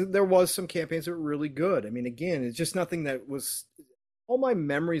no, because there was some campaigns that were really good. I mean, again, it's just nothing that was. All my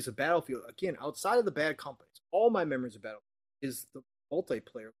memories of Battlefield, again, outside of the bad companies, all my memories of Battlefield is the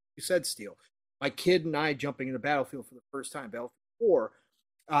multiplayer. You said, Steel. My kid and I jumping into Battlefield for the first time, Battlefield 4.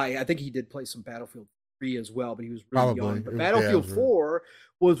 I think he did play some Battlefield 3 as well, but he was really young. But Battlefield 4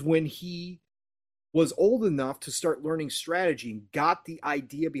 was when he was old enough to start learning strategy and got the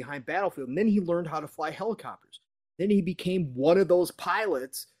idea behind Battlefield. And then he learned how to fly helicopters. Then he became one of those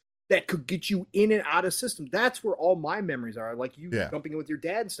pilots that could get you in and out of system. That's where all my memories are. Like you jumping in with your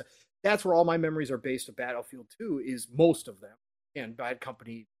dad and stuff. That's where all my memories are based of Battlefield 2, is most of them. And Bad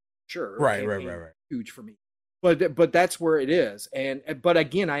Company, sure. Right. Huge for me. But that's where it is. But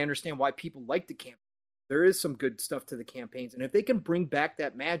again, I understand why people like the campaign. There is some good stuff to the campaigns. And if they can bring back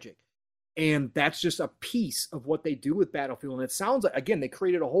that magic, and that's just a piece of what they do with Battlefield. And it sounds like, again, they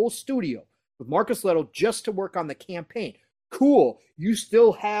created a whole studio with Marcus Leto just to work on the campaign. Cool. You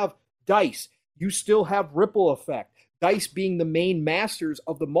still have DICE. You still have Ripple Effect. DICE being the main masters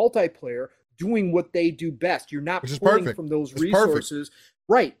of the multiplayer, doing what they do best. You're not pulling from those resources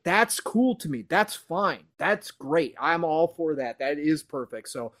Right. That's cool to me. That's fine. That's great. I'm all for that. That is perfect.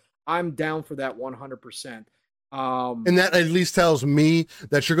 So I'm down for that 100%. And that at least tells me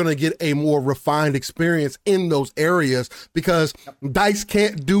that you're going to get a more refined experience in those areas, because DICE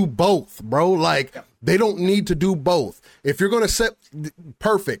can't do both, bro. Like, they don't need to do both. If you're going to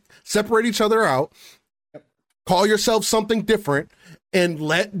separate each other out, call yourself something different, and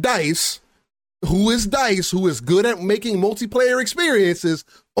let DICE, who is good at making multiplayer experiences,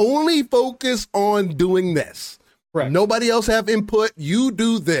 only focus on doing this. Correct. Nobody else have input. You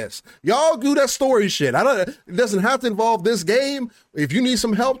do this. Y'all do that story shit. It doesn't have to involve this game. If you need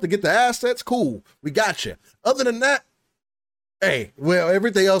some help to get the assets, cool. We got you. Other than that, hey, well,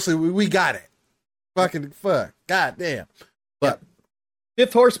 everything else, we got it. Fucking fuck. God damn. But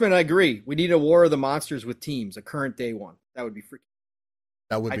Fifth Horseman, I agree. We need a War of the Monsters with teams, a current day one. That would be freaking.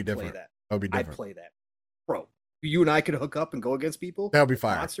 That would be I'd different. Play that. That would be different. I'd play that. Bro, you and I could hook up and go against people. That would be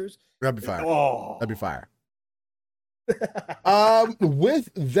fire. Monsters. That'd be fire. Oh. That'd be fire. With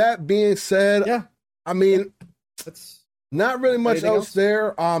that being said, yeah, I mean, that's not really much anything else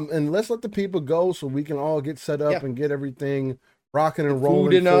there. And let's let the people go so we can all get set up and get everything rocking and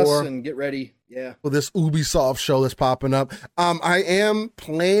rolling. Food in us and get ready. Yeah, for this Ubisoft show that's popping up. I am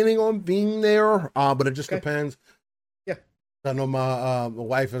planning on being there, but it just depends. Yeah, I know my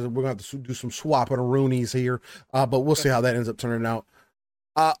wife is. We're going to have to do some swapping of Roonies here, but we'll see how that ends up turning out.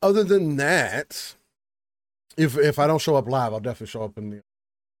 Other than that, if I don't show up live, I'll definitely show up in the.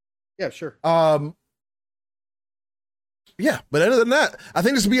 Yeah, sure. Yeah, but other than that, I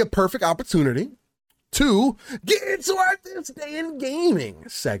think this would be a perfect opportunity to get into our This Day in Gaming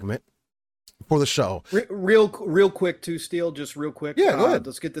segment for the show. Real quick too, Steele, just real quick. Yeah, go ahead.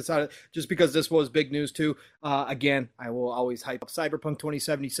 Let's get this out, just because this was big news too. Again, I will always hype up Cyberpunk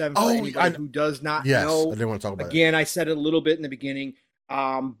 2077 for anybody who does not know. I didn't want to talk about Again, I said it a little bit in the beginning.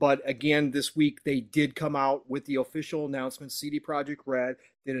 But again, this week they did come out with the official announcement. CD Projekt Red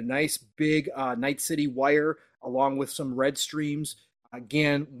did a nice big Night City wire along with some red streams.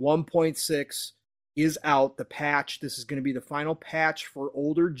 Again, 1.6 is out, the patch. This is going to be the final patch for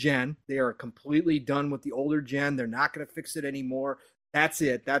older gen. They are completely done with the older gen. They're not going to fix it anymore. That's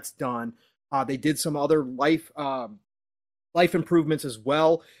it. That's done. They did some other life improvements as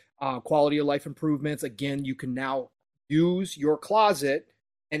well. Quality of life improvements. Again, you can now use your closet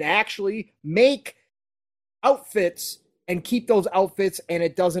and actually make outfits and keep those outfits, and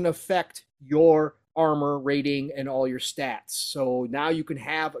it doesn't affect your armor rating and all your stats. So now you can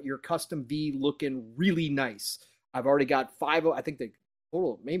have your custom V looking really nice. I've already got 5, I think the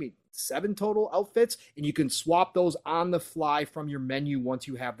total, maybe 7 total outfits, and you can swap those on the fly from your menu once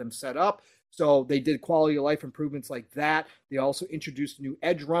you have them set up. So they did quality of life improvements like that. They also introduced new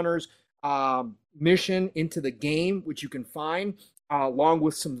Edge Runners mission into the game, which you can find along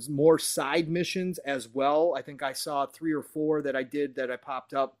with some more side missions as well. I think I saw 3 or 4 that I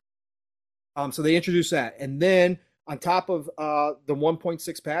popped up. So they introduced that. And then on top of the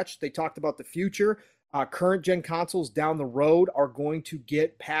 1.6 patch, they talked about the future. Current gen consoles down the road are going to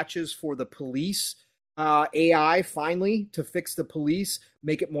get patches for the police AI finally to fix the police,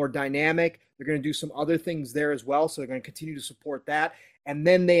 make it more dynamic. They're going to do some other things there as well. So they're going to continue to support that. And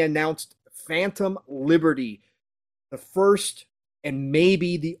then they announced Phantom Liberty, the first and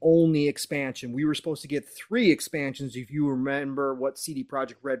maybe the only expansion. We were supposed to get 3 expansions, if you remember what CD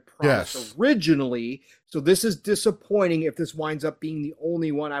Projekt Red promised originally. So this is disappointing. If this winds up being the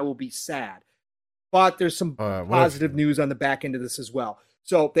only one, I will be sad. But there's some positive news on the back end of this as well.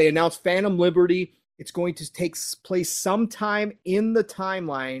 So they announced Phantom Liberty. It's going to take place sometime in the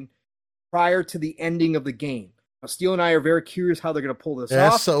timeline prior to the ending of the game. Now, Steele and I are very curious how they're going to pull this off.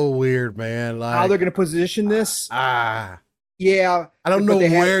 That's so weird, man. Like, how they're going to position this. Yeah. I don't know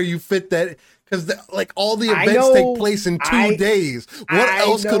where you fit that, because like all the events take place in 2 days. What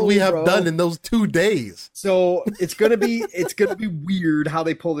else could we have done in those 2 days? So it's going to be weird how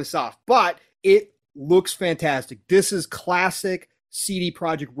they pull this off, but it looks fantastic. This is classic CD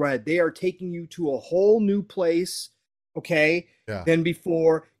Projekt Red. They are taking you to a whole new place. Okay. Yeah. Than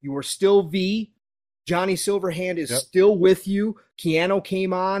before. You are still V. Johnny Silverhand is still with you. Keanu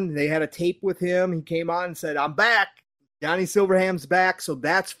came on. They had a tape with him. He came on and said, "I'm back." Johnny Silverhand's back. So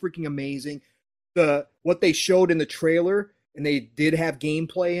that's freaking amazing. What they showed in the trailer, and they did have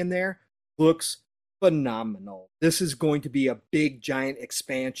gameplay in there, looks phenomenal. This is going to be a big, giant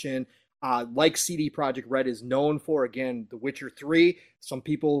expansion. Like CD Projekt Red is known for, again, The Witcher 3. Some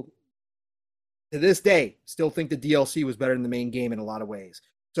people, to this day, still think the DLC was better than the main game in a lot of ways.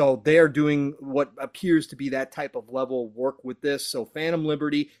 So they're doing what appears to be that type of level of work with this. So Phantom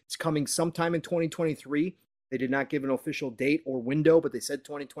Liberty, it's coming sometime in 2023. They did not give an official date or window, but they said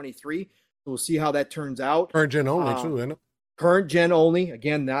 2023. So we'll see how that turns out. Current gen only, too, isn't it? Current gen only.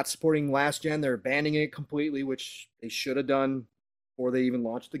 Again, not supporting last gen. They're abandoning it completely, which they should have done before they even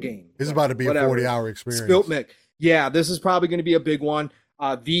launched the game. This is about to be a 40-hour experience. Spiltmick. Yeah, this is probably going to be a big one.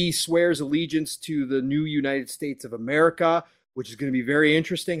 V swears allegiance to the new United States of America, which is going to be very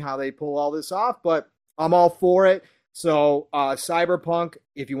interesting how they pull all this off, but I'm all for it. So Cyberpunk,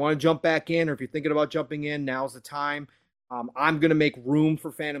 if you want to jump back in or if you're thinking about jumping in, now's the time. I'm going to make room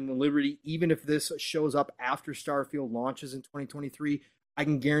for Phantom of Liberty. Even if this shows up after Starfield launches in 2023, I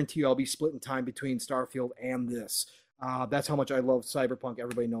can guarantee you I'll be splitting time between Starfield and this. That's how much I love Cyberpunk.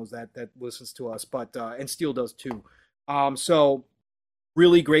 Everybody knows that listens to us, but and Steel does too. So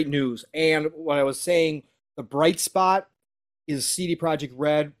really great news. And what I was saying, the bright spot is CD Projekt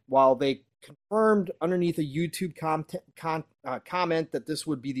Red. While they confirmed underneath a YouTube comment that this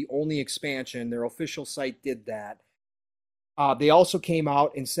would be the only expansion, their official site did that. They also came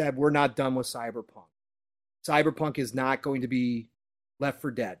out and said, we're not done with Cyberpunk. Cyberpunk is not going to be left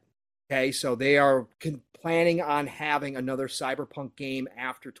for dead. Okay, so they are planning on having another Cyberpunk game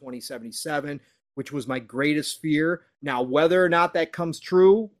after 2077, which was my greatest fear. Now, whether or not that comes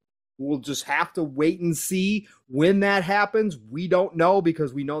true, we'll just have to wait and see when that happens. We don't know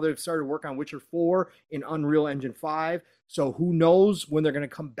because we know they've started work on Witcher 4 in Unreal Engine 5. So who knows when they're going to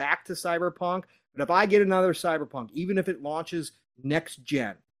come back to Cyberpunk. But if I get another Cyberpunk, even if it launches next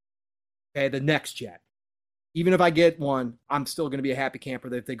gen, okay, the next gen, even if I get one, I'm still going to be a happy camper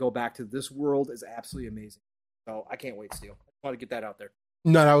that if they go back to this world is absolutely amazing. So I can't wait, Steel. I want to get that out there.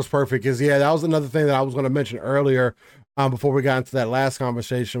 No, that was perfect. Because that was another thing that I was going to mention earlier before we got into that last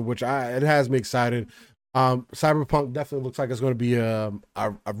conversation, which it has me excited. Cyberpunk definitely looks like it's going to be a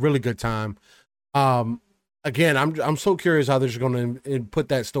really good time. Again, I'm so curious how they're just going to put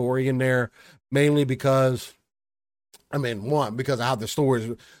that story in there, mainly because, one, because of how the story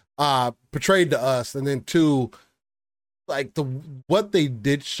is portrayed to us, and then two, like what they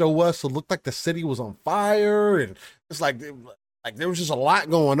did show us, it looked like the city was on fire, and it's like there was just a lot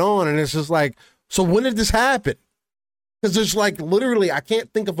going on, and it's just like, so when did this happen? Because there's like literally, I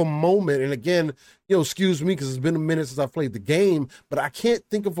can't think of a moment, and again, excuse me, because it's been a minute since I played the game, but I can't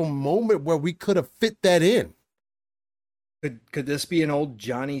think of a moment where we could have fit that in. Could this be an old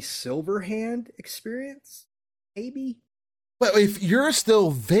Johnny Silverhand experience? Maybe. But if you're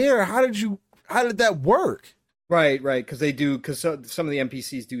still there, how did that work? Right, because they do, because some of the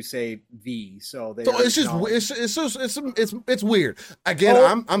NPCs do say V, so they. So it's weird.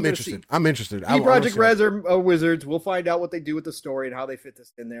 Again, I'm interested. I'm interested. CD Projekt Red are wizards. We'll find out what they do with the story and how they fit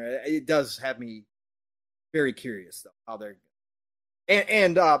this in there. It does have me very curious though how they're.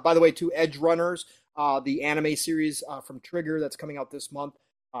 And by the way, to Edge Runners, the anime series from Trigger that's coming out this month,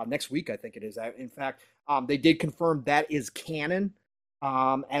 next week I think it is. In fact, they did confirm that is canon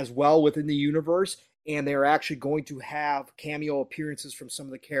as well within the universe. And they're actually going to have cameo appearances from some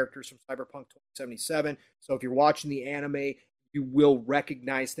of the characters from Cyberpunk 2077. So if you're watching the anime, you will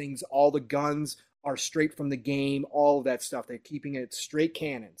recognize things. All the guns are straight from the game, all of that stuff. They're keeping it straight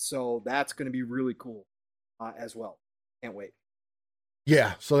canon. So that's going to be really cool as well. Can't wait.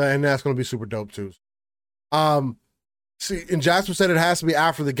 Yeah, so that's going to be super dope too. See, and Jasper said it has to be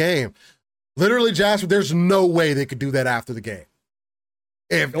after the game. Literally, Jasper, there's no way they could do that after the game.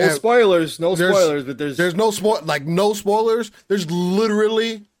 No spoilers, but there's no spoilers. There's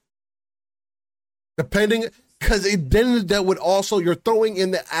literally, depending, because then that would also, you're throwing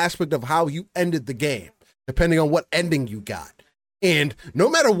in the aspect of how you ended the game, depending on what ending you got. And no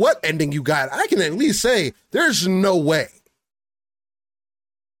matter what ending you got, I can at least say there's no way.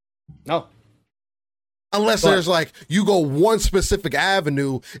 No. Unless there's you go one specific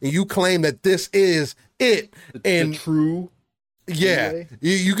avenue and you claim that this is it. The true. Yeah,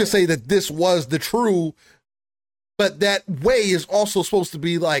 you can say that this was the true, but that way is also supposed to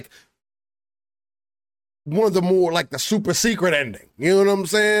be one of the more the super secret ending. You know what I'm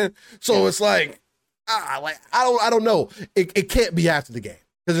saying? So it's I don't know. It can't be after the game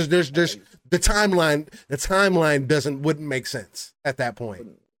because there's the timeline. The timeline wouldn't make sense at that point.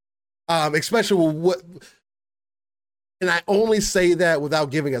 Especially with what. And I only say that without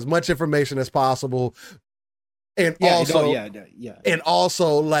giving as much information as possible. And also, and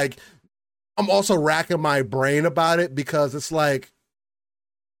also, I'm also racking my brain about it because it's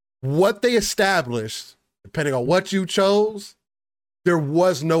what they established, depending on what you chose, there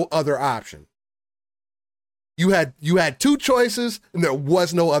was no other option. You had two choices, and there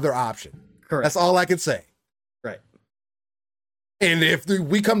was no other option. Correct. That's all I can say. Right. And if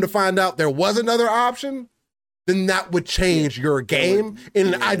we come to find out there was another option, then that would change your game.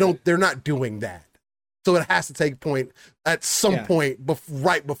 And they're not doing that. So it has to take point at some point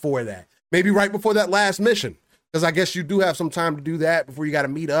right before that. Maybe right before that last mission. Because I guess you do have some time to do that before you got to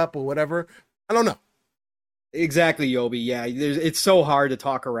meet up or whatever. I don't know. Exactly, Yobi. Yeah, it's so hard to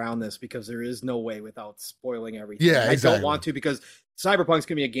talk around this because there is no way without spoiling everything. Yeah, exactly. I don't want to because Cyberpunk's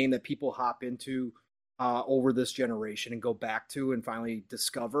going to be a game that people hop into over this generation and go back to and finally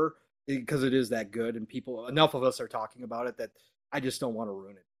discover because it is that good. And enough of us are talking about it that I just don't want to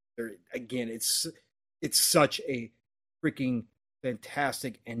ruin it. Again, it's such a freaking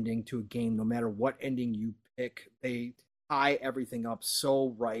fantastic ending to a game. No matter what ending you pick, they tie everything up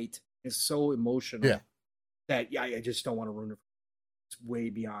so right. It's so emotional. Yeah. That I just don't want to ruin it. It's way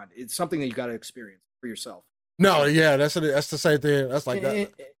beyond. It's something that you got to experience for yourself. No, yeah, that's the same thing. That's like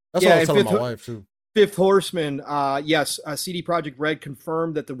that. That's what I was telling my wife too. Fifth Horseman, yes, CD Projekt Red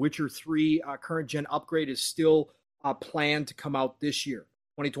confirmed that the Witcher 3 current gen upgrade is still planned to come out this year,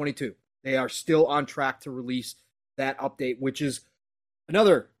 2022. They are still on track to release that update, which is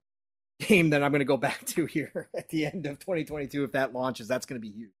another game that I'm going to go back to here at the end of 2022 if that launches. That's going to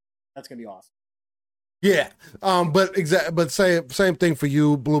be huge. That's going to be awesome. Yeah, but same thing for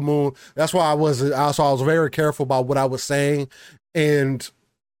you, Blue Moon. That's why I was very careful about what I was saying, and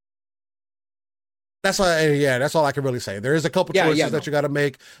that's why. Yeah, that's all I can really say. There is a couple choices that you got to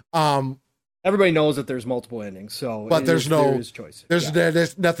make. Everybody knows that there's multiple endings, so but there is choice.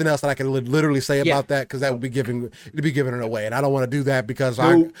 There's nothing else that I can literally say about that because that would be giving it away, and I don't want to do that because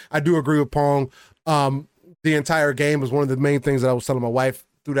I do agree with Pong. The entire game was one of the main things that I was telling my wife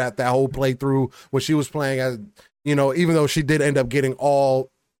through that whole playthrough when she was playing, as you know, even though she did end up getting all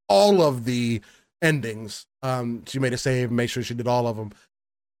of the endings, she made a save, make sure she did all of them.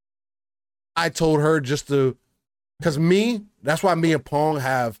 I told her because that's why me and Pong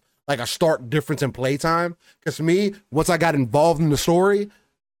have like a stark difference in playtime. Because me, once I got involved in the story,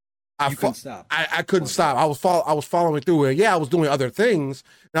 I couldn't stop. I couldn't stop. I was following through it. Yeah, I was doing other things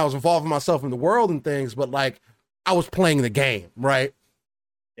and I was involving myself in the world and things, but like I was playing the game, right?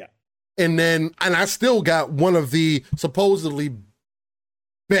 And I still got one of the supposedly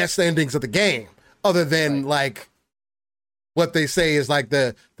best endings of the game, other than like what they say is like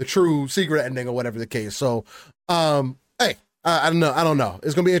the true secret ending or whatever the case. So, hey, I don't know.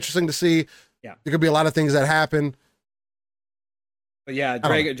 It's gonna be interesting to see. Yeah, there could be a lot of things that happen. But yeah,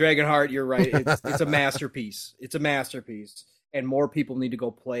 Dragonheart, you're right. It's a masterpiece. It's a masterpiece, and more people need to go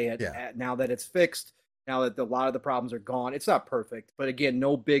play it now that it's fixed. Now that a lot of the problems are gone, it's not perfect, but again,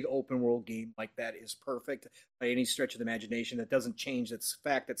 no big open world game like that is perfect by any stretch of the imagination. That doesn't change the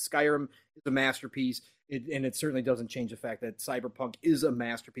fact that Skyrim is a masterpiece, and it certainly doesn't change the fact that Cyberpunk is a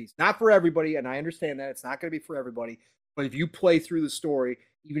masterpiece. Not for everybody, and I understand that it's not going to be for everybody, but if you play through the story,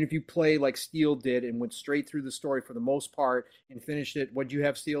 even if you play like Steel did and went straight through the story for the most part and finished it, what do you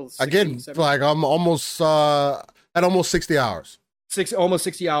have, Steel? 60, again, 70? Like I'm almost at almost 60 hours. Almost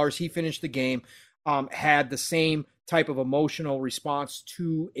 60 hours. He finished the game. Had the same type of emotional response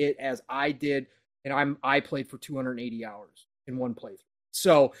to it as I did, and I played for 280 hours in one playthrough.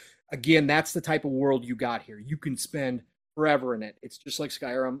 So again, that's the type of world you got here. You can spend forever in it. It's just like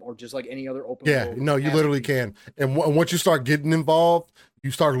Skyrim or just like any other open world. Yeah, no, you literally can. And once you start getting involved,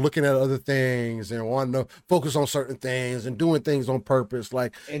 you start looking at other things and wanting to focus on certain things and doing things on purpose.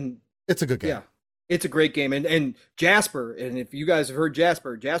 And it's a good game. Yeah, it's a great game. And Jasper, and if you guys have heard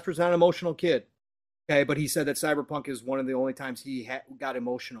Jasper's not an emotional kid. Okay, but he said that Cyberpunk is one of the only times he got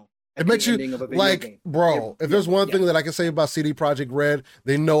emotional. It makes you like, bro. If there's one thing that I can say about CD Projekt Red,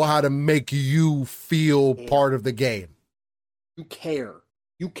 they know how to make you feel part of the game. You care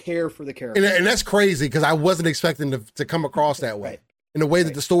for the character, and that's crazy because I wasn't expecting to come across that way. In the way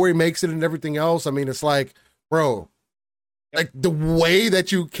that the story makes it and everything else. I mean, it's like, bro, like the way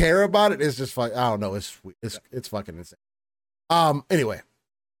that you care about it is just like, I don't know, it's fucking insane. Anyway.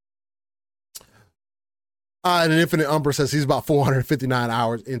 And Infinite Umber says he's about 459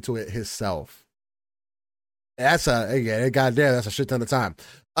 hours into it himself. That's goddamn, that's a shit ton of time.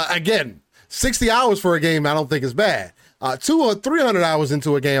 Again, 60 hours for a game, I don't think is bad. 200 or 300 hours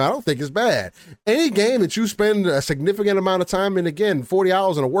into a game, I don't think is bad. Any game that you spend a significant amount of time in, again, 40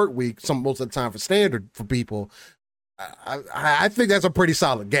 hours in a work week, most of the time for standard for people, I think that's a pretty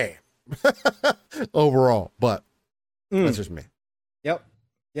solid game overall. But that's just me. Yep.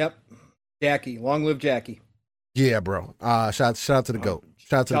 Jackie, long live Jackie. Yeah, bro. Shout out to the GOAT.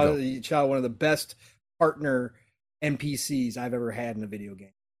 Shout out to the GOAT. Shout out one of the best partner NPCs I've ever had in a video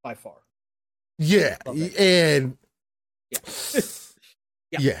game, by far. Yeah, and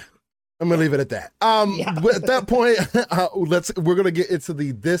yeah. I'm gonna leave it at that. But at that point, we're gonna get into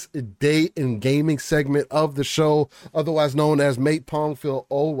the this day in gaming segment of the show, otherwise known as Mate Pong Feel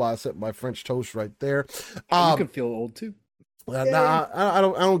Old. While I set my French toast right there. You can feel old too. Nah, I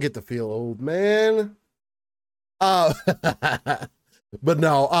don't get to feel old, man. But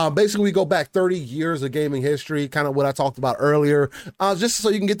no, basically we go back 30 years of gaming history, kind of what I talked about earlier, just so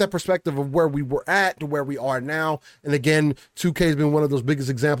you can get that perspective of where we were at to where we are now. And again, 2K has been one of those biggest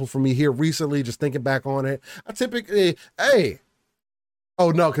examples for me here recently, just thinking back on it. I typically,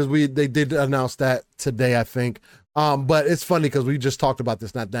 oh no, because they did announce that today, I think. But it's funny because we just talked about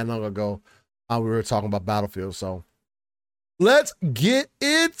this not that long ago. We were talking about Battlefield, so let's get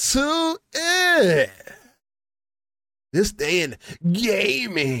into it. This day in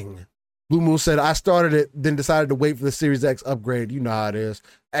gaming. Blue Moon said, I started it, then decided to wait for the Series X upgrade. You know how it is.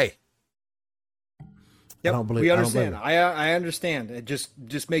 Hey. Yep, we understand. I understand.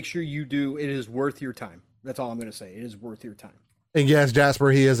 Just make sure you do. It is worth your time. That's all I'm going to say. It is worth your time. And yes,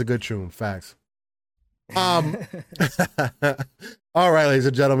 Jasper, he is a good tune. Facts. All right, ladies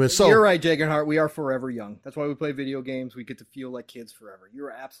and gentlemen. So you're right, Jagenhart. We are forever young. That's why we play video games. We get to feel like kids forever.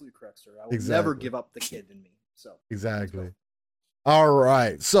 You're absolutely correct, sir. I will never give up the kid in me. So exactly. All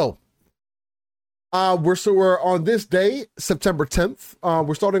right. So we're on this day, September 10th.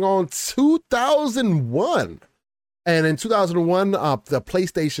 We're starting on 2001. And in 2001, the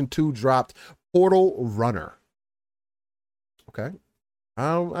PlayStation 2 dropped Portal Runner. Okay.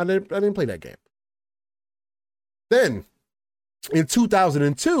 I didn't play that game. Then in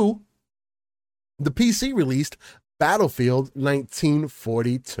 2002, the PC released Battlefield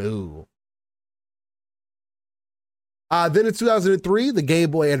 1942. Then in 2003, the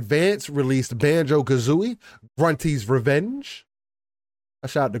Game Boy Advance released Banjo-Kazooie, Grunty's Revenge. A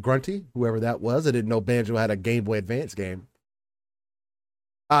shout out to Grunty, whoever that was. I didn't know Banjo had a Game Boy Advance game.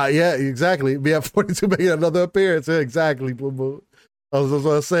 Yeah, exactly. We have 42 making another appearance. Yeah, exactly. I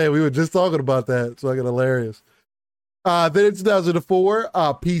was saying, we were just talking about that. It's fucking hilarious. Then in 2004,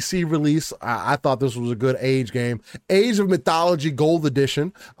 PC release. I thought this was a good Age game. Age of Mythology Gold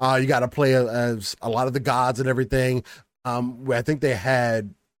Edition. You got to play as a lot of the gods and everything. Where I think they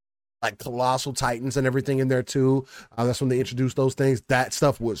had like colossal titans and everything in there too. That's when they introduced those things. That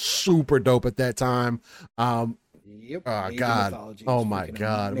stuff was super dope at that time. Yep. Oh God. Oh my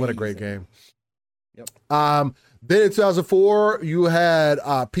God. Amazing. What a great game. Yep. Then in 2004, you had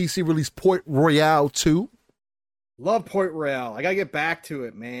PC release Port Royale 2. Love Port Royale. I gotta get back to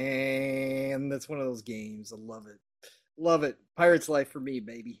it, man. That's one of those games. I love it. Love it. Pirate's Life for me,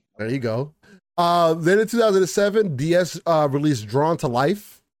 baby. There you go. Then in 2007, DS released Drawn to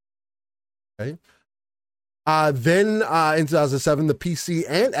Life. Okay. Then in 2007, the PC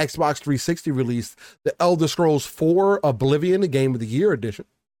and Xbox 360 released The Elder Scrolls 4 Oblivion, the Game of the Year edition.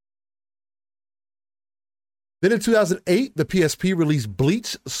 Then in 2008, the PSP released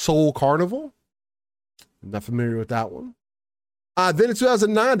Bleach Soul Carnival. Not familiar with that one. Then in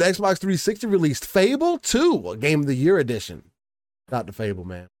 2009, the Xbox 360 released Fable 2, a Game of the Year edition. Not the Fable,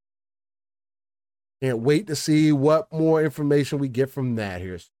 man. Can't wait to see what more information we get from that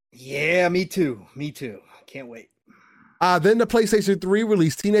here. Yeah, me too. Me too. Can't wait. Then the PlayStation 3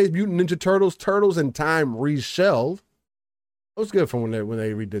 released Teenage Mutant Ninja Turtles, Turtles in Time Reshelled. It was good from when they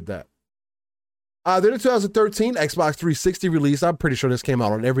redid that. Then in 2013, Xbox 360 released, I'm pretty sure this came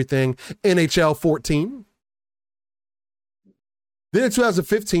out on everything, NHL 14. Then in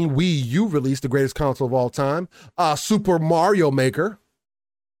 2015, Wii U released the greatest console of all time, Super Mario Maker.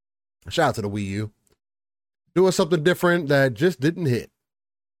 Shout out to the Wii U. Doing something different that just didn't hit.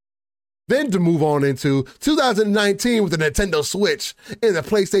 Then to move on into 2019 with the Nintendo Switch and the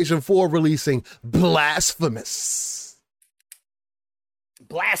PlayStation 4 releasing Blasphemous.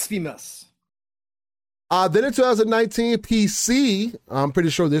 Blasphemous. Then in 2019, PC, I'm pretty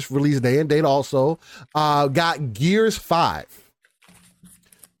sure this release day and date also, got Gears 5.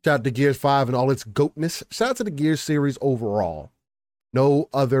 Shout out to Gears 5 and all its goatness. Shout out to the Gears series overall. No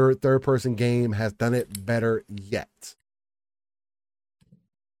other third-person game has done it better yet.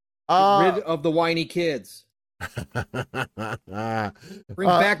 Get rid of the whiny kids. Bring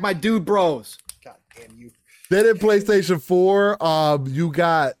back my dude bros. God damn you. Then in PlayStation 4, you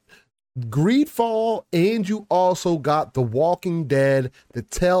got Greedfall, and you also got The Walking Dead, the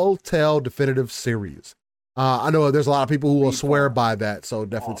Telltale Definitive Series. I know there's a lot of people who will swear by that, so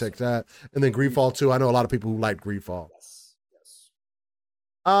definitely take that. And then Greedfall 2, I know a lot of people who like Greedfall. Yes.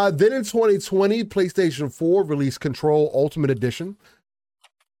 Then in 2020, PlayStation 4 released Control Ultimate Edition.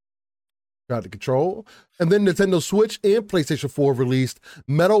 Got the Control. And then Nintendo Switch and PlayStation 4 released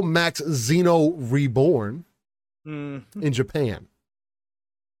Metal Max Xeno Reborn in Japan.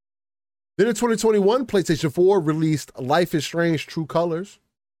 Then in 2021, PlayStation 4 released Life is Strange True Colors.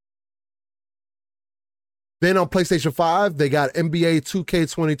 Then on PlayStation 5, they got NBA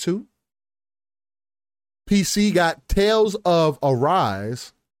 2K22. PC got Tales of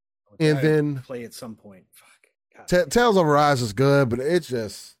Arise. And then play at some point. Fuck. Tales of Arise is good, but it's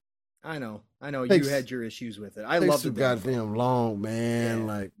just. I know. You had your issues with it. I love it. Goddamn long,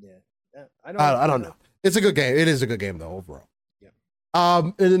 man. Yeah. I don't know. It's a good game. It is a good game though overall. Yeah.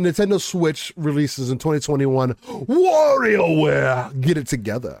 And the Nintendo Switch releases in 2021. WarioWare, get it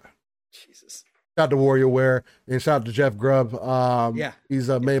together. Jesus. Shout out to WarioWare and shout out to Jeff Grubb. He's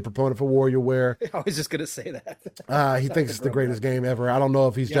a main proponent for WarioWare. I was just gonna say that. He thinks it's the greatest game ever. I don't know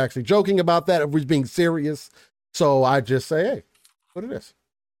if he's actually joking about that, if he's being serious. So I just say, hey, what it is.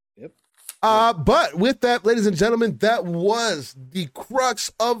 Yep. But with that, ladies and gentlemen, that was the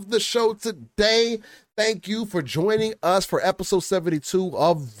crux of the show today. Thank you for joining us for episode 72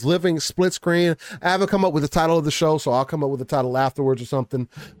 of Living Split Screen. I haven't come up with the title of the show, so I'll come up with the title afterwards or something.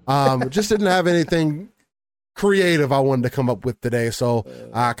 Just didn't have anything creative I wanted to come up with today, so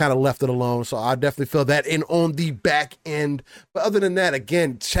I kind of left it alone. So I definitely feel that in on the back end. But other than that,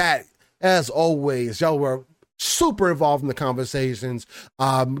 again, chat, as always, y'all were super involved in the conversations,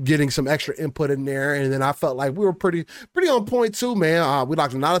 getting some extra input in there. And then I felt like we were pretty on point too, man. We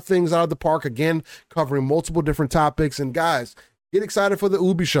knocked a lot of things out of the park, again, covering multiple different topics. And guys, get excited for the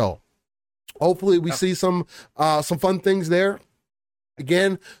Ubi show. Hopefully we see some fun things there.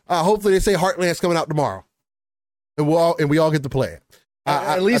 Again, hopefully they say Heartland's coming out tomorrow. And we all get to play it.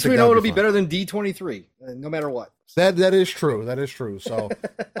 At least we know it'll be better than D23, no matter what. That is true. That is true. So,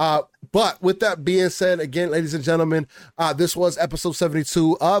 but with that being said, again, ladies and gentlemen, this was episode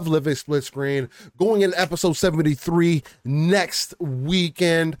 72 of Living Split Screen, going into episode 73 next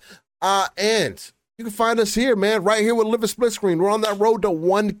weekend. And you can find us here, man, right here with Living Split Screen. We're on that road to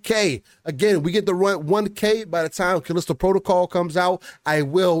 1K. Again, we get to run 1K by the time Callisto Protocol comes out. I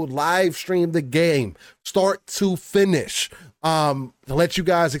will live stream the game, start to finish. To let you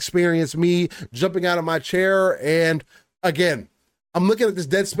guys experience me jumping out of my chair. And again, I'm looking at this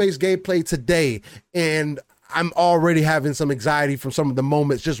Dead Space gameplay today, and I'm already having some anxiety from some of the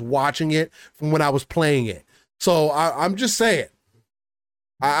moments just watching it from when I was playing it. So I'm just saying,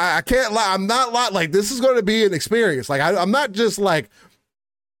 I can't lie. I'm not like this is going to be an experience. Like I'm not just like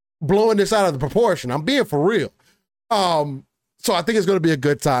blowing this out of the proportion. I'm being for real. So I think it's going to be a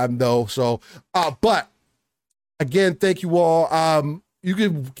good time though. So, but again, thank you all. You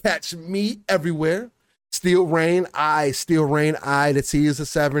can catch me everywhere. Steel Rain, Steel Rain, the T is a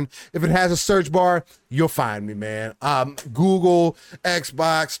 7. If it has a search bar, you'll find me, man. Google,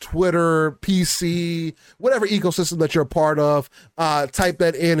 Xbox, Twitter, PC, whatever ecosystem that you're a part of, type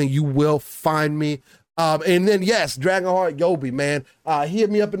that in and you will find me. And then, yes, Dragonheart Yobi, man. Hit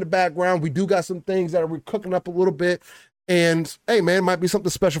me up in the background. We do got some things that we're cooking up a little bit. And hey, man, it might be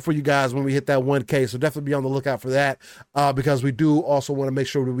something special for you guys when we hit that 1K. So definitely be on the lookout for that, because we do also want to make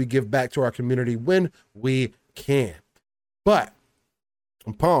sure that we give back to our community when we can. But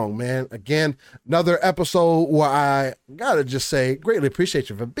Pong, man, again, another episode where I gotta just say, greatly appreciate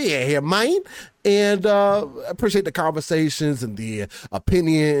you for being here, man. And appreciate the conversations and the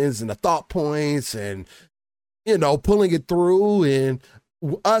opinions and the thought points and, you know, pulling it through and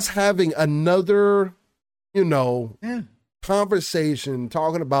us having another, you know, conversation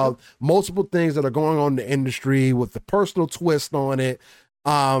talking about multiple things that are going on in the industry with the personal twist on it.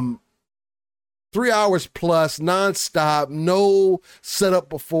 3 hours plus nonstop, no setup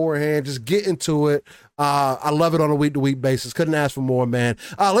beforehand, just get into it. I love it on a week-to-week basis. Couldn't ask for more, man.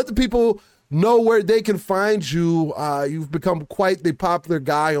 Let the people know where they can find you. You've become quite the popular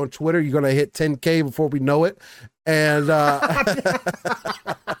guy on Twitter. You're going to hit 10K before we know it. And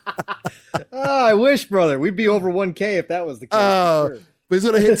I wish, brother. We'd be over 1K if that was the case. Sure. He's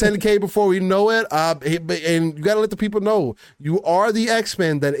going to hit 10K before we know it. And you got to let the people know you are the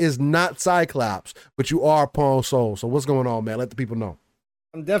X-Men that is not Cyclops, but you are Paul Soul. So what's going on, man? Let the people know.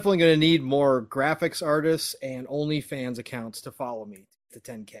 I'm definitely going to need more graphics artists and OnlyFans accounts to follow me to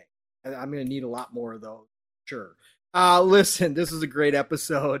 10K. I'm going to need a lot more of those. Sure. Listen, this is a great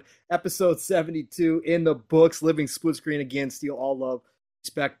episode. Episode 72 in the books. Living Split Screen again. Steel, all love,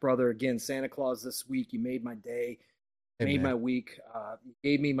 respect, brother. Again, Santa Claus this week. You made my day. Made my week. You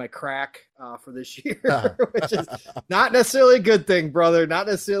gave me my crack for this year, which is not necessarily a good thing, brother. Not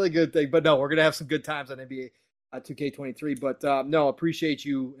necessarily a good thing. But no, we're going to have some good times on NBA 2K23. But no, appreciate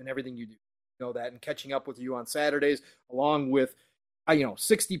you and everything you do. You know that. And catching up with you on Saturdays, along with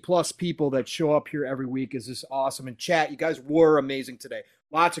 60 plus people that show up here every week is just awesome. And chat, you guys were amazing today.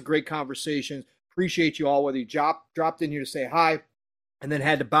 Lots of great conversations. Appreciate you all, whether you dropped in here to say hi and then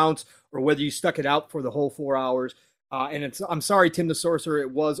had to bounce, or whether you stuck it out for the whole 4 hours. I'm sorry, Tim the Sorcerer, it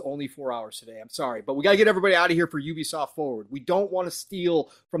was only 4 hours today. I'm sorry, but we got to get everybody out of here for Ubisoft Forward. We don't want to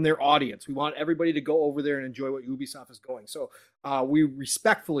steal from their audience. We want everybody to go over there and enjoy what Ubisoft is going. So we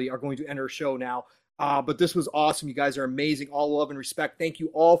respectfully are going to end our show now. But this was awesome. You guys are amazing. All love and respect. Thank you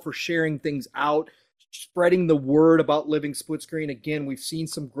all for sharing things out, spreading the word about Living Split Screen. Again, we've seen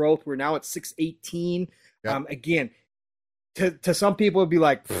some growth. We're now at 618. Yep. Again, to some people, it'd be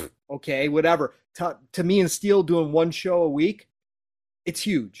like, okay, whatever. To me and Steel doing one show a week, it's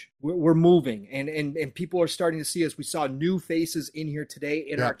huge. We're moving, and people are starting to see us. We saw new faces in here today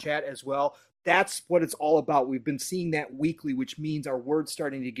in our chat as well. That's what it's all about. We've been seeing that weekly, which means our word's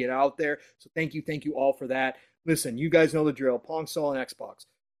starting to get out there. So thank you all for that. Listen, you guys know the drill. Pong Soul on Xbox,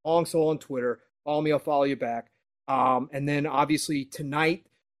 Pong Soul on Twitter. Follow me, I'll follow you back. And then obviously today,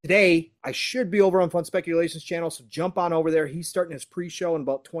 I should be over on Fun Speculations channel, so jump on over there. He's starting his pre-show in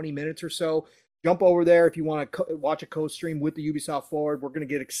about 20 minutes or so. Jump over there if you want to watch a co-stream with the Ubisoft Forward. We're going to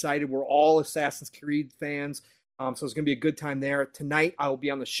get excited. We're all Assassin's Creed fans. So it's going to be a good time there. Tonight, I will be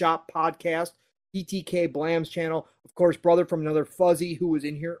on the Shop podcast, PTK Blam's channel. Of course, brother from another Fuzzy, who was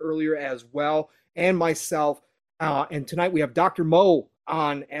in here earlier as well, and myself. And tonight, we have Dr. Mo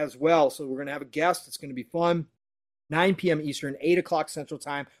on as well. So we're going to have a guest. It's going to be fun. 9 p.m. Eastern, 8 o'clock Central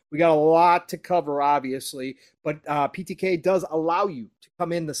Time. We got a lot to cover, obviously, but PTK does allow you to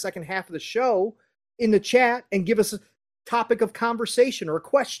come in the second half of the show in the chat and give us a topic of conversation or a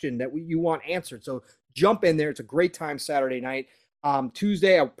question that you want answered. So jump in there. It's a great time Saturday night.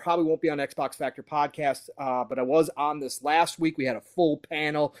 Tuesday, I probably won't be on Xbox Factor Podcast, but I was on this last week. We had a full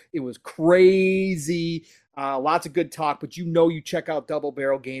panel. It was crazy. Lots of good talk, but you check out Double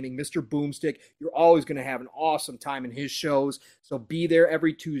Barrel Gaming, Mr. Boomstick. You're always going to have an awesome time in his shows. So be there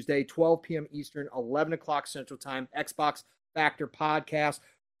every Tuesday, 12 p.m. Eastern, 11 o'clock Central Time, Xbox Factor Podcast.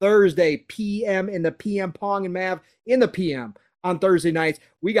 Thursday, PM in the PM, Pong and Mav in the PM on Thursday nights.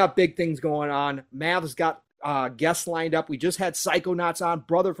 We got big things going on. Mav's got guests lined up. We just had Psychonauts on,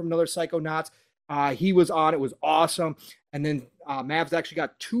 brother from another Psychonauts. He was on. It was awesome. And then Mav's actually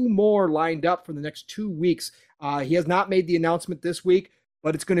got 2 more lined up for the next 2 weeks. He has not made the announcement this week,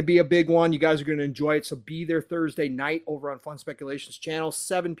 but it's going to be a big one. You guys are going to enjoy it. So be there Thursday night over on Fun Speculations channel,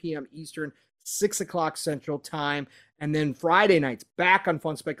 7 p.m. Eastern, 6 o'clock Central Time. And then Friday nights back on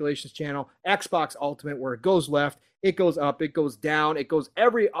Fun Speculations channel, Xbox Ultimate, where it goes left, it goes up, it goes down, it goes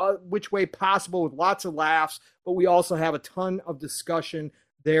every which way possible with lots of laughs. But we also have a ton of discussion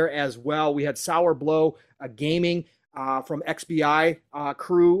there as well. We had Sour Blow Gaming from XBI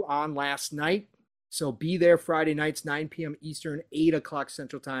crew on last night. So be there Friday nights, 9 p.m. Eastern, 8 o'clock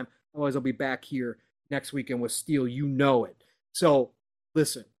Central Time. Otherwise, I'll be back here next weekend with Steel. You know it. So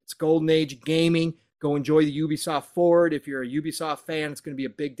listen, it's Golden Age Gaming. Go enjoy the Ubisoft Forward. If you're a Ubisoft fan, it's going to be a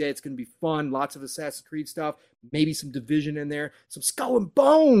big day. It's going to be fun. Lots of Assassin's Creed stuff. Maybe some Division in there. Some Skull and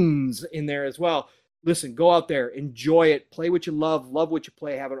Bones in there as well. Listen, go out there. Enjoy it. Play what you love. Love what you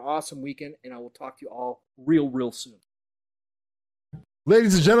play. Have an awesome weekend. And I will talk to you all real soon.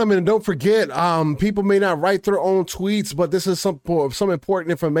 Ladies and gentlemen, don't forget, people may not write their own tweets, but this is some important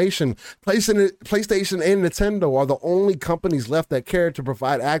information. PlayStation and Nintendo are the only companies left that care to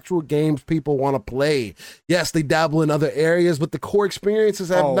provide actual games people want to play. Yes, they dabble in other areas, but the core experiences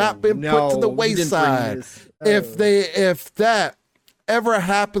have not been put to the wayside. If that ever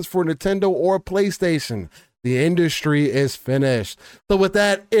happens for Nintendo or PlayStation, the industry is finished. So with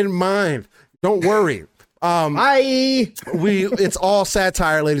that in mind, don't worry. It's all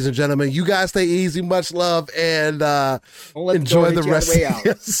satire, ladies and gentlemen. You guys stay easy, much love, and enjoy the rest of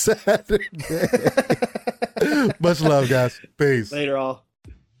your Saturday. Much love, guys. Peace. Later, all.